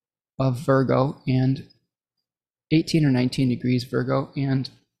of Virgo, and 18 or 19 degrees Virgo, and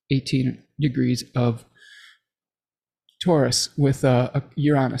 18 degrees of Taurus with a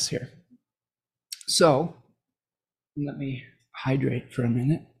Uranus here. So let me hydrate for a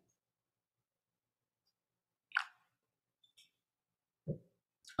minute.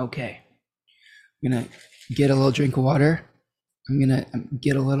 Okay, I'm gonna get a little drink of water. I'm gonna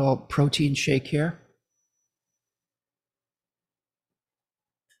get a little protein shake here.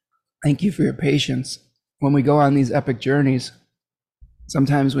 Thank you for your patience. When we go on these epic journeys,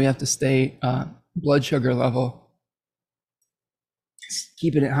 sometimes we have to stay blood sugar level,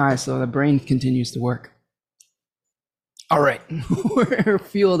 keeping it high so the brain continues to work. All right, we're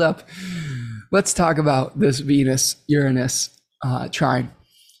fueled up. Let's talk about this Venus-Uranus trine.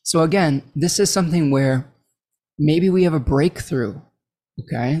 So again, this is something where maybe we have a breakthrough,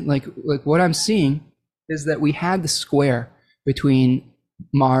 okay? Like what I'm seeing is that we had the square between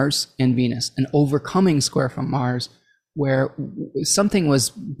Mars and Venus, an overcoming square from Mars, where something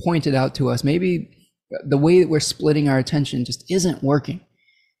was pointed out to us. Maybe the way that we're splitting our attention just isn't working.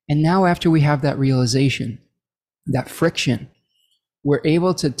 And now after we have that realization, that friction, we're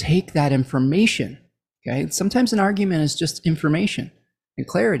able to take that information, okay? Sometimes an argument is just information and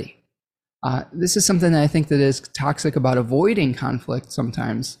clarity. This is something that I think that is toxic about avoiding conflict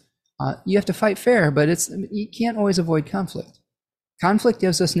sometimes. You have to fight fair, but you can't always avoid conflict. Conflict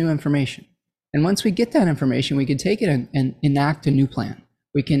gives us new information. And once we get that information, we can take it and enact a new plan.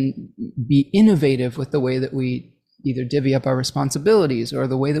 We can be innovative with the way that we either divvy up our responsibilities or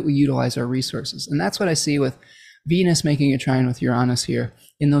the way that we utilize our resources. And that's what I see with Venus making a trine with Uranus here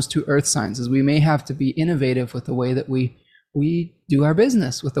in those two earth signs, is we may have to be innovative with the way that we do our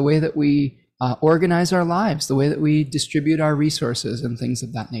business, with the way that we organize our lives, the way that we distribute our resources and things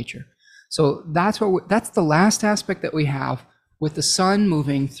of that nature. So that's the last aspect that we have, with the sun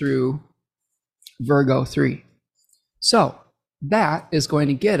moving through Virgo 3. So that is going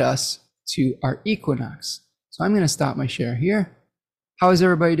to get us to our equinox. So I'm going to stop my share here. How is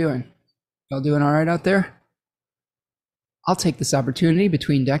everybody doing? Y'all doing all right out there? I'll take this opportunity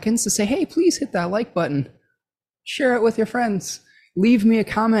between decans to say, hey, please hit that like button. Share it with your friends. Leave me a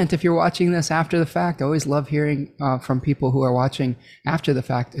comment if you're watching this after the fact. I always love hearing from people who are watching after the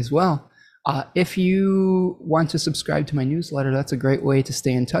fact as well. If you want to subscribe to my newsletter, that's a great way to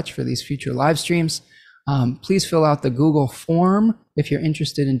stay in touch for these future live streams. Please fill out the Google form if you're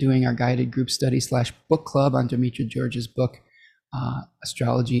interested in doing our guided group study / book club on Demetra George's book,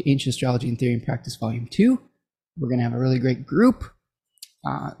 Astrology, Ancient Astrology and Theory and Practice, Volume 2. We're going to have a really great group.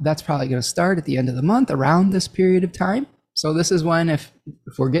 That's probably going to start at the end of the month, around this period of time. So this is when, if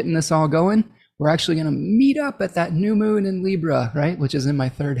we're getting this all going, we're actually going to meet up at that new moon in Libra, right? Which is in my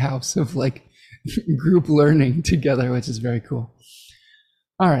third house of like group learning together, which is very cool.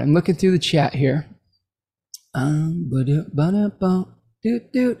 All right, I'm looking through the chat here.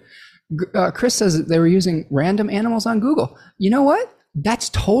 Chris says that they were using random animals on Google. You know what? That's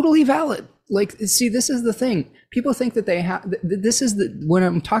totally valid. Like, see, this is the thing. People think that they have, this is the, when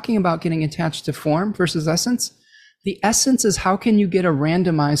I'm talking about getting attached to form versus essence, the essence is how can you get a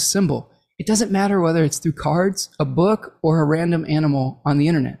randomized symbol? It doesn't matter whether it's through cards, a book, or a random animal on the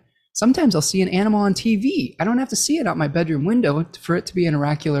internet. Sometimes I'll see an animal on TV. I don't have to see it out my bedroom window for it to be an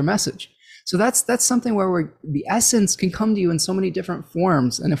oracular message. So that's something where the essence can come to you in so many different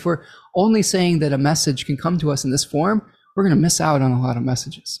forms. And if we're only saying that a message can come to us in this form, we're going to miss out on a lot of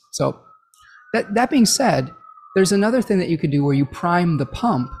messages. So that being said, there's another thing that you could do where you prime the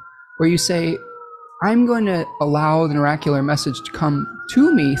pump, where you say, I'm going to allow the oracular message to come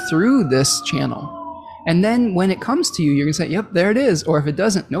to me through this channel. And then when it comes to you, you're going to say, yep, there it is. Or if it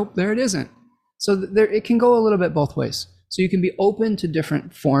doesn't, nope, there it isn't. So it can go a little bit both ways. So you can be open to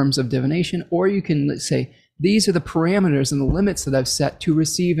different forms of divination, or you can say, these are the parameters and the limits that I've set to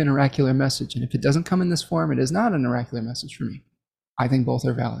receive an oracular message. And if it doesn't come in this form, it is not an oracular message for me. I think both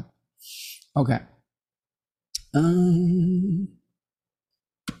are valid. Okay.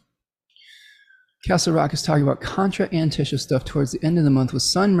 Castle Rock is talking about Contra Antisha stuff towards the end of the month with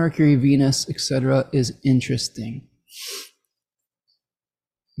Sun, Mercury, Venus, etc. is interesting.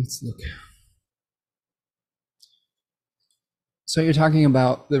 Let's look. So you're talking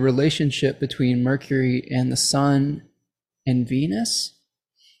about the relationship between Mercury and the Sun and Venus?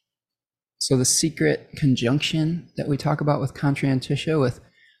 So the secret conjunction that we talk about with Contra Antisha with,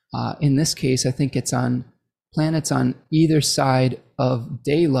 in this case, I think it's on planets on either side of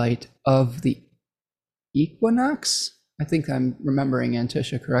daylight of the equinox. I think I'm remembering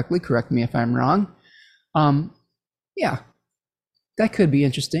Antisha correctly. Correct me if I'm wrong. Yeah, that could be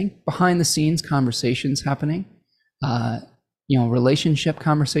interesting. Behind the scenes conversations happening, relationship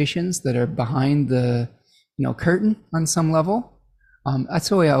conversations that are behind the, curtain on some level. That's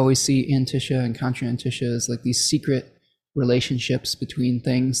the way I always see Antisha and Contra Antisha as like these secret relationships between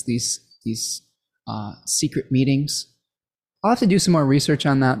things, these secret meetings. I'll have to do some more research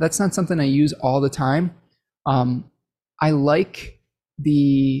on that. That's not something I use all the time. I like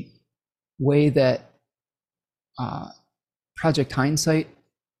the way that Project Hindsight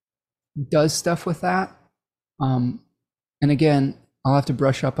does stuff with that. And again, I'll have to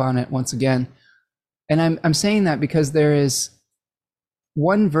brush up on it once again. And I'm saying that because there is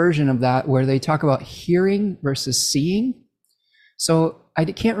one version of that where they talk about hearing versus seeing. So I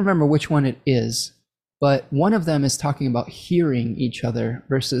can't remember which one it is, but one of them is talking about hearing each other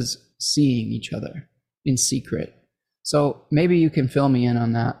versus seeing each other in secret. So maybe you can fill me in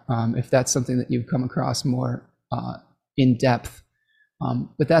on that if that's something that you've come across more in depth.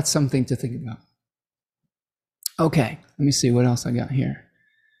 But that's something to think about. Okay, let me see what else I got here.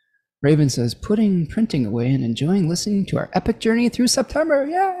 Raven says, putting printing away and enjoying listening to our epic journey through September.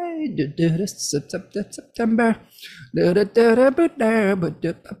 Yay! September. I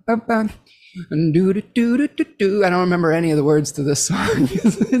don't remember any of the words to this song.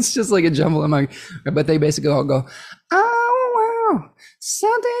 It's just like a jumble in my, but they basically all go, oh wow,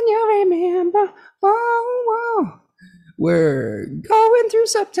 something you remember, oh wow. We're going through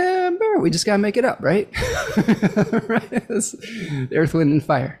September. We just got to make it up, right? Right? Earth, Wind, and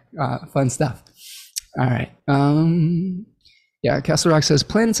Fire. Fun stuff. All right. Yeah, Castle Rock says,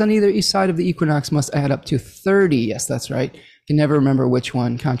 planets on either east side of the equinox must add up to 30. Yes, that's right. Can never remember which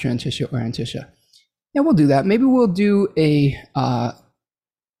one, Contra Antisha or Antisha. Yeah, we'll do that. Maybe we'll do a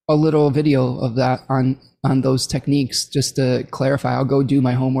little video of that on those techniques just to clarify. I'll go do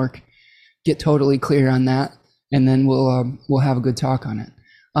my homework, get totally clear on that. And then we'll have a good talk on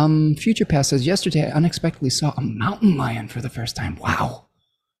it. Future Past says, yesterday I unexpectedly saw a mountain lion for the first time. Wow.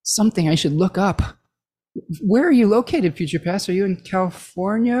 Something I should look up. Where are you located, Future Past? Are you in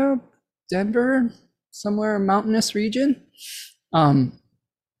California, Denver, somewhere mountainous region?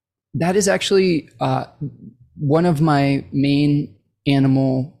 That is actually one of my main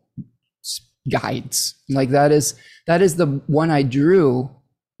animal guides. Like that is the one I drew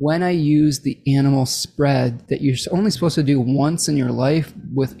when I used the animal spread that you're only supposed to do once in your life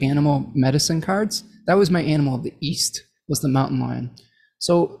with animal medicine cards. That was my animal of the East, was the mountain lion.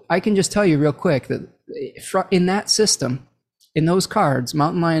 So I can just tell you real quick that in that system, in those cards,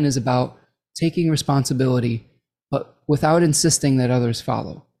 mountain lion is about taking responsibility, but without insisting that others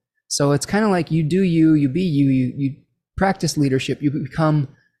follow. So it's kind of like you do you be you practice leadership, you become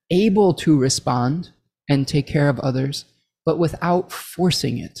able to respond and take care of others, but without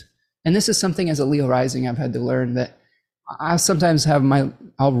forcing it. And this is something as a Leo rising I've had to learn, that I sometimes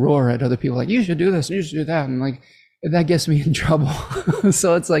I'll roar at other people like, you should do this, you should do that. And like, that gets me in trouble.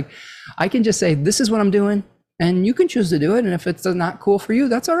 So it's like, I can just say, this is what I'm doing, and you can choose to do it. And if it's not cool for you,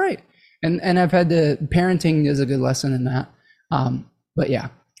 that's all right. And I've had parenting is a good lesson in that. But yeah.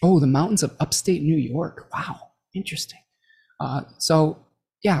 Oh, the mountains of upstate New York. Wow. Interesting. So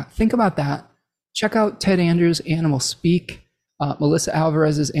yeah, think about that. Check out Ted Andrews' Animal Speak, Melissa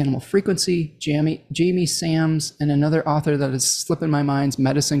Alvarez's Animal Frequency, Jamie Sams, and another author that is slipping my mind's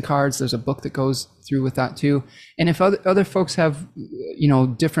Medicine Cards. There's a book that goes through with that too. And if other folks have,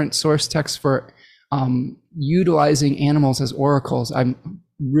 different source texts for utilizing animals as oracles, I'm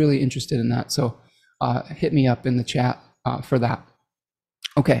really interested in that. So hit me up in the chat for that.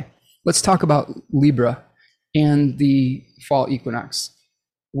 Okay, let's talk about Libra and the fall equinox.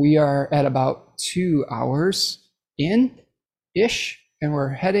 We are at about 2 hours in-ish, and we're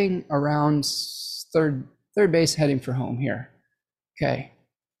heading around third base, heading for home here. Okay.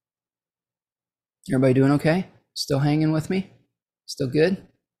 Everybody doing okay? Still hanging with me? Still good?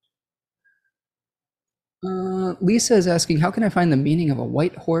 Lisa is asking, how can I find the meaning of a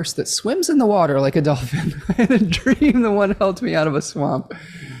white horse that swims in the water like a dolphin? I had a dream the one helped me out of a swamp.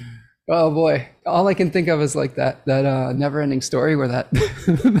 Oh boy, all I can think of is like that never-ending story where that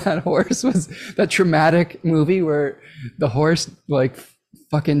that horse was, that traumatic movie where the horse like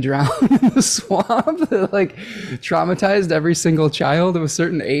fucking drowned in the swamp, that like traumatized every single child of a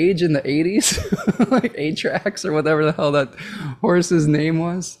certain age in the 80s, like Atrax or whatever the hell that horse's name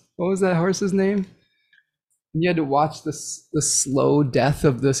was. What was that horse's name? You had to watch the slow death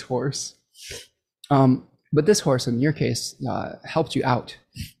of this horse. But this horse, in your case, helped you out.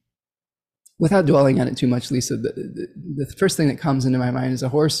 Without dwelling on it too much, Lisa, the first thing that comes into my mind is a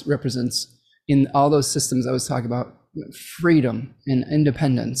horse represents, in all those systems I was talking about, freedom and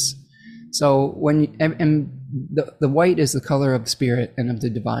independence. So the white is the color of spirit and of the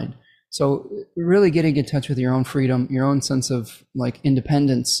divine. So really getting in touch with your own freedom, your own sense of like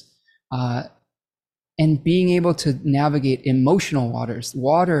independence, and being able to navigate emotional waters.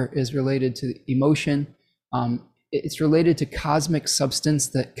 Water is related to emotion. It's related to cosmic substance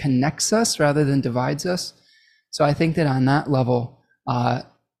that connects us rather than divides us. So I think that on that level,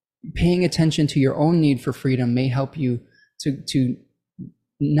 paying attention to your own need for freedom may help you to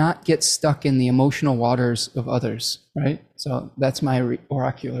not get stuck in the emotional waters of others, right? So that's my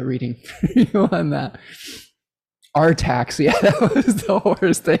oracular reading for you on that. Artax, yeah, that was the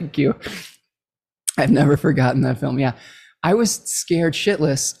horse, thank you. I've never forgotten that film. Yeah, I was scared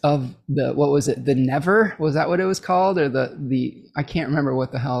shitless of what was it? The Never? Was that what it was called? Or the I can't remember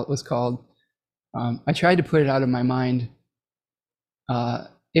what the hell it was called. I tried to put it out of my mind.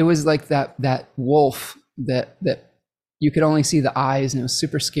 It was like that wolf that you could only see the eyes, and it was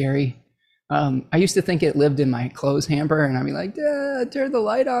super scary. I used to think it lived in my clothes hamper, and I'd be like, turn the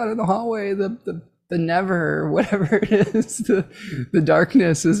light on in the hallway. The Never, whatever it is, the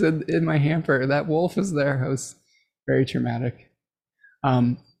darkness is in my hamper. That wolf is there. It was very traumatic.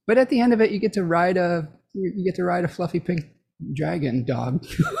 But at the end of it, you get to ride a fluffy pink dragon dog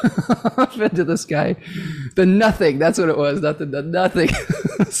up into the sky. The Nothing, that's what it was. The Nothing.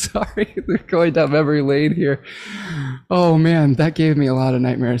 Sorry, we're going down memory lane here. Oh man, that gave me a lot of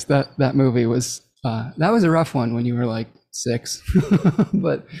nightmares. That movie was that was a rough one when you were like 6.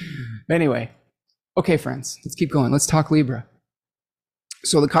 But anyway. Okay, friends, let's keep going. Let's talk Libra.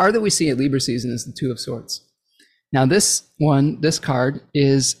 So the card that we see at Libra season is the Two of Swords. Now this card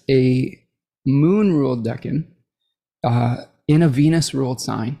is a moon-ruled decan in a Venus-ruled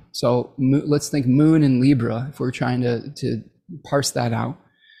sign. So let's think moon in Libra if we're trying to parse that out.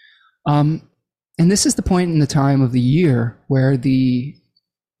 And this is the point in the time of the year where the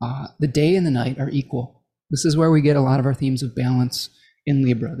day and the night are equal. This is where we get a lot of our themes of balance in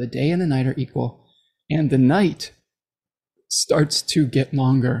Libra. The day and the night are equal. And the night starts to get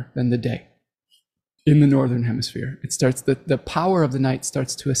longer than the day in the northern hemisphere. It starts, the power of the night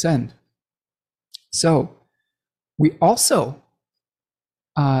starts to ascend. So we also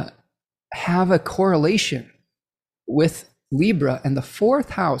have a correlation with Libra and the 4th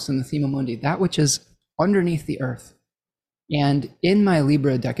house in the Thema Mundi, that which is underneath the earth. And in my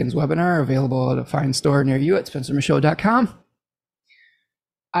Libra Decans webinar, available at a fine store near you at spencermichaud.com,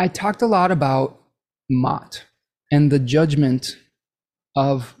 I talked a lot about Ma'at and the judgment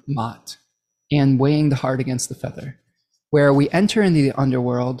of Ma'at and weighing the heart against the feather, where we enter into the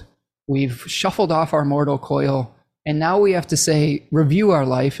underworld, we've shuffled off our mortal coil, and now we have to review our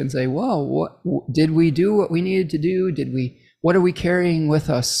life and say, well, what did we do what we needed to do? What are we carrying with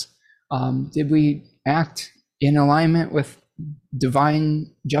us? Did we act in alignment with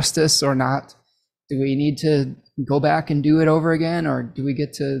divine justice or not? Do we need to go back and do it over again, or do we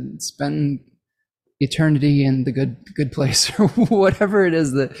get to spend eternity in the good place, or whatever it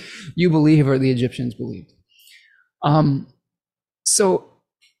is that you believe or the Egyptians believed? So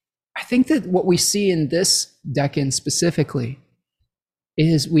I think that what we see in this Decan specifically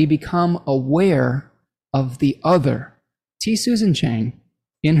is we become aware of the other. T. Susan Chang,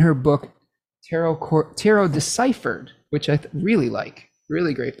 in her book Tarot Deciphered, which I really like,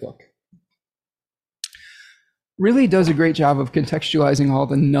 really great book, really does a great job of contextualizing all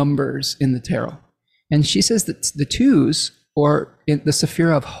the numbers in the tarot. And she says that the twos, or in the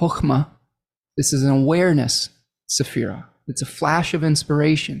Sephira of Chokhmah, this is an awareness Sephira. It's a flash of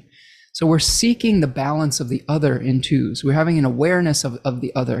inspiration. So we're seeking the balance of the other in twos. We're having an awareness of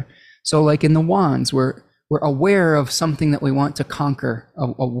the other. So like in the wands, we're aware of something that we want to conquer,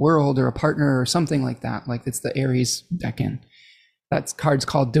 a world or a partner or something like that. Like it's the Aries Decan. That card's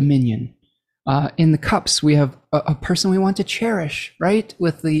called Dominion. In the cups, we have a person we want to cherish, right?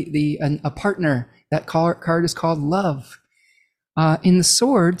 With a partner. That card is called Love. In the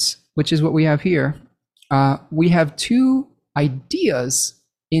swords, which is what we have here, we have two ideas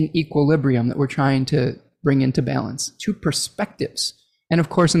in equilibrium that we're trying to bring into balance, two perspectives. And of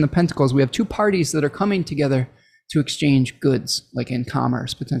course, in the pentacles, we have two parties that are coming together to exchange goods, like in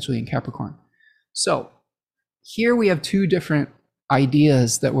commerce, potentially in Capricorn. So here we have two different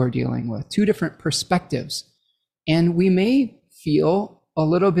ideas that we're dealing with, two different perspectives. And we may feel a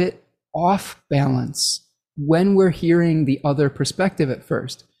little bit off balance when we're hearing the other perspective at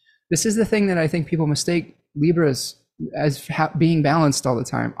first. This is the thing that I think people mistake Libras as being balanced all the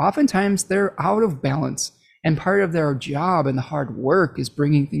time. Oftentimes they're out of balance, and part of their job and the hard work is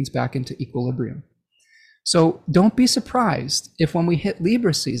bringing things back into equilibrium. So don't be surprised if when we hit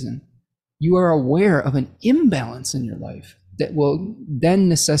Libra season, you are aware of an imbalance in your life that will then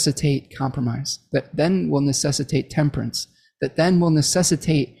necessitate compromise, that then will necessitate temperance, that then will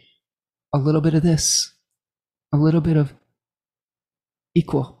necessitate a little bit of this, a little bit of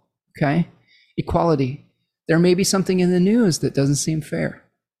equality. There may be something in the news that doesn't seem fair.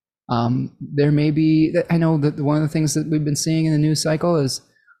 There may be, I know that one of the things that we've been seeing in the news cycle is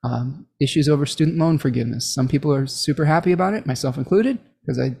issues over student loan forgiveness. Some people are super happy about it, myself included,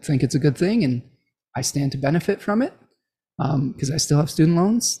 because I think it's a good thing and I stand to benefit from it, because I still have student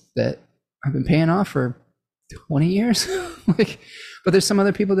loans that I've been paying off for 20 years. But there's some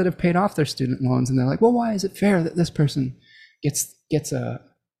other people that have paid off their student loans and they're like, well, why is it fair that this person gets a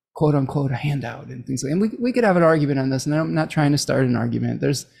quote unquote a handout and things like that? And we could have an argument on this, and I'm not trying to start an argument.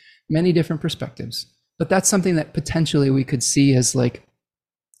 There's many different perspectives, but that's something that potentially we could see as like,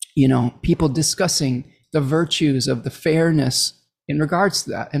 people discussing the virtues of the fairness in regards to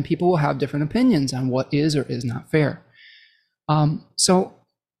that. And people will have different opinions on what is or is not fair. So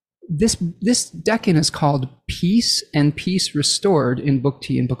this Decan is called Peace and Peace Restored in Book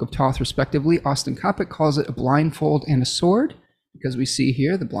T and Book of Thoth, respectively. Austin Coppock calls it a blindfold and a sword, because we see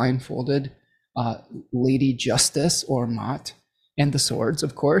here the blindfolded Lady Justice or Mot, and the swords,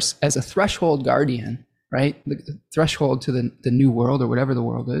 of course, as a threshold guardian, right? The threshold to the new world, or whatever the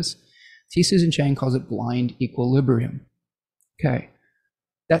world is. T. Susan Chang calls it blind equilibrium. Okay.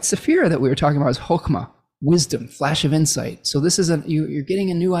 That Sephira that we were talking about is Chokhmah, wisdom, flash of insight. So this is you're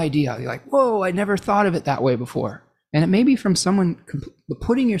getting a new idea. You're like, whoa, I never thought of it that way before. And it may be from someone,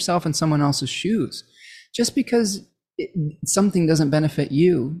 putting yourself in someone else's shoes. Just because something doesn't benefit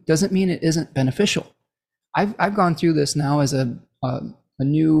you doesn't mean it isn't beneficial. I've gone through this now as a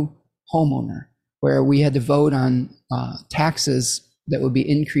new homeowner, where we had to vote on taxes that would be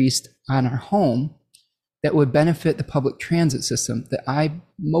increased on our home that would benefit the public transit system that I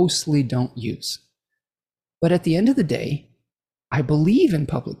mostly don't use. But at the end of the day, I believe in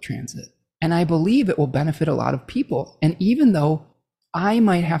public transit, and I believe it will benefit a lot of people. And even though I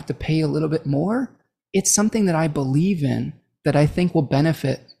might have to pay a little bit more, it's something that I believe in, that I think will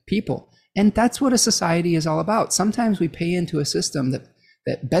benefit people. And that's what a society is all about. Sometimes we pay into a system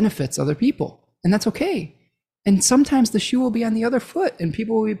that benefits other people, and that's okay. And sometimes the shoe will be on the other foot and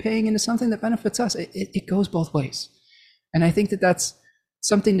people will be paying into something that benefits us. It goes both ways. And I think that that's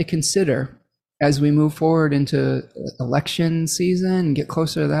something to consider as we move forward into election season and get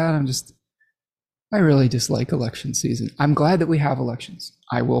closer to that. I really dislike election season. I'm glad that we have elections.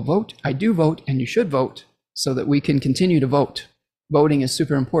 I will vote. I do vote, and you should vote so that we can continue to vote. Voting is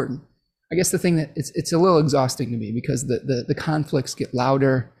super important. I guess the thing that it's a little exhausting to me, because the conflicts get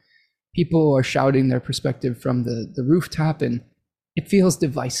louder. People are shouting their perspective from the rooftop, and it feels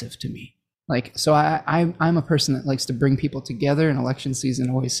divisive to me. So I'm a person that likes to bring people together, and election season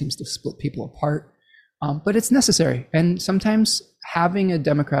always seems to split people apart. But it's necessary. And sometimes having a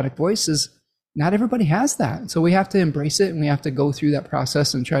democratic voice is, not everybody has that. So we have to embrace it, and we have to go through that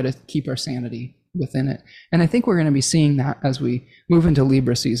process and try to keep our sanity within it. And I think we're going to be seeing that as we move into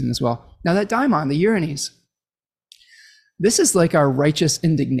Libra season as well. Now that Daimon, the Uranes, this is like our righteous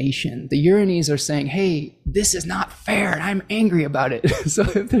indignation. The Uranes are saying, hey, this is not fair, and I'm angry about it. So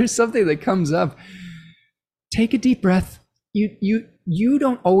if there's something that comes up, take a deep breath. You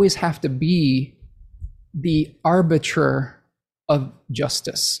don't always have to be the arbiter of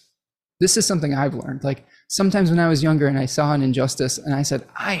justice. This is something I've learned. Like sometimes when I was younger and I saw an injustice and I said,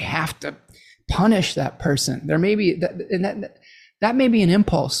 I have to punish that person. There may be that may be an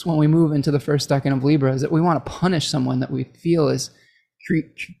impulse when we move into the first decan of Libra, is that we want to punish someone that we feel is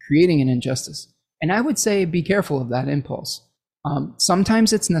creating an injustice. And I would say be careful of that impulse.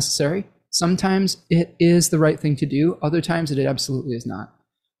 Sometimes it's necessary. Sometimes it is the right thing to do. Other times it absolutely is not.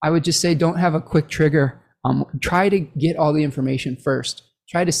 I would just say don't have a quick trigger. Try to get all the information first.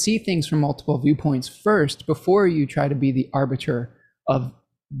 Try to see things from multiple viewpoints first before you try to be the arbiter of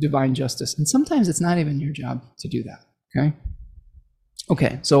divine justice. And sometimes it's not even your job to do that, okay?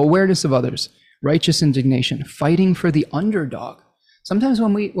 Okay, so awareness of others, righteous indignation, fighting for the underdog. Sometimes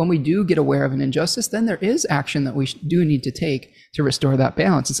when we do get aware of an injustice, then there is action that we do need to take to restore that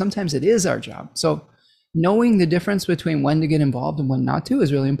balance. And sometimes it is our job. So knowing the difference between when to get involved and when not to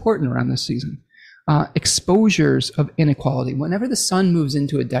is really important around this season. Exposures of inequality. Whenever the sun moves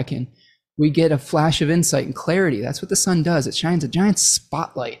into a decan, we get a flash of insight and clarity. That's what the sun does. It shines a giant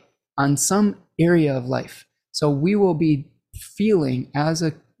spotlight on some area of life. So we will be feeling as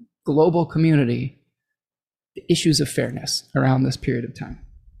a global community the issues of fairness around this period of time.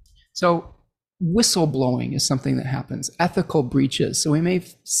 So whistleblowing is something that happens, ethical breaches. So we may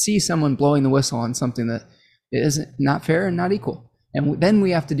see someone blowing the whistle on something that is not fair and not equal. And then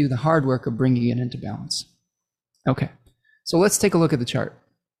we have to do the hard work of bringing it into balance. Okay, so let's take a look at the chart.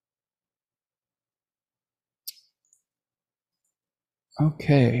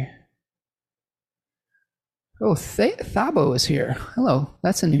 Okay. Oh, Thabo is here. Hello,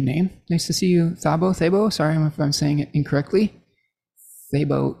 that's a new name. Nice to see you, Thabo. Sorry if I'm saying it incorrectly.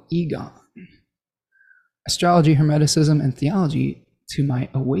 Thabo Egon. Astrology, Hermeticism, and Theology to my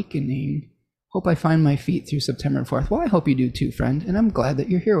awakening. Hope I find my feet through September 4th. Well, I hope you do too, friend. And I'm glad that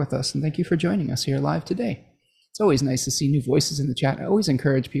you're here with us. And thank you for joining us here live today. It's always nice to see new voices in the chat. I always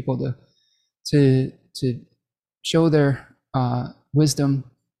encourage people to show their wisdom,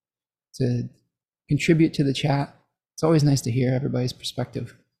 to contribute to the chat. It's always nice to hear everybody's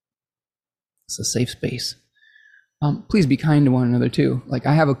perspective. It's a safe space. Please be kind to one another too. Like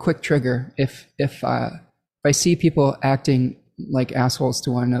I have a quick trigger. If I see people acting like assholes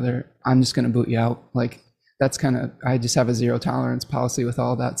to one another, I'm just going to boot you out. Like that's I just have a zero tolerance policy with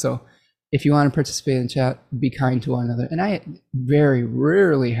all that. So if you want to participate in chat, be kind to one another. And I very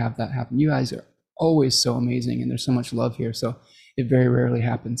rarely have that happen. You guys are always so amazing and there's so much love here. So it very rarely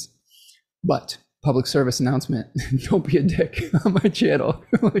happens. But public service announcement, don't be a dick on my channel.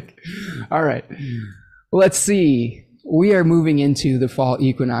 All right, let's see. We are moving into the fall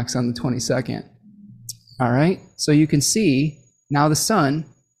equinox on the 22nd. All right, so you can see now the sun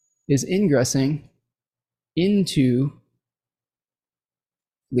is ingressing into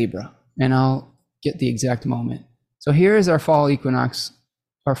Libra, and I'll get the exact moment. So here is our fall equinox,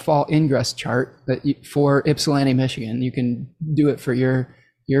 our fall ingress chart that for Ypsilanti, Michigan. You can do it for your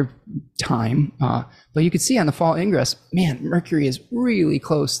time, but you can see on the fall ingress, man, Mercury is really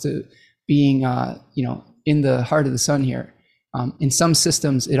close to being, in the heart of the sun here. In some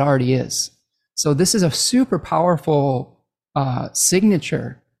systems, it already is. So this is a super powerful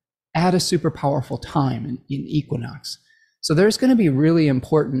signature at a super powerful time in equinox. So there's going to be really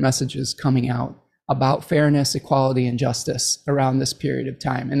important messages coming out about fairness, equality, and justice around this period of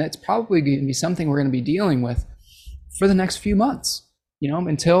time. And it's probably going to be something we're going to be dealing with for the next few months,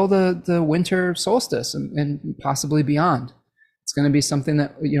 until the winter solstice and possibly beyond. It's going to be something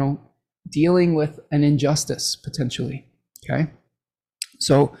that, dealing with an injustice potentially, okay?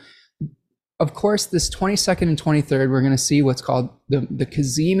 So, of course, this 22nd and 23rd, we're going to see what's called the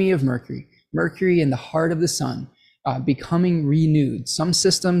cazimi of Mercury. Mercury in the heart of the sun, becoming renewed. Some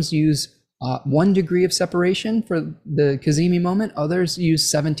systems use 1 degree of separation for the cazimi moment. Others use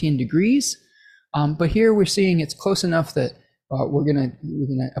 17 degrees. But here we're seeing it's close enough that we're gonna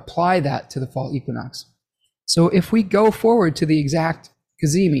apply that to the fall equinox. So if we go forward to the exact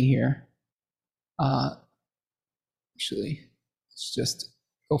cazimi here, actually, let's just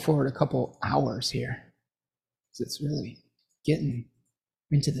go forward a couple hours here, because it's really getting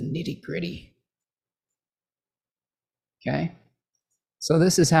into the nitty gritty. Okay, so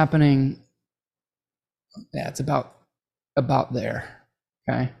this is happening Yeah, it's about there.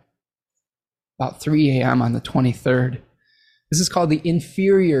 Okay, about 3 a.m. on the 23rd. This is called the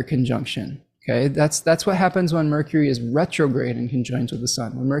inferior conjunction. Okay, that's what happens when Mercury is retrograde and conjoins with the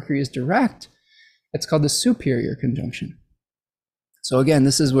Sun. When Mercury is direct, it's called the superior conjunction. So again,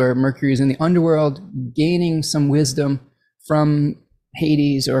 this is where Mercury is in the underworld, gaining some wisdom from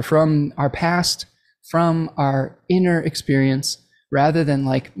Hades or from our past, from our inner experience, rather than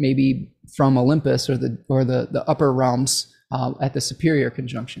like maybe from Olympus or the upper realms at the superior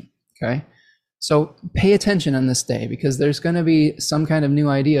conjunction. Okay. So pay attention on this day, because there's going to be some kind of new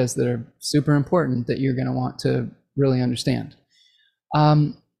ideas that are super important that you're going to want to really understand.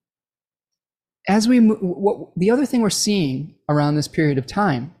 As we the other thing we're seeing around this period of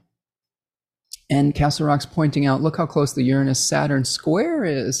time, and Castle Rock's pointing out, look how close the Uranus-Saturn square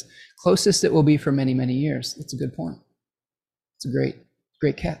is, closest it will be for many, many years. That's a good point. It's a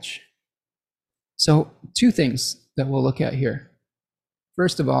great catch. So 2 things that we'll look at here.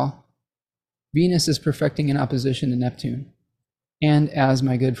 First of all, Venus is perfecting an opposition to Neptune. And as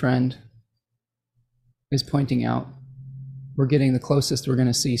my good friend is pointing out, we're getting the closest we're going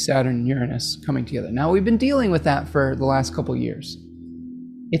to see Saturn and Uranus coming together. Now, we've been dealing with that for the last couple of years.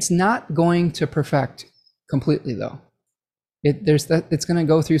 It's not going to perfect completely, though. It's going to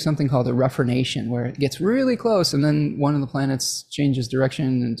go through something called a reformation, where it gets really close, and then one of the planets changes direction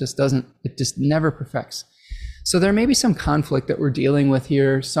and it just never perfects. So there may be some conflict that we're dealing with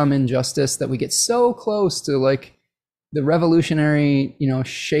here, some injustice that we get so close to like the revolutionary,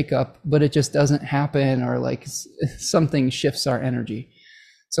 shakeup, but it just doesn't happen, or like something shifts our energy.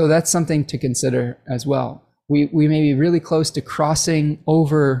 So that's something to consider as well. We may be really close to crossing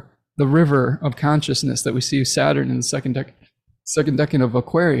over the river of consciousness that we see Saturn in the second decade of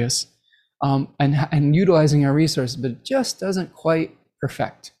Aquarius, and utilizing our resources, but it just doesn't quite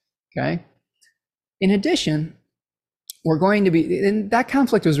perfect. Okay. In addition, we're going to be, and that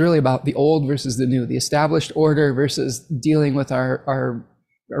conflict was really about the old versus the new, the established order versus dealing with our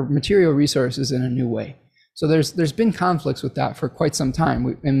material resources in a new way. So there's been conflicts with that for quite some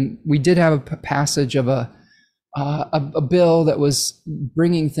time. We did have a passage of a bill that was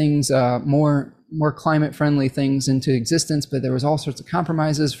bringing things more climate friendly things into existence, but there was all sorts of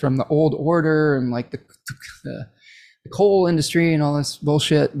compromises from the old order and like the coal industry and all this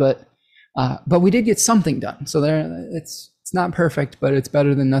bullshit. But we did get something done. So it's not perfect, but it's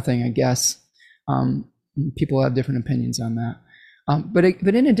better than nothing, I guess. People have different opinions on that.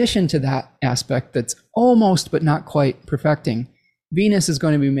 But in addition to that aspect that's almost but not quite perfecting, Venus is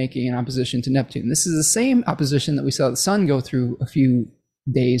going to be making an opposition to Neptune. This is the same opposition that we saw the Sun go through a few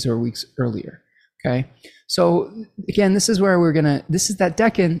days or weeks earlier. Okay. So again, this is that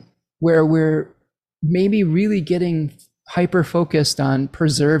decan where we're maybe really getting hyper focused on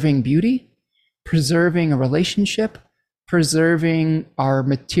preserving beauty, preserving a relationship, preserving our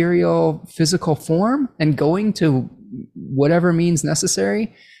material physical form, and going to whatever means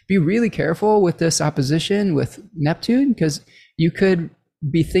necessary. Be really careful with this opposition with Neptune, because you could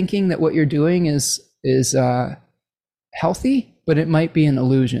be thinking that what you're doing is healthy, but it might be an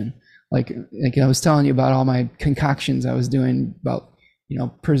illusion. Like I was telling you about all my concoctions I was doing about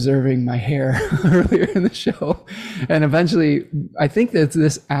preserving my hair earlier in the show. And eventually, I think that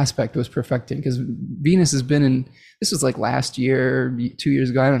this aspect was perfecting, because Venus has been in, this was like last year, 2 years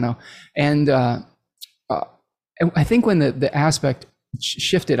ago, I don't know. And I think when the aspect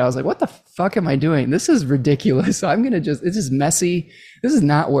shifted, I was like, what the fuck am I doing? This is ridiculous. So I'm going to this is messy. This is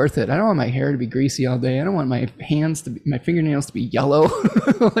not worth it. I don't want my hair to be greasy all day. I don't want my fingernails to be yellow,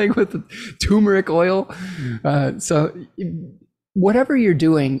 like with the turmeric oil. So whatever you're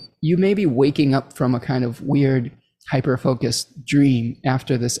doing, you may be waking up from a kind of weird hyper-focused dream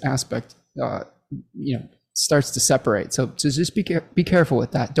after this aspect, starts to separate. So just be careful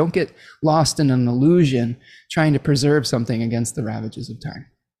with that. Don't get lost in an illusion trying to preserve something against the ravages of time.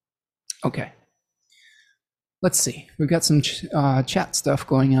 Okay. Let's see. We've got some chat stuff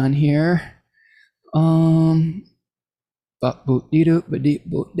going on here. Oh no,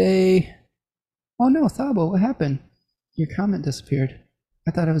 Thabo, what happened? Your comment disappeared.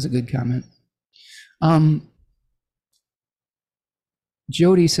 I thought it was a good comment.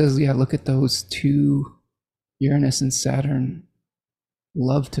 Jody says, yeah, look at those two, Uranus and Saturn,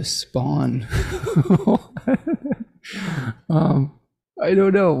 love to spawn. I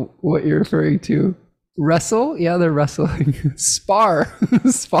don't know what you're referring to. Wrestle? Yeah, they're wrestling. Spar.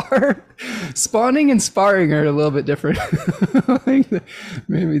 Spawning and sparring are a little bit different.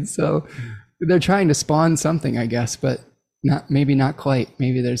 Maybe so. They're trying to spawn something, I guess, but maybe not quite.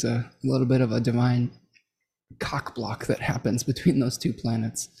 Maybe there's a little bit of a divine cock block that happens between those two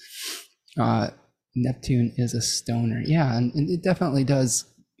planets. Neptune is a stoner. Yeah, and it definitely does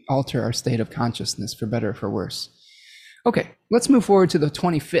alter our state of consciousness for better or for worse. Okay, let's move forward to the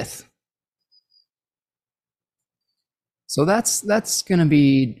 25th. So that's going to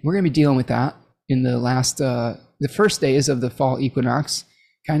be, we're going to be dealing with that in the last, the first days of the fall equinox,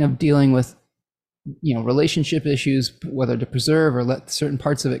 kind of dealing with, relationship issues, whether to preserve or let certain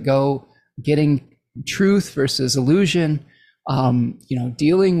parts of it go, getting truth versus illusion,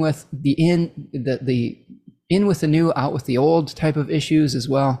 dealing with the in with the new, out with the old type of issues as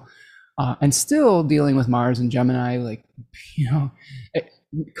well. And still dealing with Mars and Gemini,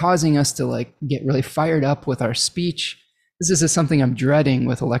 causing us to get really fired up with our speech. This is something I'm dreading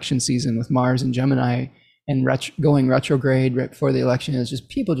with election season with Mars and Gemini and going retrograde right before the election, is just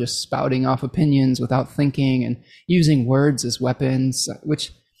people just spouting off opinions without thinking and using words as weapons,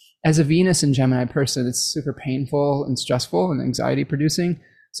 which as a Venus and Gemini person, it's super painful and stressful and anxiety producing.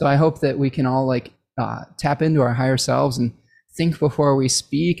 So I hope that we can all tap into our higher selves and think before we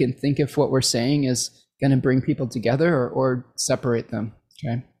speak, and think if what we're saying is going to bring people together or separate them.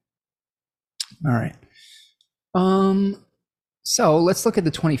 Okay. All right. So let's look at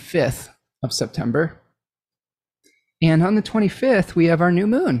the 25th of September. And on the 25th, we have our new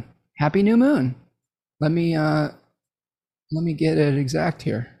moon. Happy new moon. Let me get it exact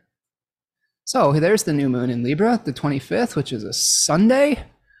here. So there's the new moon in Libra, the 25th, which is a Sunday.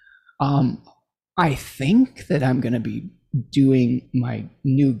 I think that I'm going to be doing my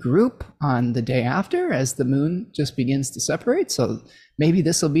new group on the day after, as the moon just begins to separate. So maybe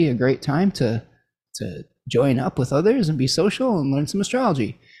this will be a great time to join up with others and be social and learn some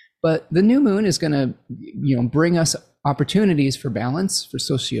astrology. But the new moon is going to, bring us opportunities for balance, for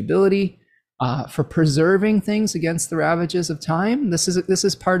sociability, for preserving things against the ravages of time. This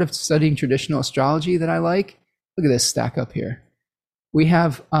is part of studying traditional astrology that I like. Look at this stack up here. We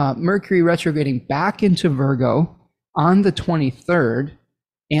have Mercury retrograding back into Virgo on the 23rd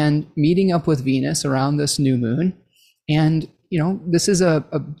and meeting up with Venus around this new moon. And, this is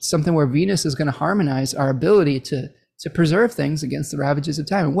something where Venus is going to harmonize our ability to preserve things against the ravages of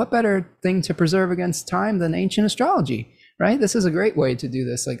time. And what better thing to preserve against time than ancient astrology, right? This is a great way to do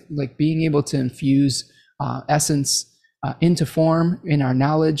this, like being able to infuse essence into form in our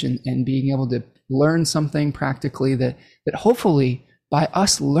knowledge, and being able to learn something practically that hopefully by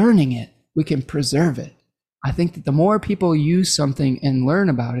us learning it, we can preserve it. I think that the more people use something and learn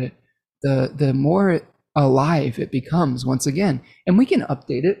about it, the more alive it becomes once again. And we can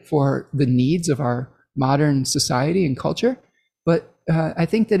update it for the needs of our modern society and culture. But I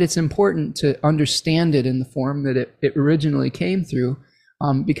think that it's important to understand it in the form that it originally came through,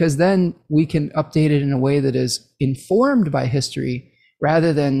 because then we can update it in a way that is informed by history,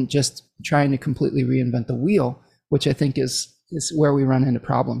 rather than just trying to completely reinvent the wheel, which I think is where we run into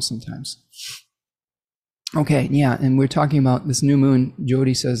problems sometimes. Okay, yeah, and we're talking about this new moon,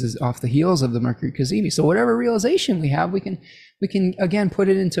 Jody says, is off the heels of the Mercury Cazimi. So whatever realization we have, we can again put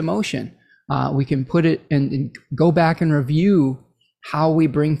it into motion. We can put it and go back and review how we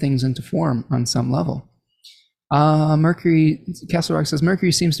bring things into form on some level. Mercury, Castle Rock says,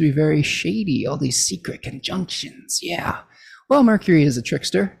 Mercury seems to be very shady, all these secret conjunctions. Yeah. Well, Mercury is a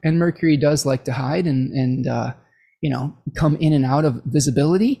trickster, and Mercury does like to hide and come in and out of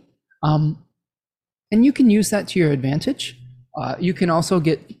visibility. And you can use that to your advantage. You can also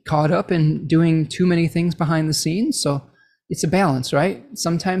get caught up in doing too many things behind the scenes. So it's a balance, right?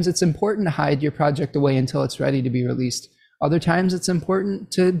 Sometimes it's important to hide your project away until it's ready to be released. Other times it's important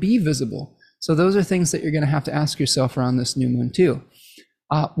to be visible. So those are things that you're going to have to ask yourself around this new moon too.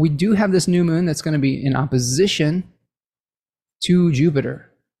 We do have this new moon that's going to be in opposition to Jupiter.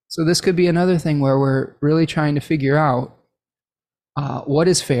 So this could be another thing where we're really trying to figure out what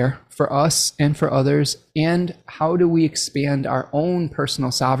is fair for us and for others, and how do we expand our own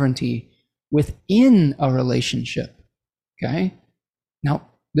personal sovereignty within a relationship. Okay. Now,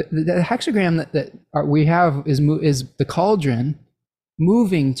 the hexagram that we have is the cauldron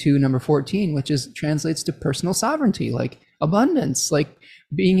moving to number 14, which translates to personal sovereignty, like abundance, like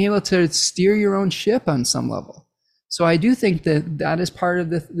being able to steer your own ship on some level. So I do think that is part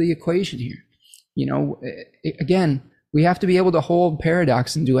of the equation here. Again, we have to be able to hold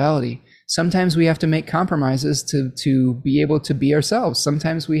paradox and duality. Sometimes we have to make compromises to be able to be ourselves.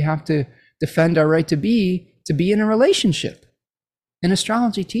 Sometimes we have to defend our right to be in a relationship. And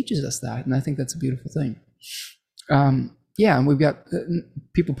astrology teaches us that, and I think that's a beautiful thing. And we've got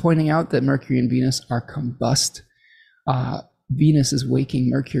people pointing out that Mercury and Venus are combust. Venus is waking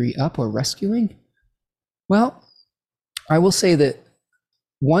Mercury up or rescuing. Well, I will say that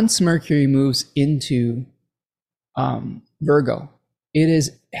once Mercury moves into Virgo,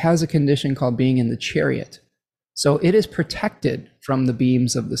 has a condition called being in the chariot. So it is protected from the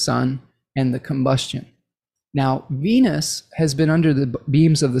beams of the sun and the combustion. Now, Venus has been under the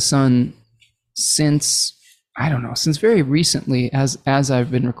beams of the sun since very recently, as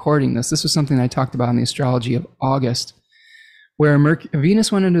I've been recording this. This was something I talked about in the astrology of August, where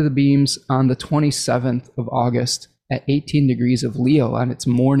Venus went under the beams on the 27th of August at 18 degrees of Leo on its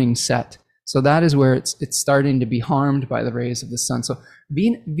morning set. So that is where it's starting to be harmed by the rays of the sun. So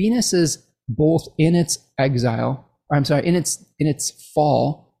Venus is both in its in its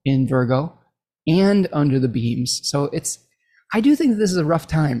fall in Virgo and under the beams. So I do think that this is a rough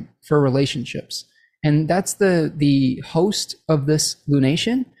time for relationships. And that's the host of this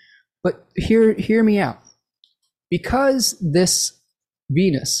lunation. But hear me out. Because this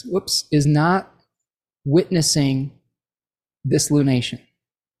Venus, is not witnessing this lunation,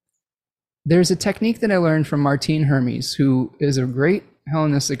 there's a technique that I learned from Martine Hermes, who is a great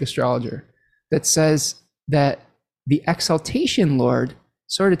Hellenistic astrologer, that says that the exaltation lord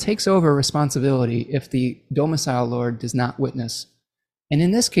sort of takes over responsibility if the domicile lord does not witness. And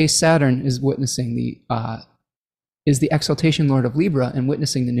in this case, Saturn is witnessing is the exaltation lord of Libra and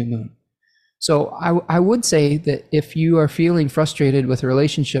witnessing the new moon. So I would say that if you are feeling frustrated with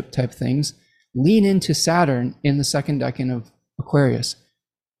relationship type things, lean into Saturn in the second decan of Aquarius.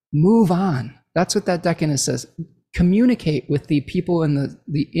 Move on. That's what that decan says. Communicate with the people in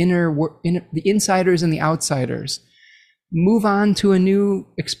the insiders and the outsiders. Move on to a new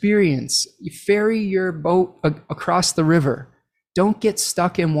experience. You ferry your boat across the river. Don't get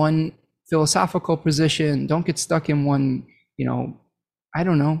stuck in one philosophical position. Don't get stuck in one,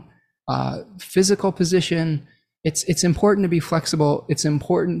 physical position. It's important to be flexible. It's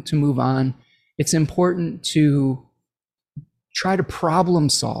important to move on. It's important to try to problem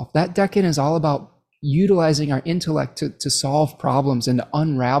solve. That decan is all about utilizing our intellect to solve problems and to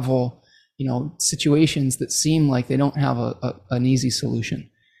unravel, situations that seem like they don't have an easy solution.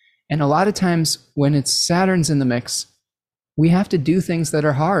 And a lot of times when it's Saturn's in the mix, we have to do things that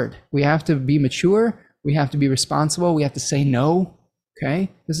are hard. We have to be mature. We have to be responsible. We have to say no. Okay.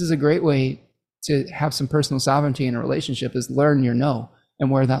 This is a great way to have some personal sovereignty in a relationship, is learn your no and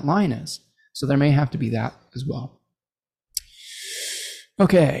where that line is. So there may have to be that as well.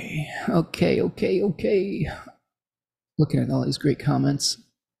 Okay. Looking at all these great comments.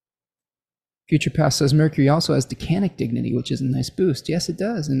 Future Past says Mercury also has decanic dignity, which is a nice boost. Yes, it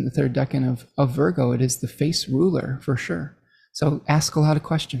does. In the third decan of Virgo, it is the face ruler for sure. So ask a lot of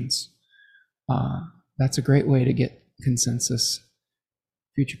questions. That's a great way to get consensus.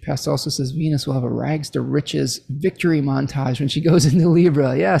 Future Past also says Venus will have a rags to riches victory montage when she goes into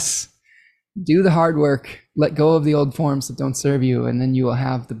Libra. Yes. Do the hard work. Let go of the old forms that don't serve you, and then you will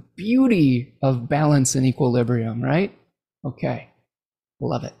have the beauty of balance and equilibrium, right? Okay.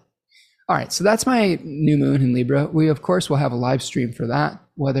 Love it. All right, so that's my new moon in Libra. We, of course, will have a live stream for that,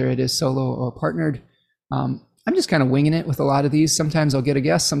 whether it is solo or partnered. I'm just kind of winging it with a lot of these. Sometimes I'll get a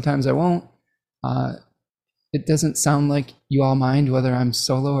guest, sometimes I won't. It doesn't sound like you all mind whether I'm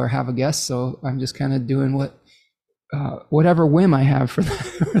solo or have a guest, so I'm just kind of doing whatever whim I have for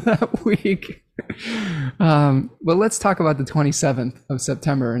that week. But let's talk about the 27th of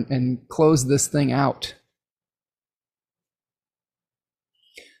September and close this thing out.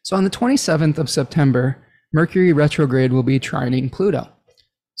 So on the 27th of September, Mercury retrograde will be trining Pluto.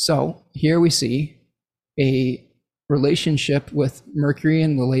 So here we see a relationship with Mercury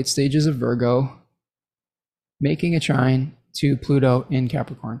in the late stages of Virgo making a trine to Pluto in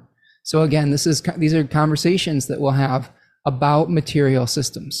Capricorn. So again, these are conversations that we'll have about material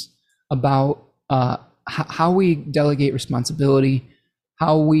systems, about how we delegate responsibility,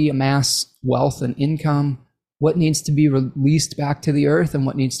 how we amass wealth and income, what needs to be released back to the earth, and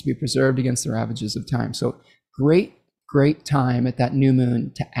what needs to be preserved against the ravages of time. So great time at that new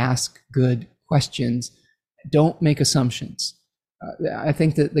moon to ask good questions. Don't make assumptions. I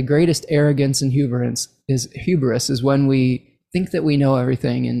think that the greatest arrogance and hubris is when we think that we know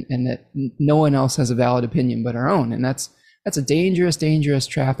everything and that no one else has a valid opinion but our own. And that's a dangerous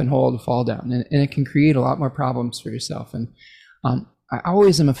trap and hole to fall down. And it can create a lot more problems for yourself. And I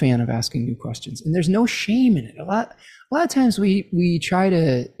always am a fan of asking new questions, and there's no shame in it. A lot of times we try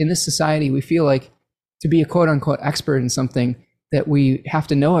to, in this society, we feel like to be a quote unquote expert in something that we have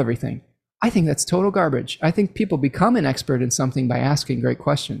to know everything. I think that's total garbage. I think people become an expert in something by asking great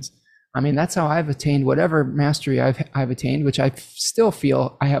questions. I mean, that's how I've attained whatever mastery I've attained, which I still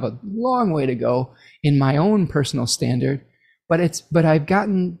feel I have a long way to go in my own personal standard. But I've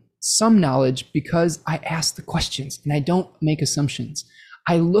gotten some knowledge because I ask the questions and I don't make assumptions.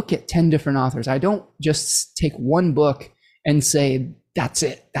 I look at 10 different authors. I don't just take one book and say, that's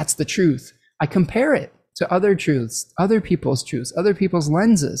it. That's the truth. I compare it to other truths, other people's truths, other people's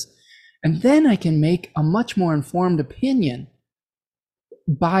lenses. And then I can make a much more informed opinion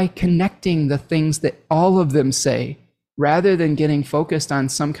by connecting the things that all of them say, rather than getting focused on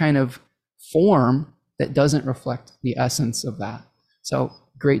some kind of form that doesn't reflect the essence of that. So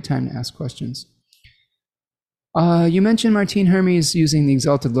great time to ask questions. You mentioned Martine Hermes using the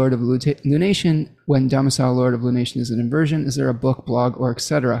Exalted Lord of Lunation when Domicile Lord of Lunation is an inversion. Is there a book, blog, or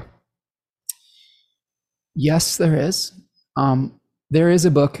etc.? Yes, there is. There is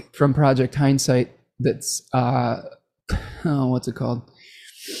a book from Project Hindsight that's, what's it called?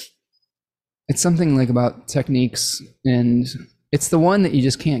 It's something like about techniques, and it's the one that you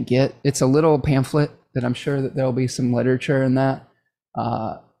just can't get. It's a little pamphlet that I'm sure that there'll be some literature in that,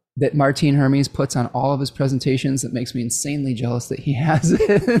 that Martine Hermes puts on all of his presentations that makes me insanely jealous that he has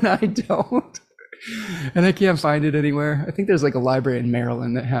it and I don't. And I can't find it anywhere. I think there's like a library in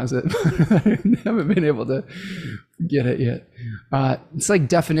Maryland that has it, but I haven't been able to get it yet. It's like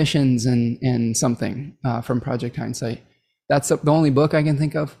definitions and something from Project Hindsight. That's the only book I can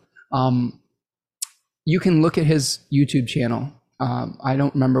think of. You can look at his YouTube channel. I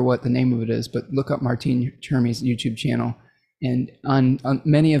don't remember what the name of it is, but look up Martine Hermes' YouTube channel. And on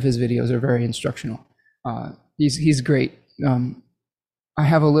many of his videos are very instructional. He's great. I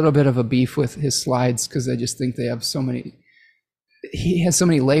have a little bit of a beef with his slides because I just think they have so many. He has so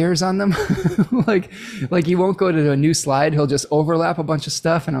many layers on them. like he won't go to a new slide. He'll just overlap a bunch of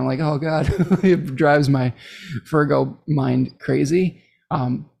stuff, and I'm like, oh god, it drives my Virgo mind crazy.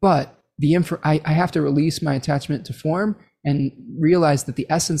 But I have to release my attachment to form and realize that the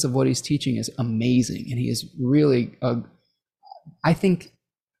essence of what he's teaching is amazing, and he is really I think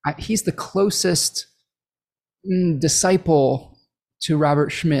he's the closest disciple to Robert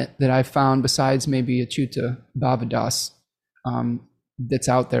Schmidt that I've found, besides maybe Achyuta Bhavadas, that's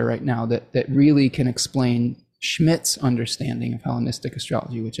out there right now that really can explain Schmidt's understanding of Hellenistic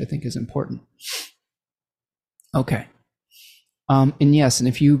astrology, which I think is important. Okay. And yes, and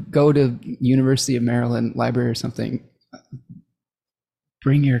if you go to University of Maryland Library or something,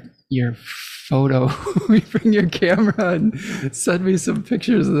 bring your photo, bring your camera and send me some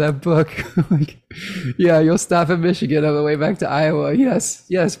pictures of that book. Like, yeah, you'll stop at Michigan on the way back to Iowa.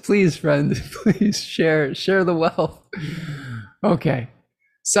 Yes, please, friend, please share the wealth. Okay,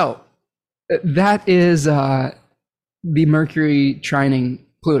 so that is the Mercury trining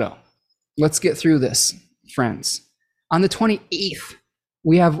Pluto. Let's get through this, friends. On the 28th,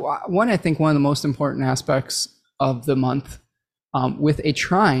 we have one of the most important aspects of the month, with a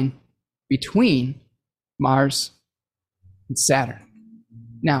trine between Mars and Saturn.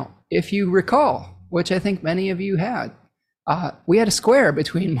 Now, if you recall, which I think many of you had, we had a square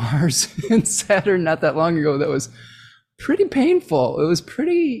between Mars and Saturn not that long ago that was pretty painful. It was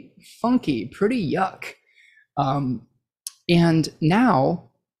pretty funky, pretty yuck. And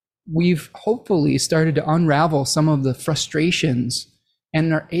now we've hopefully started to unravel some of the frustrations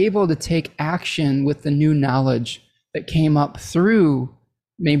and are able to take action with the new knowledge that came up through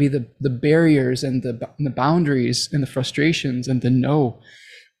maybe the barriers and the boundaries and the frustrations and the no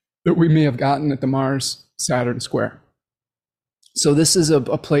that we may have gotten at the Mars-Saturn square. So this is a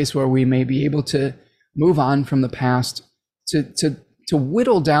place where we may be able to move on from the past to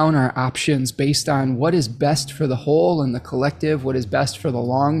whittle down our options based on what is best for the whole and the collective, what is best for the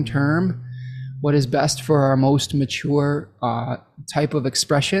long term, what is best for our most mature type of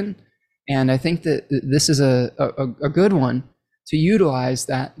expression. And I think that this is a good one to utilize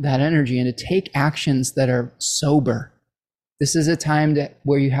that energy and to take actions that are sober. This is a time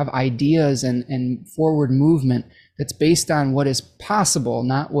where you have ideas and forward movement that's based on what is possible,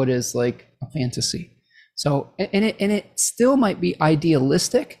 not what is like a fantasy. So, and it still might be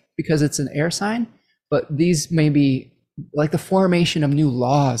idealistic because it's an air sign, but these may be like the formation of new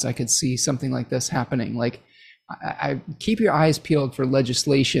laws. I could see something like this happening. Like, I keep your eyes peeled for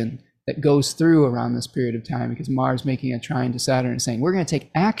legislation that goes through around this period of time, because Mars making a trine to Saturn and saying, we're going to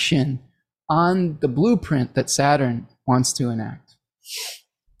take action on the blueprint that Saturn wants to enact.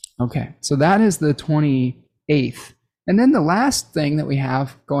 Okay, so that is the 28th. And then the last thing that we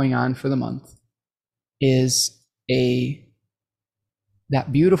have going on for the month is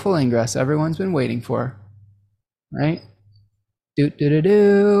that beautiful ingress everyone's been waiting for, right?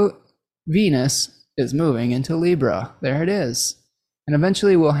 Venus is moving into Libra. There it is. And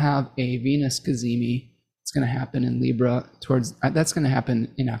eventually we'll have a Venus Cazimi. It's going to happen in Libra that's going to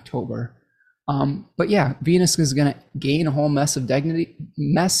happen in October. But yeah, Venus is going to gain a whole mess of dignity.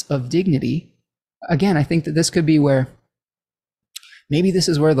 Again, I think that this could be where maybe this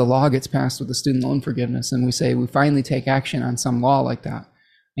is where the law gets passed with the student loan forgiveness, and we say we finally take action on some law like that,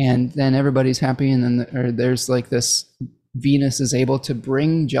 and then everybody's happy, and then there's like this, Venus is able to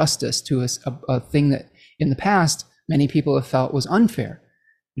bring justice to a thing that in the past many people have felt was unfair.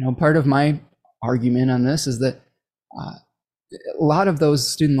 Part of my argument on this is that a lot of those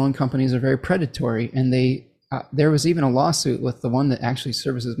student loan companies are very predatory, and there was even a lawsuit with the one that actually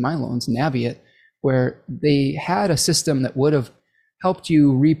services my loans, Navient, where they had a system that would have helped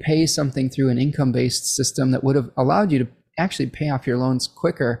you repay something through an income-based system that would have allowed you to actually pay off your loans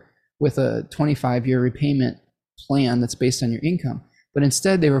quicker with a 25-year repayment plan that's based on your income. But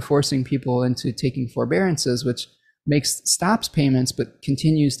instead, they were forcing people into taking forbearances, which stops payments but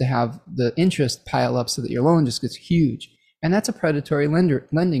continues to have the interest pile up so that your loan just gets huge. And that's a predatory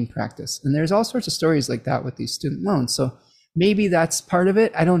lending practice. And there's all sorts of stories like that with these student loans. So maybe that's part of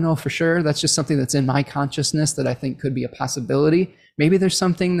it. I don't know for sure. That's just something that's in my consciousness that I think could be a possibility. Maybe there's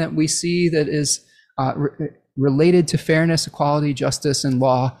something that we see that is related to fairness, equality, justice, and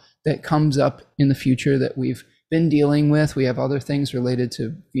law that comes up in the future that we've been dealing with. We have other things related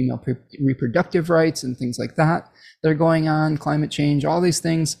to female reproductive rights and things like that are going on, climate change, all these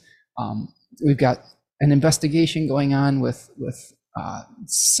things. We've got an investigation going on with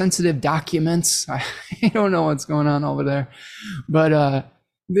sensitive documents. I don't know what's going on over there, but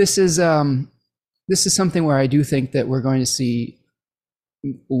this is something where I do think that we're going to see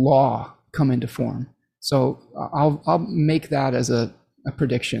law come into form. So I'll make that as a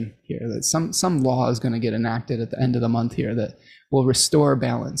prediction here, that some law is going to get enacted at the end of the month here that will restore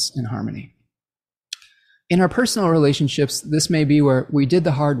balance and harmony. In our personal relationships, this may be where we did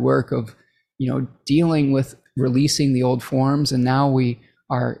the hard work of dealing with releasing the old forms, and now we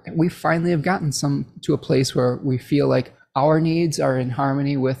finally have gotten to a place where we feel like our needs are in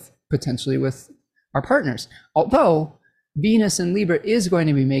harmony with potentially with our partners. Although Venus in Libra is going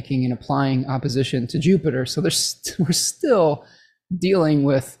to be making and applying opposition to Jupiter, so we're still dealing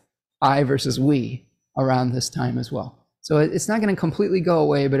with I versus we around this time as well. So it's not going to completely go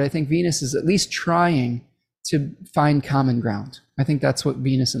away, but I think Venus is at least trying to find common ground. I think that's what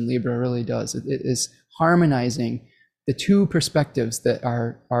Venus in Libra really does. It is harmonizing the two perspectives that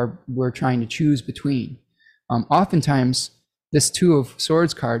we're trying to choose between. Oftentimes, this Two of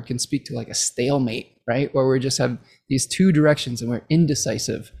Swords card can speak to like a stalemate, right? Where we just have these two directions and we're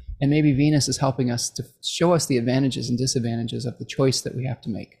indecisive. And maybe Venus is helping us to show us the advantages and disadvantages of the choice that we have to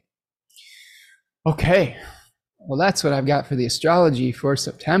make. Okay, well, that's what I've got for the astrology for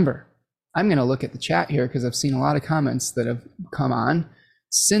September. I'm going to look at the chat here because I've seen a lot of comments that have come on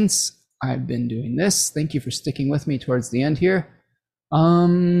since I've been doing this. Thank you for sticking with me towards the end here.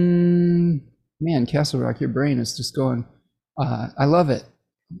 Man, Castle Rock, your brain is just going. I love it.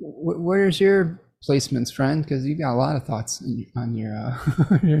 Where's your placements, friend? Because you've got a lot of thoughts on your.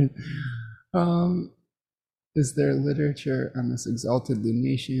 Is there literature on this exalted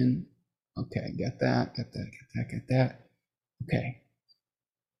lunation? Okay, got that. Okay.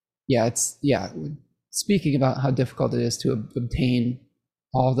 Yeah, speaking about how difficult it is to obtain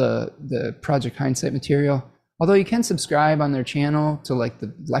all the Project Hindsight material, although you can subscribe on their channel to like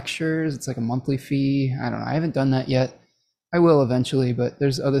the lectures, it's like a monthly fee. I don't know, I haven't done that yet. I will eventually, but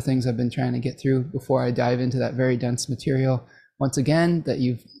there's other things I've been trying to get through before I dive into that very dense material. Once again, that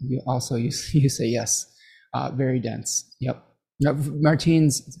you say yes, very dense. Yep.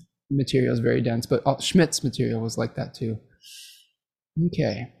 Martine's material is very dense, but Schmidt's material was like that too.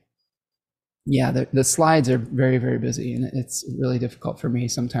 Okay. Yeah, the slides are very, very busy, and it's really difficult for me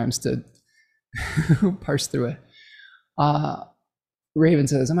sometimes to parse through it. Raven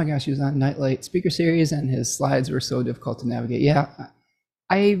says, oh my gosh, he was on Nightlight Speaker Series and his slides were so difficult to navigate. Yeah,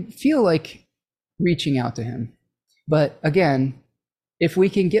 I feel like reaching out to him. But again, if we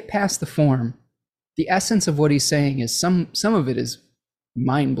can get past the form, the essence of what he's saying is some of it is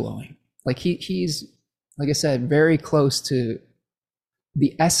mind-blowing. Like he's, like I said, very close to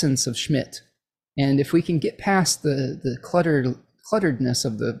the essence of Schmidt. And if we can get past the clutteredness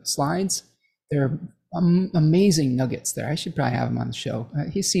of the slides, there are amazing nuggets there. I should probably have him on the show.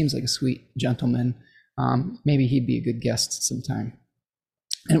 He seems like a sweet gentleman. Maybe he'd be a good guest sometime.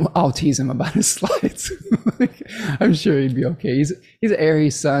 And I'll tease him about his slides. I'm sure he'd be okay. He's an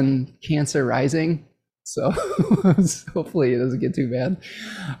Aries Sun, Cancer rising. So hopefully it doesn't get too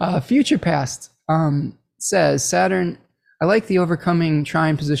bad. Future Past says, Saturn, I like the overcoming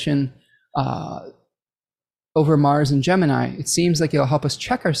trine position over Mars and Gemini. It seems like it'll help us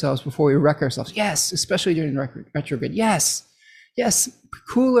check ourselves before we wreck ourselves. Yes, especially during retrograde. Yes,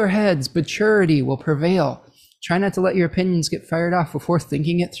 cooler heads, maturity will prevail. Try not to let your opinions get fired off before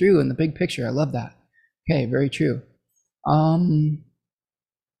thinking it through in the big picture. I love that. Okay, very true.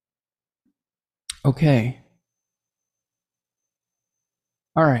 Okay.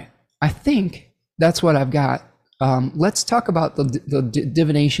 All right. I think that's what I've got. Let's talk about the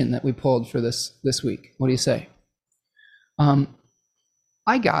divination that we pulled for this week. What do you say?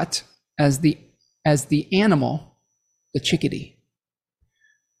 I got as the animal, the chickadee,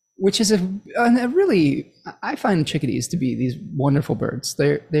 which is a really, I find chickadees to be these wonderful birds.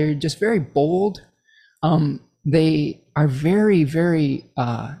 They're just very bold. They are very, very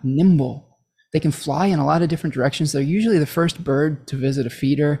nimble. They can fly in a lot of different directions. They're usually the first bird to visit a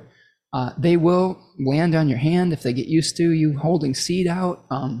feeder. They will land on your hand if they get used to you holding seed out.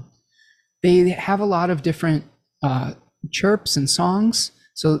 They have a lot of different chirps and songs.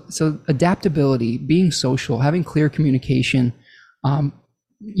 So adaptability, being social, having clear communication,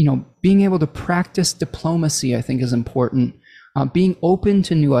 being able to practice diplomacy, I think is important. Being open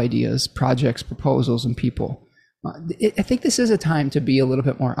to new ideas, projects, proposals, and people. I think this is a time to be a little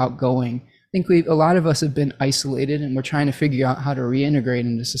bit more outgoing. I think a lot of us have been isolated, and we're trying to figure out how to reintegrate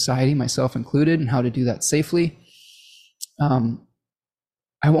into society, myself included, and how to do that safely.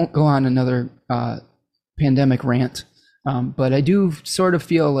 I won't go on another pandemic rant, but I do sort of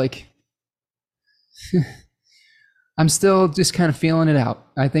feel like I'm still just kind of feeling it out.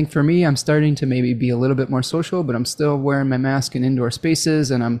 I think for me, I'm starting to maybe be a little bit more social, but I'm still wearing my mask in indoor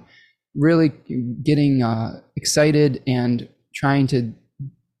spaces, and I'm really getting excited and trying to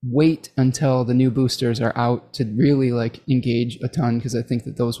wait until the new boosters are out to really engage a ton, because I think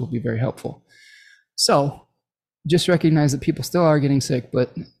that those will be very helpful. So just recognize that people still are getting sick,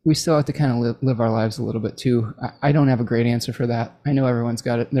 but we still have to kind of live our lives a little bit too. I don't have a great answer for that. I know everyone's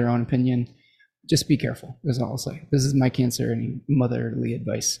got their own opinion. Just be careful, is all I'll say. This is my cancer and motherly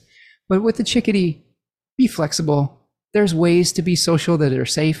advice. But with the chickadee, be flexible. There's ways to be social that are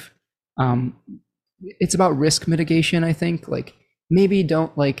safe. It's about risk mitigation, I think. Maybe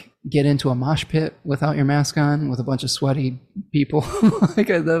don't get into a mosh pit without your mask on with a bunch of sweaty people.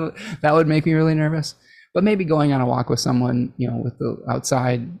 That would make me really nervous. But maybe going on a walk with someone, with the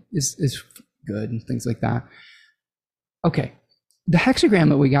outside is good, and things like that. Okay. The hexagram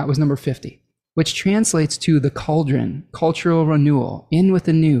that we got was number 50, which translates to the cauldron, cultural renewal, in with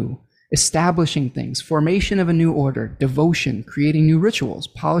the new, establishing things, formation of a new order, devotion, creating new rituals,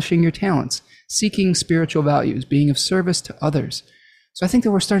 polishing your talents, seeking spiritual values, being of service to others. So I think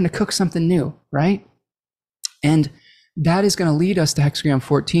that we're starting to cook something new, right? And that is going to lead us to hexagram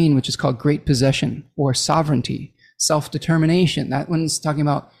 14, which is called great possession, or sovereignty, self-determination. That one's talking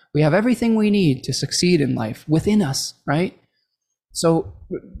about we have everything we need to succeed in life within us, right? So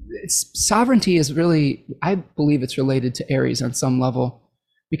sovereignty is really, I believe it's related to Aries on some level,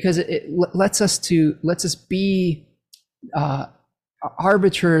 because it lets us be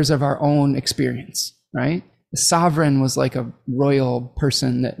arbiters of our own experience, right? The sovereign was like a royal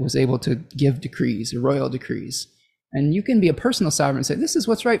person that was able to give decrees, or royal decrees. And you can be a personal sovereign and say, this is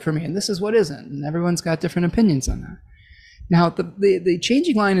what's right for me, and this is what isn't. And everyone's got different opinions on that. Now, the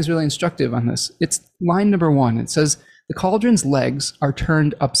changing line is really instructive on this. It's line number 1. It says, the cauldron's legs are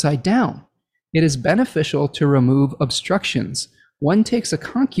turned upside down. It is beneficial to remove obstructions. One takes a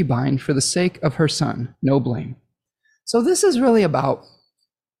concubine for the sake of her son, no blame. So this is really about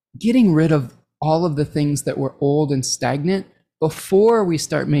getting rid of all of the things that were old and stagnant before we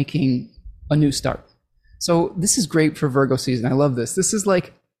start making a new start. So this is great for Virgo season. I love this. This is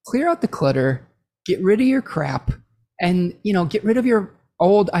clear out the clutter, get rid of your crap, and get rid of your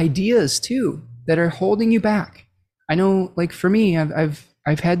old ideas too that are holding you back. I know, for me,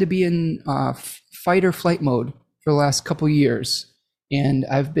 I've had to be in fight or flight mode for the last couple years, and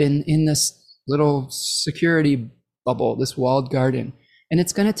I've been in this little security bubble, this walled garden, and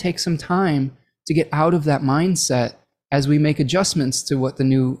it's going to take some time to get out of that mindset as we make adjustments to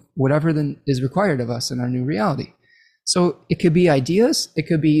whatever is required of us in our new reality. So it could be ideas, it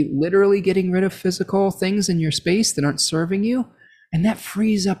could be literally getting rid of physical things in your space that aren't serving you, and that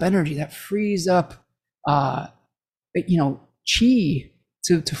frees up energy, that frees up chi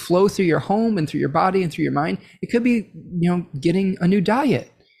to flow through your home and through your body and through your mind. It could be, getting a new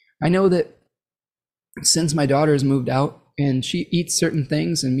diet. I know that since my daughter has moved out and she eats certain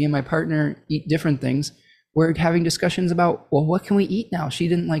things and me and my partner eat different things, we're having discussions about, well, what can we eat now?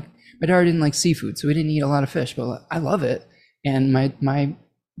 My daughter didn't like seafood, so we didn't eat a lot of fish, but I love it. And my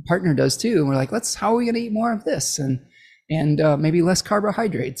partner does too. And we're like, how are we going to eat more of this? And maybe less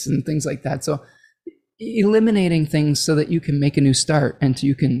carbohydrates and things like that. So eliminating things so that you can make a new start and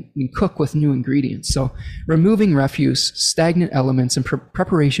you can cook with new ingredients. So removing refuse, stagnant elements in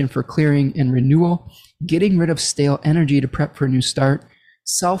preparation for clearing and renewal, getting rid of stale energy to prep for a new start,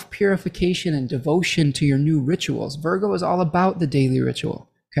 self-purification and devotion to your new rituals. Virgo is all about the daily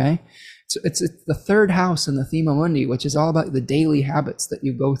ritual, okay? It's the third house in the Thema Mundi, which is all about the daily habits that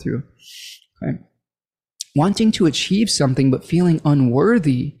you go through. Okay. Wanting to achieve something, but feeling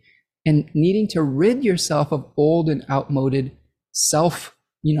unworthy and needing to rid yourself of old and outmoded self,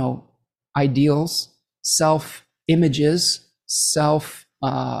 ideals, self images, self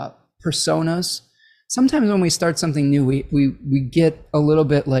personas. Sometimes when we start something new, we get a little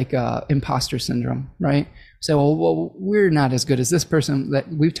bit like imposter syndrome, right? So, well, we're not as good as this person. That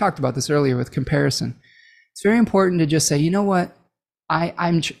we've talked about this earlier with comparison. It's very important to just say, you know what?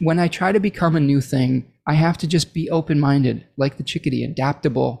 When I try to become a new thing, I have to just be open-minded, like the chickadee,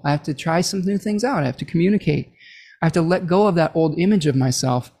 adaptable. I have to try some new things out. I have to communicate. I have to let go of that old image of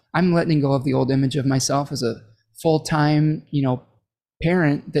myself. I'm letting go of the old image of myself as a full-time,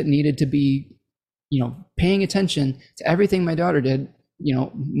 parent that needed to be, paying attention to everything my daughter did,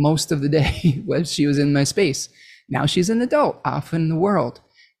 most of the day when she was in my space. Now she's an adult off in the world,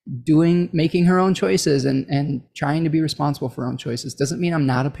 making her own choices and trying to be responsible for her own choices. Doesn't mean I'm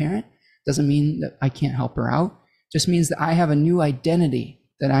not a parent. Doesn't mean that I can't help her out. Just means that I have a new identity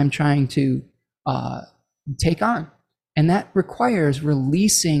that I'm trying to take on. And that requires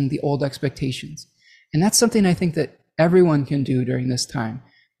releasing the old expectations. And that's something I think that everyone can do during this time.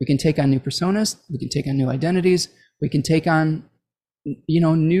 We can take on new personas. We can take on new identities. We can take on,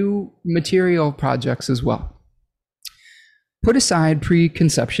 new material projects as well. Put aside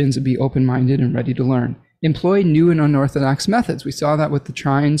preconceptions and be open-minded and ready to learn. Employ new and unorthodox methods. We saw that with the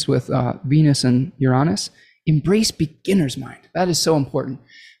trines with Venus and Uranus. Embrace beginner's mind. That is so important.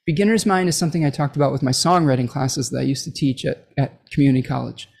 Beginner's mind is something I talked about with my songwriting classes that I used to teach at community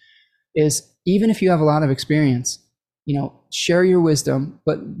college. Is even if you have a lot of experience, share your wisdom,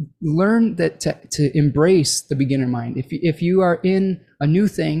 but learn that to embrace the beginner mind. If you are in a new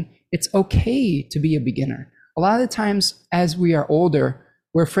thing, it's okay to be a beginner. A lot of the times as we are older,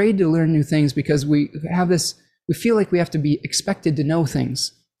 we're afraid to learn new things because we feel like we have to be expected to know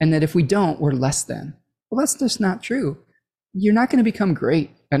things, and that if we don't, we're less than. Well, that's just not true. You're not going to become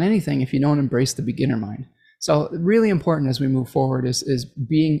great at anything if you don't embrace the beginner mind. So really important as we move forward is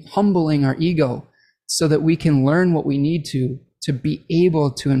humbling our ego so that we can learn what we need to be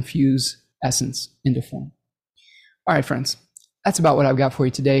able to infuse essence into form. All right, friends, that's about what I've got for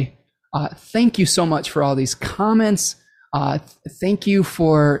you today. Thank you so much for all these comments. Thank you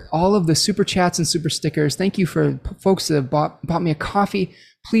for all of the super chats and super stickers. Thank you for folks that have bought me a coffee.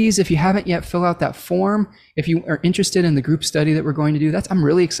 Please, if you haven't yet, fill out that form. If you are interested in the group study that we're going to do, I'm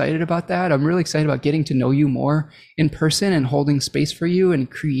really excited about that. I'm really excited about getting to know you more in person and holding space for you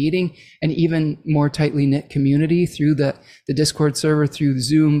and creating an even more tightly knit community through the Discord server, through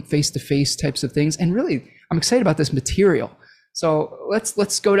Zoom, face-to-face types of things. And really, I'm excited about this material. So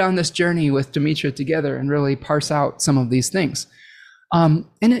let's go down this journey with Demetra together and really parse out some of these things. And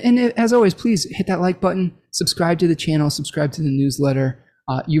as always, please hit that like button, subscribe to the channel, subscribe to the newsletter.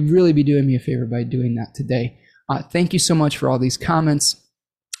 You'd really be doing me a favor by doing that today. Thank you so much for all these comments.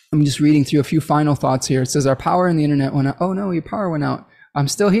 I'm just reading through a few final thoughts here. It says our power in the internet went out. Oh no, your power went out. I'm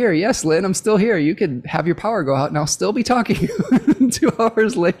still here. Yes, Lynn, I'm still here. You could have your power go out and I'll still be talking 2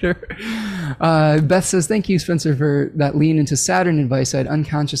 hours later. Beth says, thank you, Spencer, for that lean into Saturn advice. I'd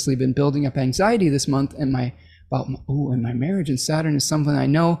unconsciously been building up anxiety this month and my marriage, and Saturn is something I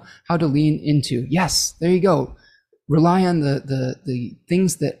know how to lean into. Yes, there you go. Rely on the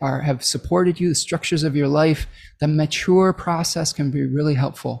things that have supported you, the structures of your life. The mature process can be really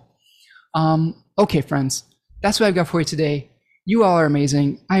helpful. Okay, friends, that's what I've got for you today. You all are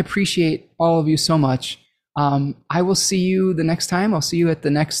amazing. I appreciate all of you so much. I will see you the next time. I'll see you at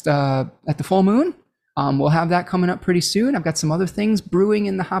the next at the full moon. We'll have that coming up pretty soon. I've got some other things brewing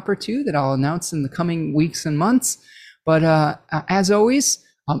in the hopper too that I'll announce in the coming weeks and months. But as always,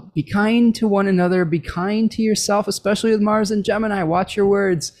 be kind to one another. Be kind to yourself, especially with Mars and Gemini. Watch your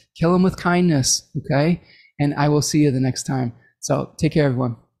words. Kill them with kindness, okay? And I will see you the next time. So take care,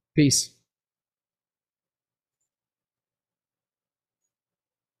 everyone. Peace.